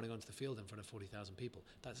running onto the field in front of 40,000 people?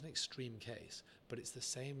 That's an extreme case, but it's the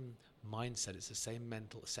same mindset, it's the same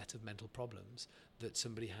set of mental problems that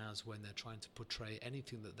somebody has when they're trying to portray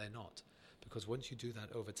anything that they're not. Because once you do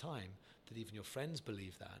that over time, that even your friends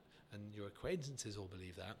believe that and your acquaintances all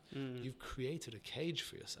believe that, you've created a cage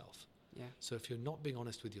for yourself. Yeah. So if you're not being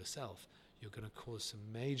honest with yourself, you're going to cause some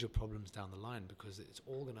major problems down the line, because it's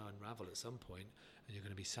all going to unravel at some point, and you're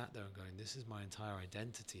going to be sat there and going, this is my entire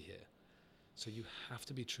identity here. So you have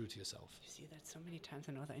to be true to yourself. You see that so many times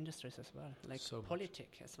in other industries as well, like so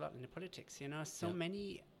politics as well. In the politics,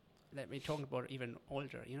 many that we're talking about, even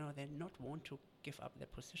older, they not want to give up their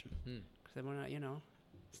position because they want to,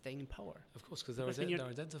 staying in power. Of course, because they're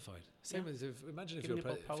identified. Same as imagine if you're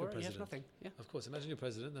president. You have nothing. Yeah. Of course, imagine you're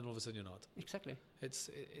president, then all of a sudden you're not. Exactly. It's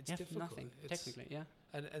you difficult. have nothing, technically, yeah.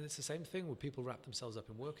 And it's the same thing where people wrap themselves up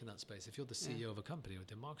in work in that space. If you're the CEO of a company or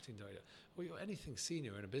the marketing director, or you're anything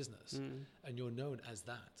senior in a business, and you're known as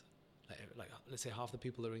that, like let's say half the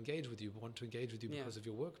people that are engaged with you want to engage with you because of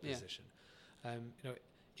your work position.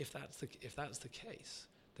 If that's the case,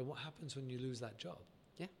 then what happens when you lose that job?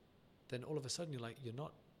 Yeah. Then all of a sudden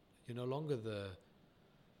you're no longer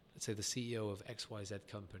let's say the CEO of XYZ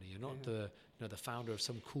company. You're not the founder of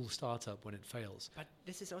some cool startup when it fails. But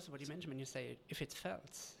this is also what you mentioned when you say if it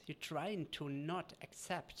fails. You're trying to not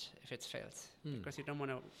accept if it fails because you don't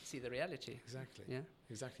want to see the reality. Exactly. Yeah.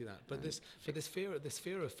 Exactly that. But this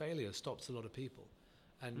fear of failure stops a lot of people,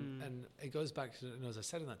 and it goes back to, as I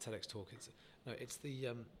said in that TEDx talk.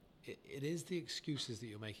 It is the excuses that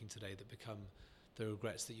you're making today that become the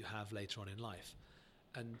regrets that you have later on in life,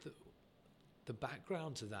 and the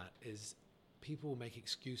background to that is people will make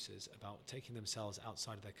excuses about taking themselves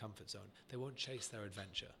outside of their comfort zone. They won't chase their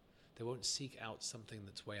adventure. They won't seek out something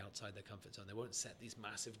that's way outside their comfort zone. They won't set these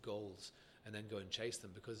massive goals and then go and chase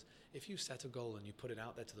them, because if you set a goal and you put it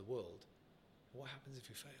out there to the world, what happens if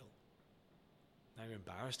you fail? Now you're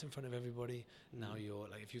embarrassed in front of everybody. Now you're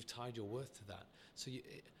like, if you've tied your worth to that. So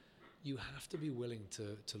you have to be willing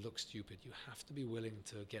to look stupid. You have to be willing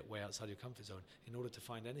to get way outside your comfort zone in order to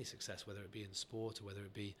find any success, whether it be in sport or whether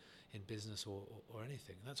it be in business or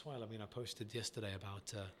anything. And that's why I posted yesterday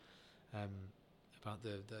about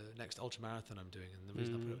the next ultra marathon I'm doing, and the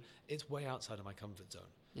reason I put it's way outside of my comfort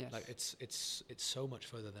zone. Yes. Like it's so much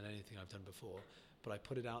further than anything I've done before. But I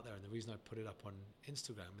put it out there, and the reason I put it up on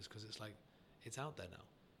Instagram is because it's like it's out there now.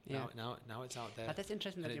 Yeah. Now it's out there. But that's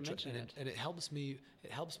interesting that you mentioned it. And it helps me.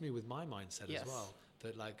 It helps me with my mindset as well.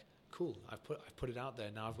 That like, cool. I've put it out there.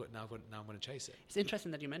 Now I'm going to chase it. It's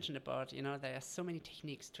interesting that you mentioned about there are so many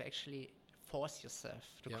techniques to actually force yourself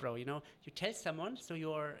to grow. You tell someone, so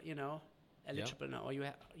you're eligible now,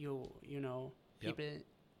 or people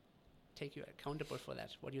take you accountable for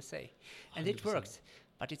that. What you say, and 100%. It works.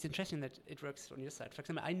 But it's interesting that it works on your side. For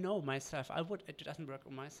example, I know myself. It doesn't work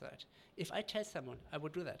on my side. If I tell someone, I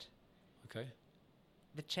would do that. Okay.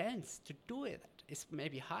 The chance to do it is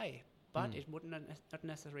maybe high, but it would not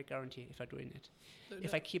necessarily guarantee if I'm doing it.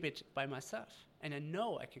 If I keep it by myself and I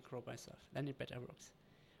know I can grow myself, then it better works.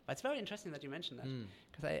 But it's very interesting that you mentioned that,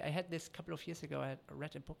 because I had this a couple of years ago. I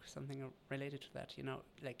read a book, something related to that.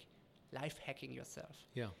 Like life hacking yourself.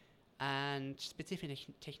 Yeah. And specific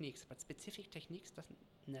techniques, but specific techniques doesn't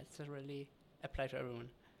necessarily apply to everyone.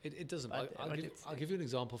 It doesn't. I'll give you an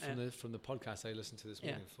example from the podcast I listened to this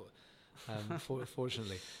morning.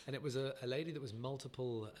 Fortunately, and it was a lady that was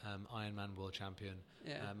multiple Ironman world champion,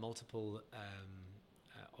 multiple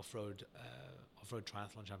off-road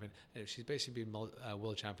triathlon champion. And she's basically been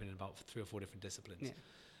world champion in about 3 or 4 different disciplines. Yeah.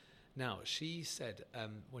 Now, she said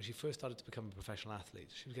when she first started to become a professional athlete,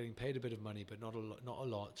 she was getting paid a bit of money, but not a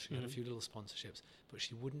lot. She had a few little sponsorships, but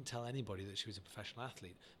she wouldn't tell anybody that she was a professional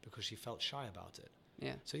athlete because she felt shy about it.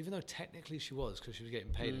 Yeah. So even though technically she was, because she was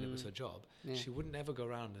getting paid and it was her job, Yeah. she wouldn't ever go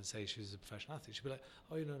around and say she was a professional athlete. She'd be like,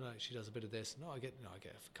 oh, no, she does a bit of this. No, I get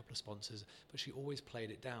a couple of sponsors. But she always played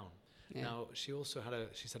it down. Yeah. Now, she also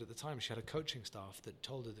she said at the time, she had a coaching staff that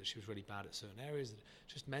told her that she was really bad at certain areas, that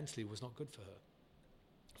just mentally was not good for her.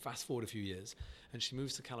 Fast forward a few years, and she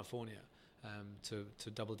moves to California to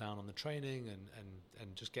double down on the training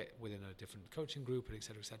and just get within a different coaching group, and et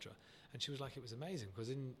cetera, et cetera. And she was like, it was amazing, because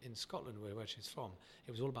in Scotland, where she's from,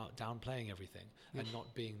 it was all about downplaying everything and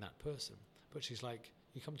not being that person. But she's like,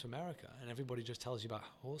 you come to America and everybody just tells you about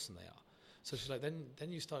how awesome they are. So she's like, then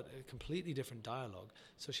you start a completely different dialogue.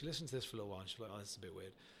 So she listened to this for a little while and she's like, oh, this is a bit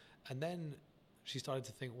weird. And then she started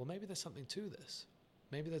to think, well, maybe there's something to this.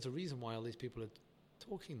 Maybe there's a reason why all these people are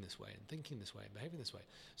talking this way and thinking this way and behaving this way.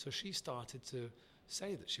 So she started to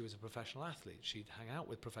say that she was a professional athlete. She'd hang out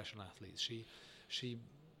with professional athletes. She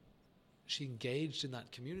engaged in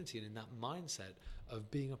that community and in that mindset of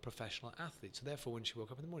being a professional athlete. So therefore, when she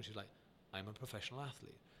woke up in the morning, she was like, I'm a professional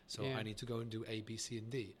athlete. So I need to go and do A, B, C, and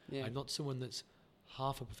D. Yeah. I'm not someone that's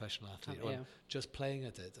half a professional athlete or I'm just playing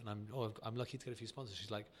at it and I'm lucky to get a few sponsors.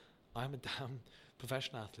 She's like, I'm a damn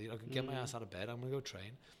professional athlete. I can get my ass out of bed. I'm going to go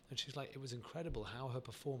train. And she's like, it was incredible how her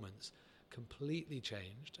performance completely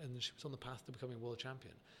changed. And she was on the path to becoming world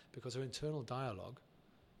champion because her internal dialogue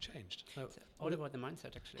changed. Now, all about the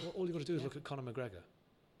mindset, actually. All you've got to do is look at Conor McGregor.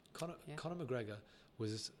 Conor McGregor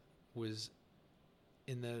was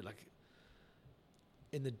in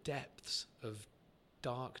the depths of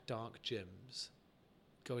dark gyms,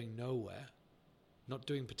 going nowhere, not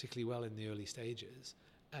doing particularly well in the early stages,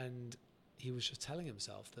 and he was just telling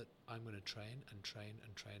himself that I'm going to train and train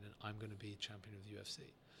and train, and I'm going to be champion of the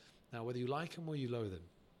UFC. Now, whether you like him or you loathe him,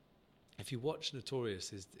 if you watch Notorious,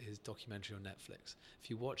 his documentary on Netflix, if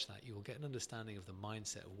you watch that, you will get an understanding of the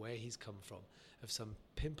mindset of where he's come from, of some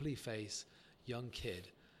pimply face young kid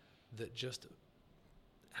that just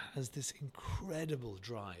has this incredible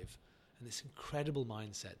drive and this incredible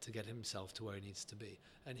mindset to get himself to where he needs to be.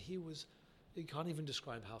 And you can't even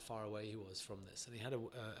describe how far away he was from this. And he had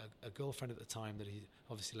a girlfriend at the time that he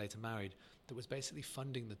obviously later married that was basically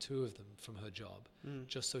funding the two of them from her job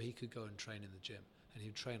just so he could go and train in the gym. And he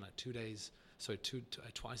would train like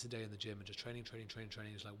twice a day in the gym and just training.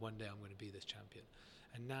 He's like, one day I'm going to be this champion.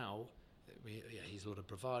 And now, he's a lot of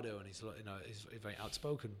bravado and he's very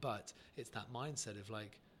outspoken, but it's that mindset of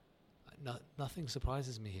like, nothing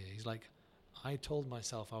surprises me here. He's like, I told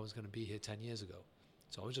myself I was going to be here 10 years ago.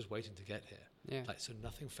 So I was just waiting to get here. Yeah. Like, so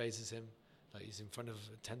nothing phases him. Like, he's in front of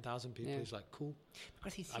 10,000 people. Yeah. He's like, cool.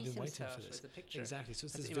 Because he sees I've been waiting for this. As a picture. Exactly. So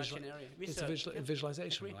it's this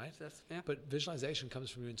visualization, right? But visualization comes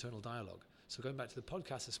from your internal dialogue. So going back to the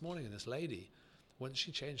podcast this morning, and this lady, once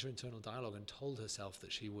she changed her internal dialogue and told herself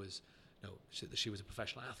that she was that she was a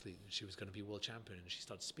professional athlete and she was going to be world champion, and she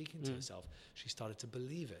started speaking to herself, she started to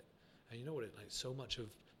believe it. And you know what? So much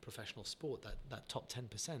of professional sport, that top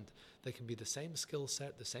 10%, they can be the same skill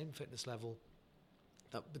set, the same fitness level.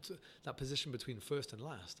 That position between first and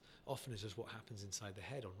last often is just what happens inside the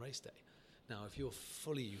head on race day. Now, if you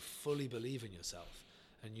fully believe in yourself,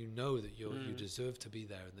 and you know that you deserve to be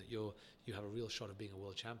there, and that you have a real shot of being a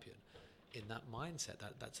world champion, in that mindset,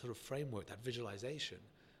 that sort of framework, that visualization,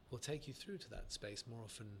 will take you through to that space more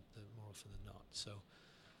often than not. So,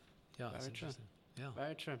 yeah, it's interesting. Yeah,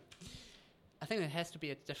 very true. I think it has to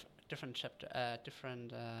be a different chapter,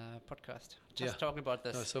 different podcast. Just talking about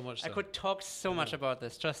this. No, so much. I could talk so much about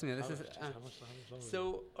this. Trust me. This is. How much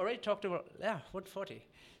so already talked about 140.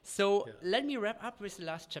 So let me wrap up with the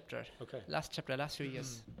last chapter. Okay. Last few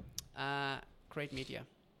years. Great Media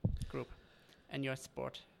Group, and your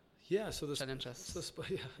sport. Yeah, so the challenges. this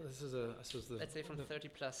is I suppose let's say from 30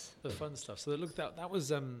 plus. The fun stuff. So look, that was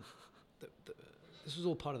this was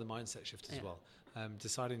all part of the mindset shift as well.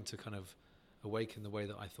 Deciding to kind of awaken the way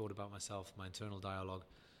that I thought about myself, my internal dialogue,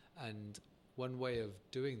 and one way of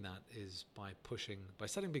doing that is by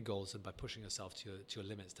setting big goals and by pushing yourself to your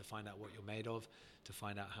limits, to find out what you're made of, to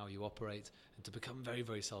find out how you operate, and to become very,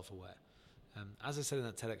 very self-aware. As I said in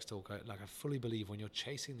that TEDx talk, I fully believe when you're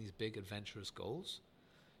chasing these big adventurous goals,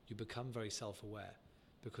 you become very self-aware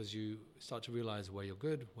because you start to realize where you're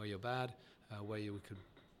good, where you're bad, where you could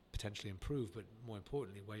potentially improve, but more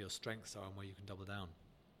importantly, where your strengths are and where you can double down.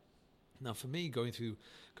 Now, for me, going through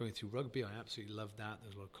rugby, I absolutely loved that.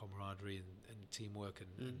 There's a lot of camaraderie and teamwork,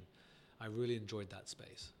 and I really enjoyed that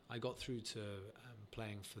space. I got through to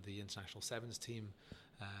playing for the International Sevens team,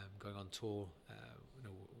 going on tour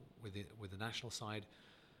with the national side,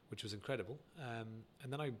 which was incredible.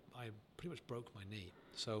 And then I pretty much broke my knee.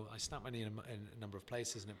 So I snapped my knee in a number of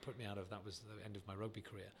places, and it put me out of, that was the end of my rugby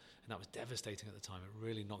career. And that was devastating at the time. It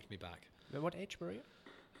really knocked me back. At what age were you?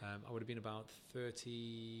 I would have been about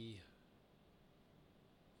 30,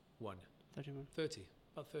 about 30.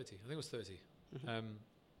 I think it was 30. Mm-hmm.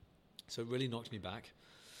 So it really knocked me back.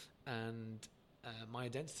 And my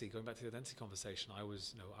identity, going back to the identity conversation, I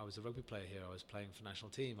was a rugby player here. I was playing for national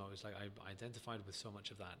team. I identified with so much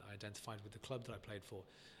of that. I identified with the club that I played for,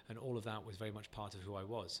 and all of that was very much part of who I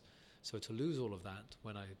was. So to lose all of that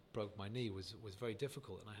when I broke my knee was very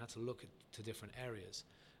difficult, and I had to look to different areas.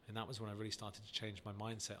 And that was when I really started to change my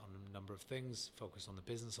mindset on a number of things, focus on the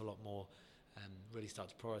business a lot more, and really start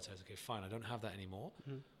to prioritize. Okay, fine, I don't have that anymore.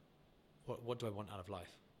 Mm-hmm. What do I want out of life?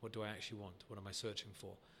 What do I actually want? What am I searching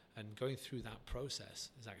for? And going through that process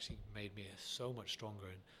has actually made me so much stronger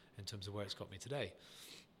in terms of where it's got me today.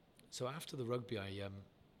 So after the rugby,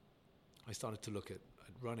 I started to look at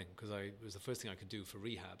running, because it was the first thing I could do for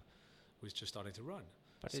rehab was just starting to run.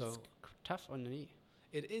 But it's tough on the knee.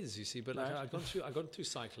 It is, you see, but right. I've gone through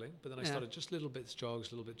cycling, but then I started just little bits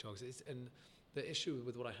jogs. And the issue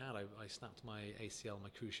with what I had, I snapped my ACL, my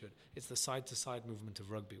cruciate. It's the side-to-side movement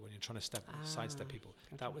of rugby when you're trying to sidestep people.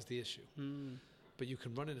 Okay. That was the issue. Mm. But you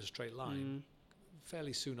can run in a straight line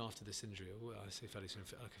fairly soon after this injury. Well, I say fairly soon,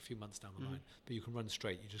 like a few months down the line. But you can run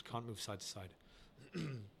straight. You just can't move side to side.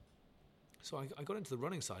 So I got into the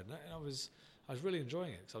running side, and I was really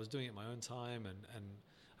enjoying it, because I was doing it in my own time, and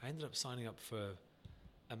I ended up signing up for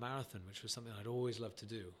a marathon, which was something I'd always loved to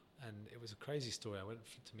do. And it was a crazy story. I went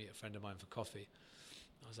to meet a friend of mine for coffee.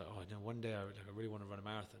 I was like, one day I really want to run a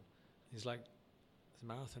marathon. He's like, there's a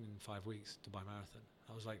marathon in 5 weeks, Dubai Marathon.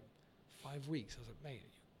 I was like, 5 weeks? I was like, mate, are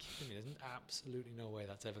you kidding me? There's absolutely no way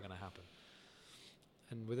that's ever going to happen.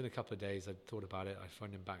 And within a couple of days, I thought about it. I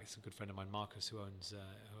phoned him back. It's a good friend of mine, Marcus, who owns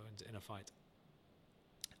Inner Fight.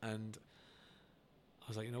 And I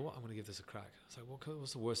was like, you know what? I'm going to give this a crack. I was like,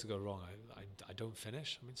 what's the worst to go wrong? I don't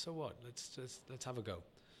finish. I mean, so what? Let's have a go.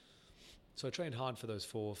 So I trained hard for those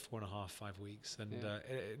 4.5, 5 weeks, and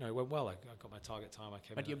it went well. I got my target time.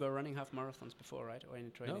 But you were running half marathons before, right? Or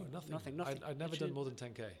in training? No, nothing. I'd never done more than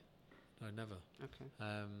 10K. No, never. Okay.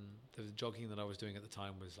 The jogging that I was doing at the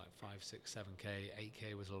time was like 5, 6, 7K.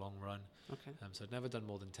 8K was a long run. Okay. So I'd never done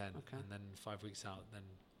more than 10. Okay. And then 5 weeks out, then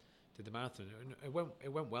did the marathon. It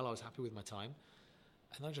went well. I was happy with my time.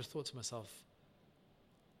 And I just thought to myself,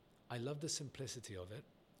 I love the simplicity of it,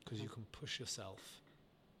 because you can push yourself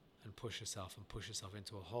and push yourself and push yourself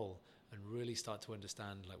into a hole and really start to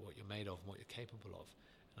understand like what you're made of and what you're capable of.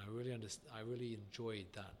 And I really enjoyed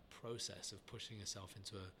that process of pushing yourself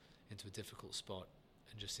into a difficult spot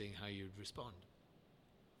and just seeing how you'd respond.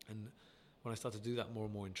 And when I started to do that more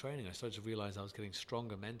and more in training, I started to realize I was getting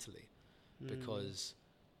stronger mentally because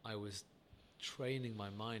I was training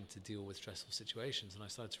my mind to deal with stressful situations, and I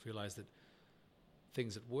started to realize that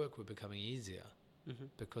things at work were becoming easier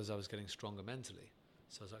because I was getting stronger mentally.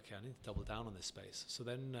 So I was like, okay, I need to double down on this space. So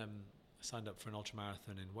then I signed up for an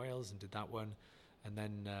ultramarathon in Wales and did that one, and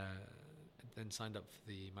then signed up for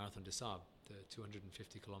the Marathon des Sables, the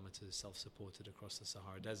 250 kilometers self-supported across the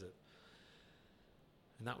Sahara Desert.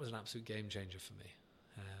 And that was an absolute game changer for me.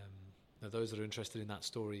 Now those that are interested in that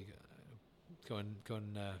story, go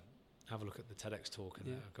and have a look at the TEDx talk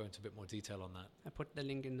and go into a bit more detail on that. I put the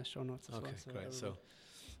link in the show notes as well. Okay, great. So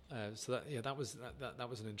that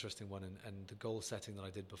was an interesting one, and the goal setting that I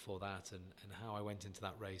did before that, and how I went into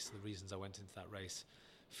that race, the reasons I went into that race,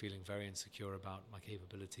 feeling very insecure about my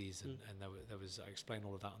capabilities, and there was I explained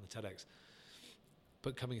all of that on the TEDx.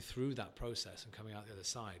 But coming through that process and coming out the other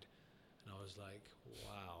side, and I was like,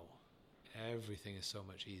 wow, everything is so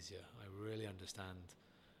much easier. I really understand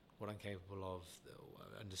what I'm capable of,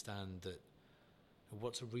 understand that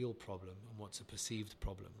what's a real problem and what's a perceived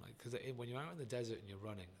problem. Like, because when you're out in the desert and you're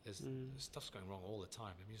running, there's stuff's going wrong all the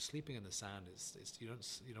time. I mean, you're sleeping in the sand. You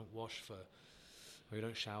don't wash for, or you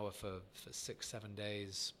don't shower for 6-7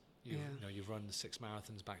 days. You run 6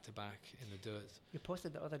 marathons back to back in the dirt. You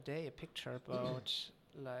posted the other day a picture about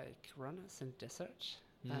like runners in desert.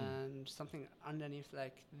 And something underneath,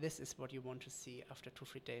 like, this is what you want to see after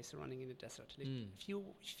 2-3 days running in the desert. Like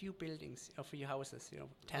few buildings, or few houses,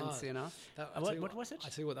 tents, What was it?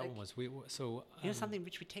 I'll tell you what that one was. Something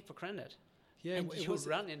which we take for granted. Yeah, and you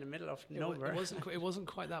run in the middle of nowhere. It wasn't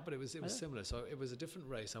quite that, but it was similar. So it was a different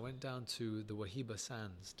race. I went down to the Wahiba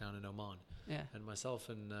Sands down in Oman. Yeah. And myself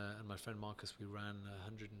and my friend Marcus, we ran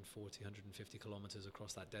 150 kilometers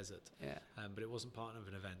across that desert. Yeah. But it wasn't part of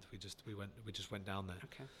an event. We just went down there.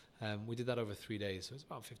 Okay. We did that over 3 days. So it was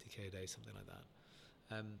about 50k a day, something like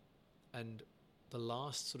that. And the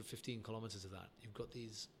last sort of 15 kilometers of that, you've got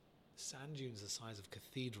these sand dunes the size of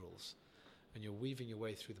cathedrals, and you're weaving your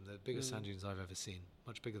way through them. They're the biggest sand dunes I've ever seen,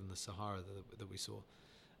 much bigger than the Sahara that we saw.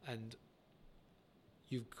 And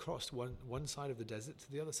you've crossed one side of the desert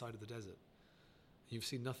to the other side of the desert. You've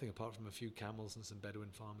seen nothing apart from a few camels and some Bedouin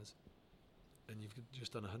farmers. And you've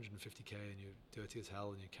just done 150k and you're dirty as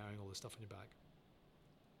hell and you're carrying all this stuff on your back.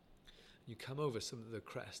 You come over some of the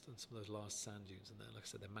crest and some of those last sand dunes, and they're, like I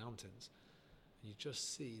said, they're mountains, and you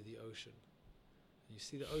just see the ocean. And you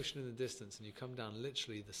see the ocean in the distance, and you come down,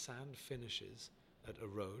 literally the sand finishes at a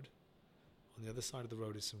road. On the other side of the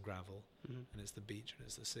road is some gravel, and it's the beach and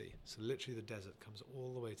it's the sea. So literally the desert comes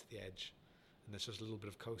all the way to the edge, and there's just a little bit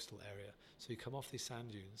of coastal area. So you come off these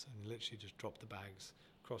sand dunes and you literally just drop the bags,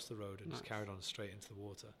 cross the road, and just carried on straight into the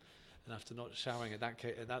water. And after not showering at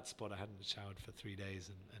that spot, I hadn't showered for 3 days,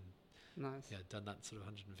 and nice. Yeah, done that sort of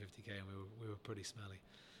 150k, and we were pretty smelly.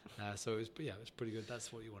 So it was pretty good.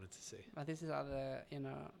 That's what you wanted to see. But these are the,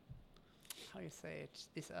 how you say it,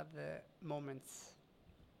 these are the moments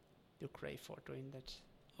you crave for doing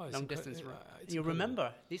that long distance run. You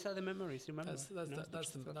remember, these are the memories you remember. That's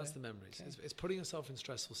the memories. Okay. It's putting yourself in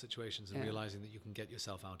stressful situations and realizing that you can get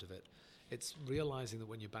yourself out of it. It's realizing that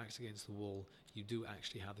when your back's against the wall, you do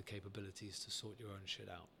actually have the capabilities to sort your own shit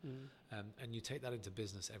out. And you take that into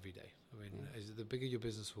business every day. I mean, as the bigger your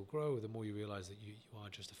business will grow, the more you realize that you are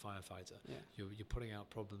just a firefighter. You're putting out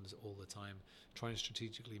problems all the time, trying to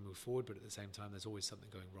strategically move forward, but at the same time, there's always something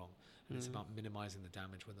going wrong. And it's about minimizing the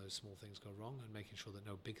damage when those small things go wrong and making sure that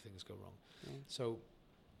no big things go wrong. So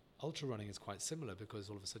ultra running is quite similar, because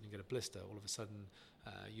all of a sudden you get a blister, all of a sudden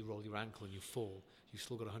you roll your ankle and you fall. You've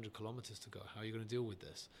still got 100 kilometers to go. How are you going to deal with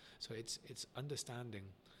this? So it's understanding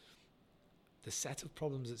the set of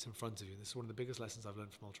problems that's in front of you. This is one of the biggest lessons I've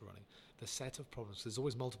learned from ultra running. The set of problems. There's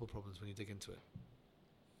always multiple problems when you dig into it.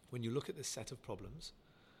 When you look at this set of problems,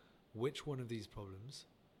 which one of these problems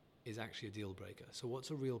is actually a deal breaker? So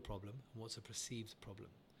what's a real problem and what's a perceived problem?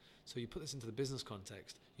 So you put this into the business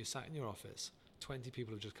context. You're sat in your office, 20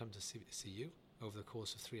 people have just come to see you over the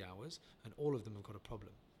course of 3 hours, and all of them have got a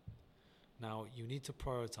problem. Now, you need to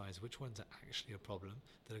prioritize which ones are actually a problem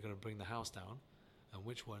that are going to bring the house down, and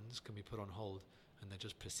which ones can be put on hold and they're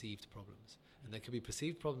just perceived problems. And they can be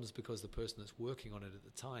perceived problems because the person that's working on it at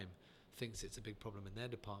the time thinks it's a big problem in their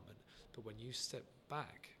department. But when you step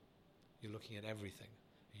back, you're looking at everything.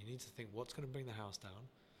 And you need to think, what's going to bring the house down?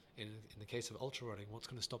 In the case of ultra running, what's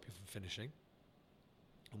going to stop you from finishing?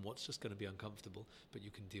 And what's just going to be uncomfortable, but you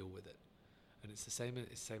can deal with it. And it's the same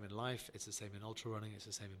in life, it's the same in ultra running, it's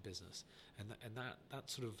the same in business. And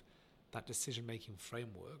that decision-making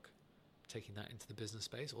framework, taking that into the business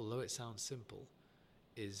space, although it sounds simple,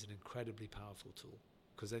 is an incredibly powerful tool.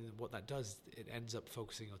 Because then what that does, it ends up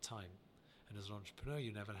focusing your time. And as an entrepreneur,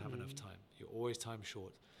 you never have enough time. You're always time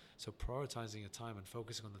short. So prioritizing your time and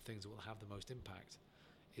focusing on the things that will have the most impact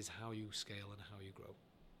is how you scale and how you grow.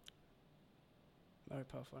 Very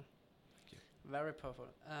powerful. Thank you. Very powerful.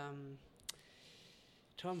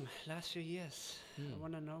 Tom, last few years, I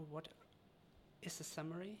want to know, what is the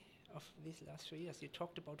summary of these last few years? You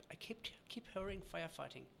talked about, I keep hearing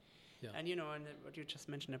firefighting. Yeah. And, and what you just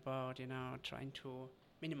mentioned about, trying to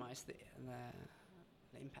minimize the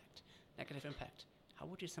impact, negative impact. How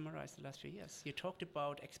would you summarize the last few years? You talked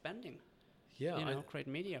about expanding. Yeah. Great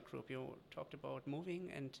Media Group. You talked about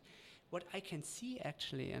moving, and what I can see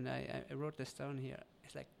actually, and I wrote this down here,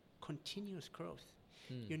 is like continuous growth.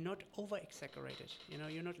 You're not over-exaggerated.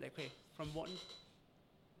 You're not like, okay, from one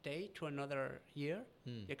day to another year,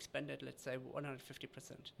 you expanded, let's say,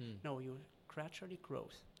 150%. No, you gradually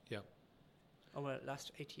growth. Yeah. Over the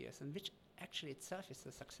last 8 years, and which actually itself is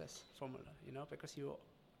the success formula, because you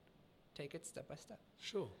take it step by step.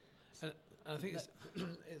 Sure. And I think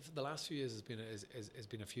it's the last few years has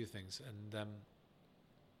been a few things, and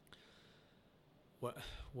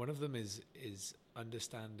one of them is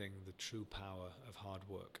understanding the true power of hard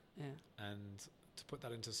work. Yeah. And to put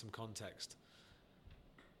that into some context,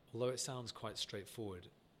 although it sounds quite straightforward,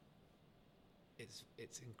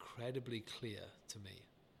 it's incredibly clear to me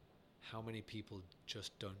how many people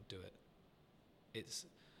just don't do it. It's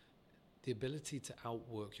the ability to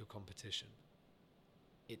outwork your competition.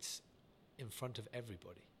 It's in front of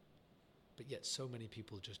everybody, but yet so many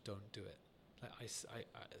people just don't do it. Like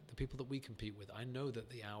the people that we compete with, I know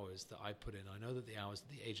that the hours that I put in, I know that the hours that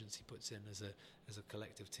the agency puts in as a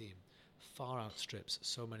collective team far outstrips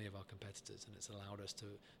so many of our competitors, and it's allowed us to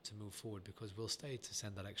move forward, because we'll stay to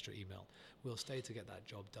send that extra email, we'll stay to get that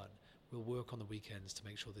job done, we'll work on the weekends to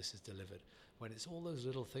make sure this is delivered. When it's all those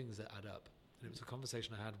little things that add up. And it was a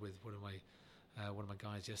conversation I had with one of my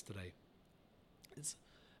guys yesterday.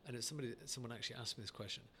 Someone actually asked me this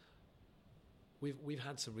question: we've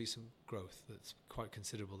had some recent growth that's quite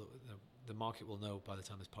considerable that the market will know by the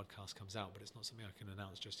time this podcast comes out, but it's not something I can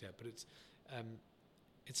announce just yet. But it's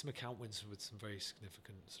some account wins with some very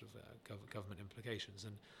significant sort of government implications.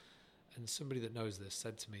 And somebody that knows this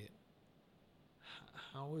said to me,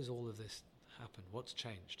 how has all of this happened? What's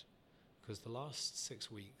changed? Because the last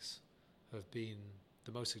 6 weeks have been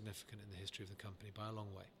the most significant in the history of the company by a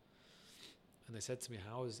long way. And they said to me,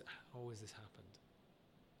 how has this happened?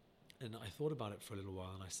 And I thought about it for a little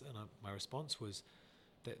while, and my response was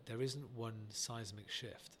that there isn't one seismic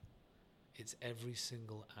shift. It's every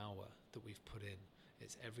single hour that we've put in.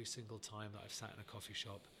 It's every single time that I've sat in a coffee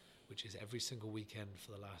shop, which is every single weekend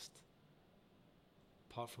for the last,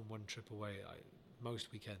 apart from one trip away,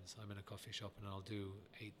 most weekends I'm in a coffee shop and I'll do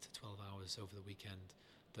 8 to 12 hours over the weekend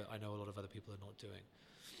that I know a lot of other people are not doing.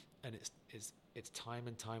 And it's time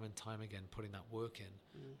and time and time again putting that work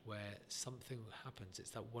in where something happens.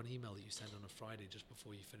 It's that one email that you send on a Friday just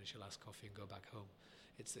before you finish your last coffee and go back home.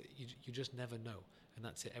 It's you just never know. And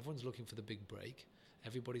that's it. Everyone's looking for the big break.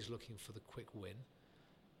 Everybody's looking for the quick win.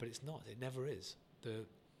 But it's not. It never is. The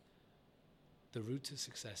route to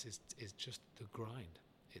success is just the grind.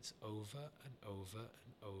 It's over and over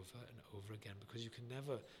and over and over again, because you can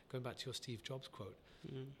never, going back to your Steve Jobs quote,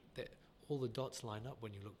 that all the dots line up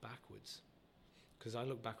when you look backwards. Because I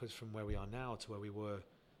look backwards from where we are now to where we were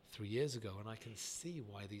 3 years ago, and I can see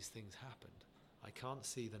why these things happened. I can't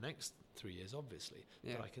see the next 3 years, obviously,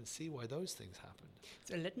 but I can see why those things happened.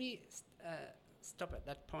 So let me stop at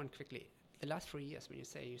that point quickly. The last 3 years, when you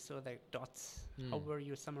say you saw the dots, how were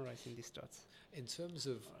you summarizing these dots? In terms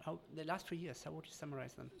of... the last 3 years, how would you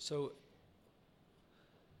summarize them? So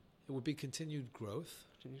it would be continued growth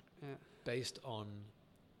based on...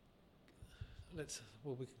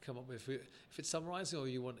 we can come up with... If it's summarizing, or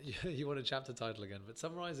you want a chapter title again, but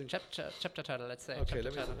summarizing... Chapter title, let's say. Okay,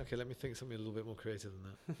 let me think something a little bit more creative than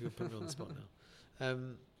that. You're putting me on the spot now.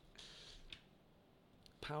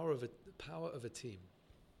 Power of a team.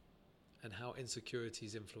 And how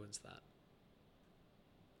insecurities influence that.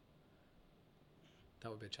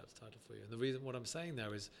 That would be a chapter title for you. And the reason what I'm saying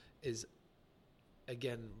there is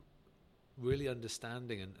again, really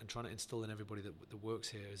understanding and trying to instill in everybody that works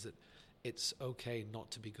here is that it's okay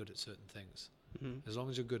not to be good at certain things. Mm-hmm. As long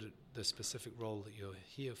as you're good at the specific role that you're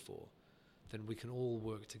here for, then we can all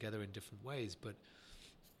work together in different ways. But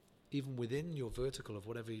even within your vertical of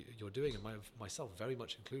whatever you're doing, and myself very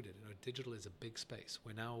much included, digital is a big space.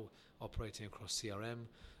 We're now operating across CRM,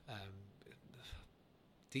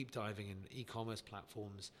 deep diving in e-commerce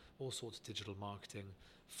platforms, all sorts of digital marketing,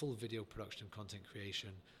 full video production and content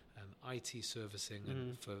creation, IT servicing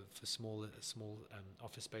and for small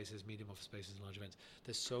office spaces, medium office spaces, and large events.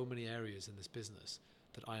 There's so many areas in this business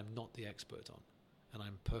that I am not the expert on, and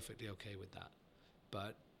I'm perfectly okay with that.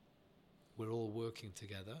 But we're all working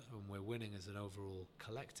together and we're winning as an overall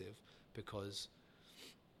collective, because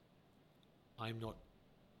I'm not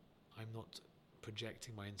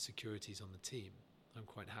projecting my insecurities on the team. I'm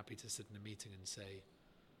quite happy to sit in a meeting and say,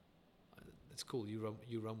 it's cool,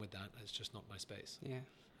 you run with that, it's just not my space. Yeah.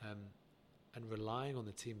 And relying on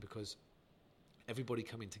the team, because everybody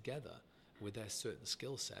coming together with their certain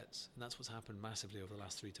skill sets, and that's what's happened massively over the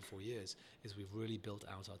last 3 to 4 years, is we've really built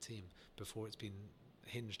out our team. Before, it's been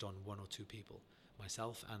hinged on 1 or 2 people,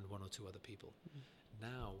 myself and 1 or 2 other people.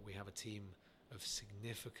 Now we have a team of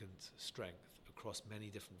significant strength across many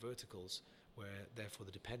different verticals, where therefore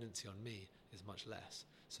the dependency on me is much less.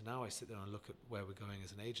 So now I sit there and look at where we're going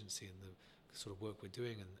as an agency and the sort of work we're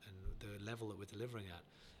doing and the level that we're delivering at,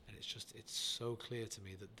 and it's so clear to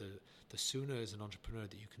me that the sooner as an entrepreneur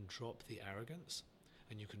that you can drop the arrogance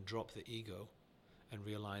and you can drop the ego and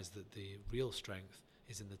realize that the real strength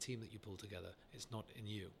is in the team that you pull together. It's not in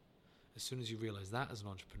you. As soon as you realize that as an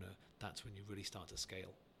entrepreneur, that's when you really start to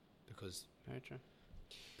scale, because very true.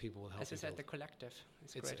 People will help. As I said, the collective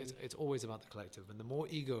is great. It's always about the collective, and the more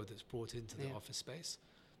ego that's brought into the office space,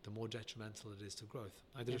 the more detrimental it is to growth.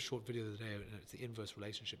 I did a short video the other day, and it's the inverse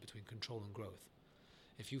relationship between control and growth.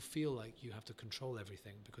 If you feel like you have to control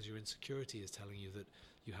everything because your insecurity is telling you that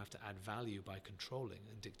you have to add value by controlling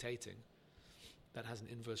and dictating, that has an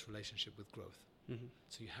inverse relationship with growth. Mm-hmm.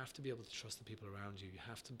 So you have to be able to trust the people around you. You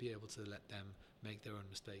have to be able to let them make their own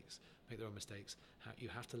mistakes. You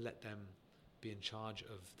have to let them be in charge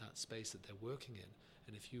of that space that they're working in.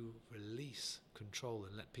 And if you release control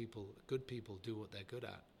and let good people do what they're good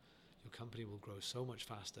at, your company will grow so much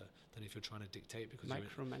faster than if you're trying to dictate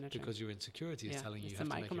because your insecurity is telling you have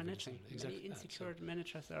to make everything. Exactly. Many insecure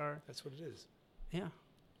managers are... That's what it is. Yeah.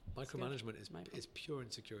 Micromanagement is pure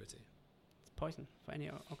insecurity. It's poison for any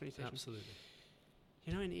organization. Absolutely.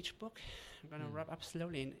 You know, in each book, I'm going to wrap up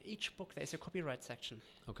slowly. In each book, there's a copyright section.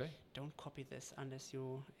 Okay. Don't copy this unless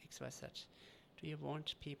you XYZ. Do you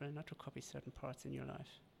want people not to copy certain parts in your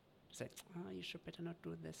life? Say, you should better not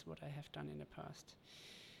do this, what I have done in the past.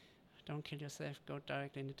 Don't kill yourself, go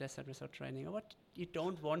directly in the desert without training. Or what you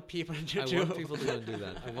don't want people to do. I want people to go and do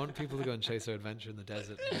that. I want people to go and chase their adventure in the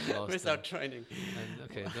desert and get lost without training. And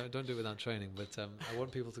okay, don't do it without training, but I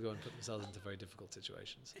want people to go and put themselves into very difficult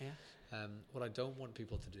situations. Yeah. What I don't want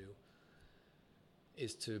people to do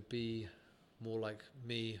is to be more like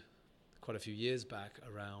me quite a few years back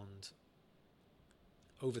around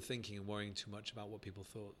overthinking and worrying too much about what people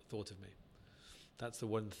thought of me. That's the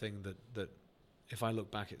one thing that if I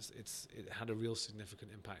look back, it had a real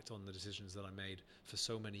significant impact on the decisions that I made for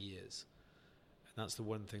so many years. And that's the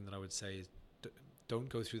one thing that I would say is don't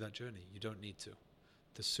go through that journey. You don't need to.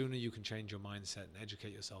 The sooner you can change your mindset and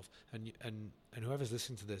educate yourself, and whoever's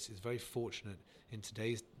listening to this is very fortunate in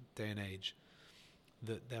today's day and age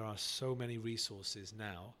that there are so many resources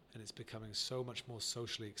now, and it's becoming so much more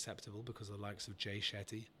socially acceptable because of the likes of Jay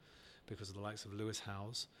Shetty, because of the likes of Lewis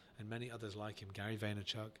Howes, and many others like him, Gary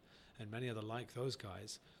Vaynerchuk, and many other like those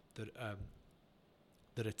guys that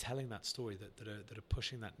are telling that story, that are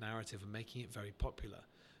pushing that narrative and making it very popular,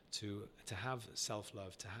 to have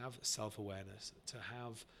self-love, to have self-awareness, to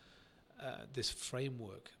have this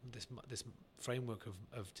framework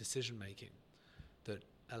of decision making that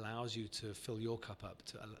allows you to fill your cup up,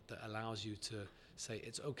 that allows you to say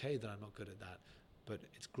it's okay that I'm not good at that, but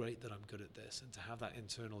it's great that I'm good at this, and to have that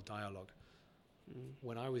internal dialogue.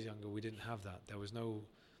 When I was younger, we didn't have that. There was no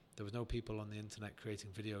people on the internet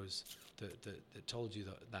creating videos that told you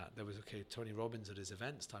that. There was Tony Robbins at his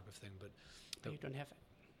events type of thing, but you don't have.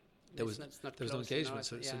 There was no engagement.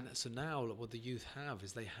 So now what the youth have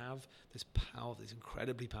is they have this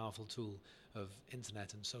incredibly powerful tool of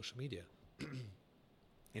internet and social media.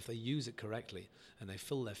 If they use it correctly and they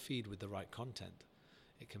fill their feed with the right content,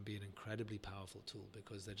 it can be an incredibly powerful tool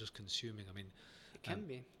because they're just consuming. I mean, it can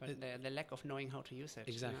be, but the lack of knowing how to use it.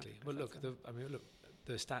 Exactly. But look,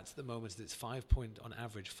 the stats at the moment is it's on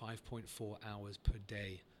average 5.4 hours per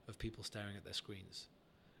day of people staring at their screens.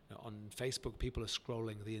 Now, on Facebook, people are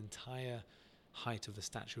scrolling the entire height of the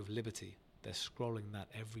Statue of Liberty. They're scrolling that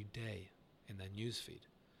every day in their newsfeed.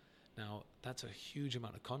 Now, that's a huge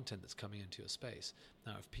amount of content that's coming into your space.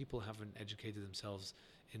 Now, if people haven't educated themselves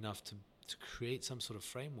enough to create some sort of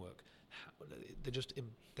framework,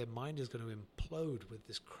 their mind is going to implode with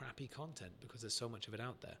this crappy content because there's so much of it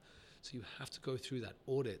out there. So you have to go through that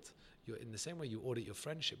audit. In the same way you audit your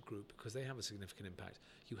friendship group because they have a significant impact,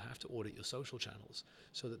 you have to audit your social channels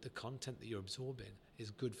so that the content that you're absorbing is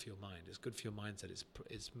good for your mind, it's good for your mindset,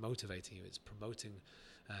 it's motivating you, it's promoting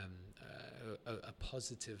a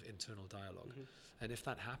positive internal dialogue. Mm-hmm. And if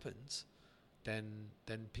that happens, then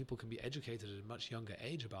people can be educated at a much younger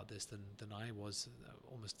age about this than I was,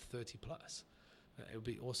 almost 30 plus. It would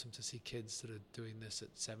be awesome to see kids that are doing this at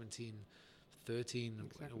 17, 13,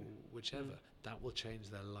 exactly. Whichever. That will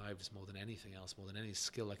change their lives more than anything else, more than any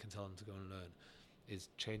skill I can tell them to go and learn, is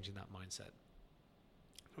changing that mindset.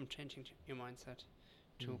 From changing your mindset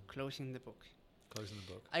to closing the book. Closing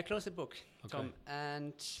the book. I close the book, okay. Tom,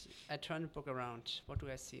 and I turn the book around. What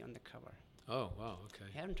do I see on the cover? Oh, wow, okay.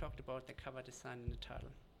 We haven't talked about the cover design and the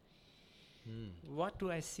title. What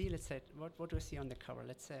do I see? Let's say, what do I see on the cover?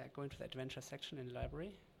 Let's say I go into the adventure section in the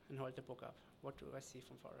library and hold the book up. What do I see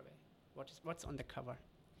from far away? What's on the cover?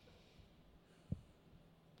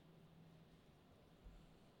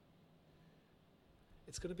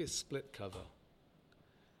 It's going to be a split cover.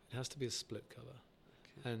 It has to be a split cover.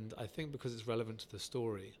 Okay. And I think because it's relevant to the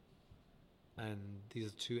story, and these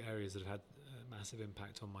are two areas that have had a massive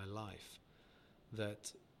impact on my life,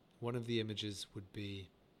 that one of the images would be,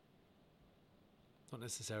 not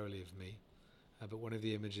necessarily of me, but one of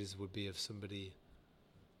the images would be of somebody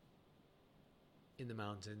in the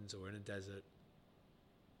mountains or in a desert,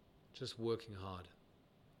 just working hard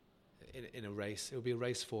in a race. It would be a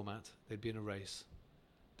race format. They'd be in a race.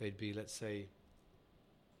 They'd be, let's say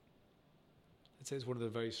it's one of the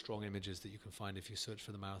very strong images that you can find if you search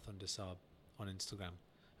for the Marathon des Sables on Instagram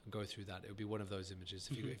and go through that. It would be one of those images.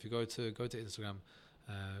 If you go to Instagram,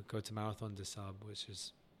 go to Marathon des Sables, which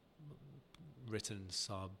is written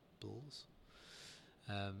Sables,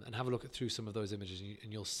 and have a look through some of those images,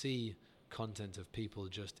 and you'll see content of people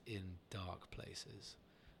just in dark places.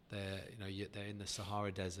 They're in the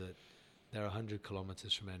Sahara Desert. They're 100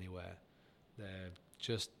 kilometers from anywhere. They're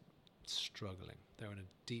just struggling. They're in a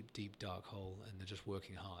deep, deep, dark hole, and they're just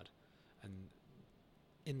working hard. And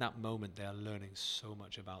in that moment, they are learning so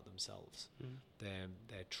much about themselves.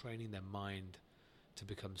 They're training their mind to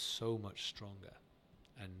become so much stronger.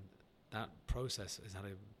 And that process has had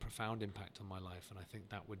a profound impact on my life, and I think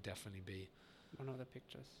that would definitely be one of the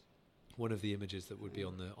pictures, one of the images that would be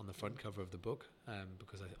on the front cover of the book,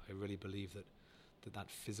 because I really believe that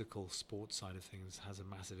physical sports side of things has a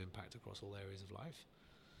massive impact across all areas of life.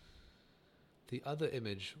 The other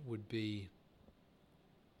image would be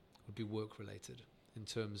work related, in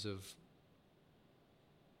terms of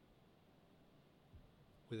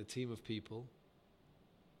with a team of people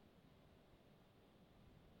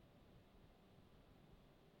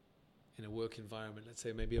in a work environment, let's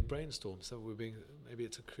say maybe a brainstorm, so maybe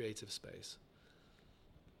it's a creative space.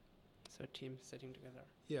 So a team sitting together.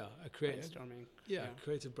 Yeah, brainstorming.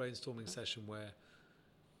 Creative brainstorming session where,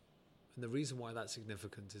 and the reason why that's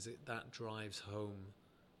significant is that drives home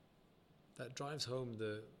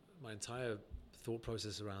my entire thought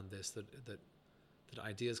process around this, that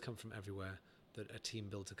ideas come from everywhere, that a team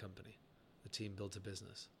builds a company, a team builds a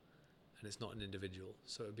business, and it's not an individual.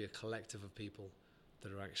 So it would be a collective of people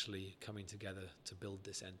that are actually coming together to build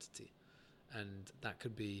this entity. And that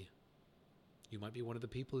could be, you might be one of the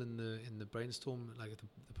people in the brainstorm, like the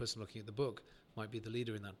person looking at the book might be the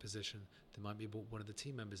leader in that position. There might be one of the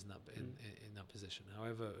team members in that position,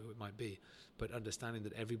 however it might be. But understanding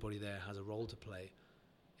that everybody there has a role to play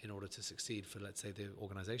in order to succeed, for, let's say, the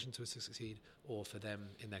organization to succeed, or for them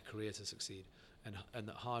in their career to succeed. And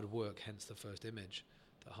that hard work, hence the first image,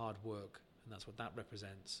 the hard work, and that's what that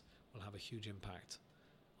represents, will have a huge impact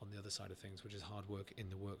on the other side of things, which is hard work in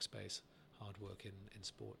the workspace, hard work in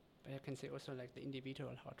sport. But I can say also like the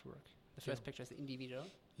individual hard work. The first picture is the individual.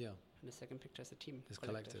 Yeah. And the second picture is the team. It's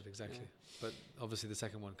collective, exactly. Yeah. But obviously the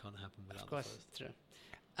second one can't happen without the first. Of course, true.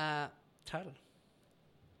 Title.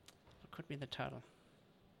 What could be the title?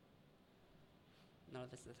 No,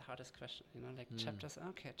 this is the hardest question. Chapters.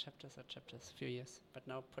 Okay, chapters are chapters, few years. But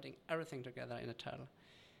now putting everything together in a title.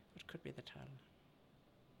 What could be the title?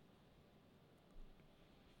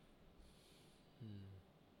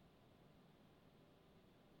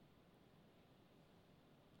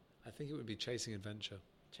 I think it would be Chasing Adventure.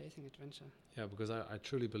 Chasing Adventure. Yeah, because I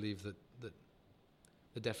truly believe that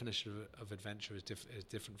the definition of adventure is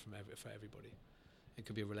different for everybody. It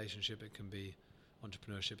could be a relationship, it can be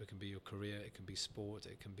entrepreneurship, it can be your career, it can be sport,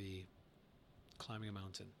 it can be climbing a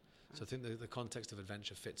mountain. So I think the context of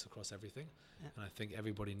adventure fits across everything, and I think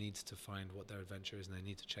everybody needs to find what their adventure is, and they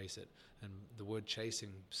need to chase it. And the word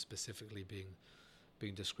chasing specifically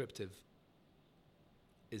being descriptive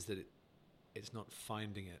is that it's not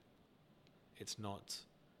finding it, it's not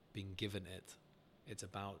being given it, it's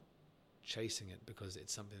about chasing it, because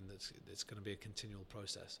it's something that's going to be a continual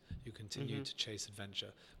process. You continue to chase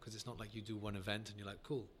adventure, because it's not like you do one event and you're like,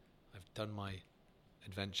 cool, I've done my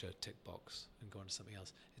adventure, tick box, and go on to something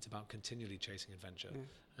else. It's about continually chasing adventure,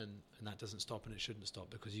 and that doesn't stop, and it shouldn't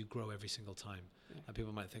stop, because you grow every single time. And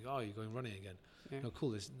people might think, oh, you're going running again. No,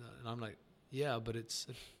 cool. And I'm like, yeah, but it's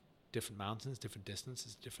different mountains, different distance,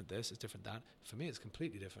 it's different this, it's different that. For me, it's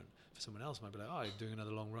completely different. For someone else, it might be like, oh, you're doing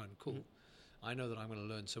another long run. Cool. I know that I'm going to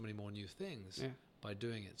learn so many more new things by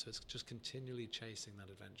doing it. So it's just continually chasing that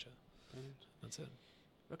adventure. Brilliant. That's it.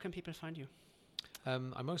 Where can people find you?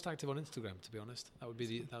 I'm most active on Instagram, to be honest. That would be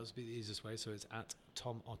the easiest way. So it's at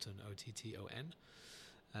Tom Otton, OTTON,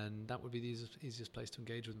 and that would be the easiest place to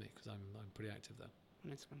engage with me, because I'm pretty active there.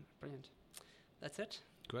 On Instagram, brilliant. That's it.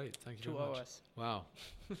 Great, thank you 2 very much. hours. Wow.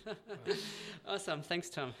 Awesome, thanks,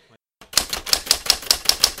 Tom.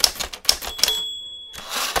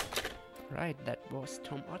 Right, that was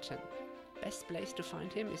Tom Otton. Best place to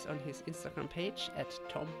find him is on his Instagram page at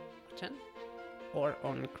Tom Otton, or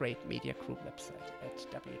on Great Media Group website at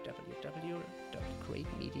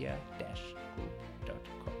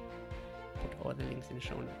www.greatmedia-group.com. Put all the links in the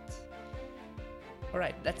show notes.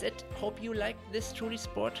 Alright, that's it. Hope you liked this truly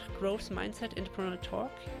sport, growth, mindset, entrepreneurial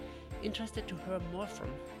talk. Interested to hear more from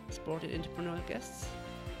sport and entrepreneurial guests?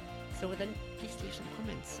 So then please leave some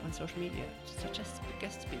comments on social media, suggest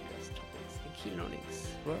guest speakers, topics, and key learnings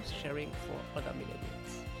worth sharing for other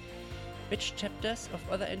millennials. Which chapters of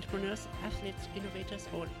other entrepreneurs, athletes, innovators,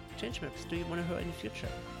 or change maps do you want to hear in the future?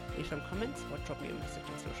 Leave some comments or drop me a message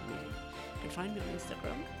on social media. You can find me on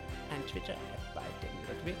Instagram and Twitter at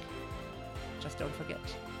 @ByDanielLudwig. Just don't forget,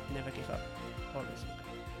 never give up, always look up.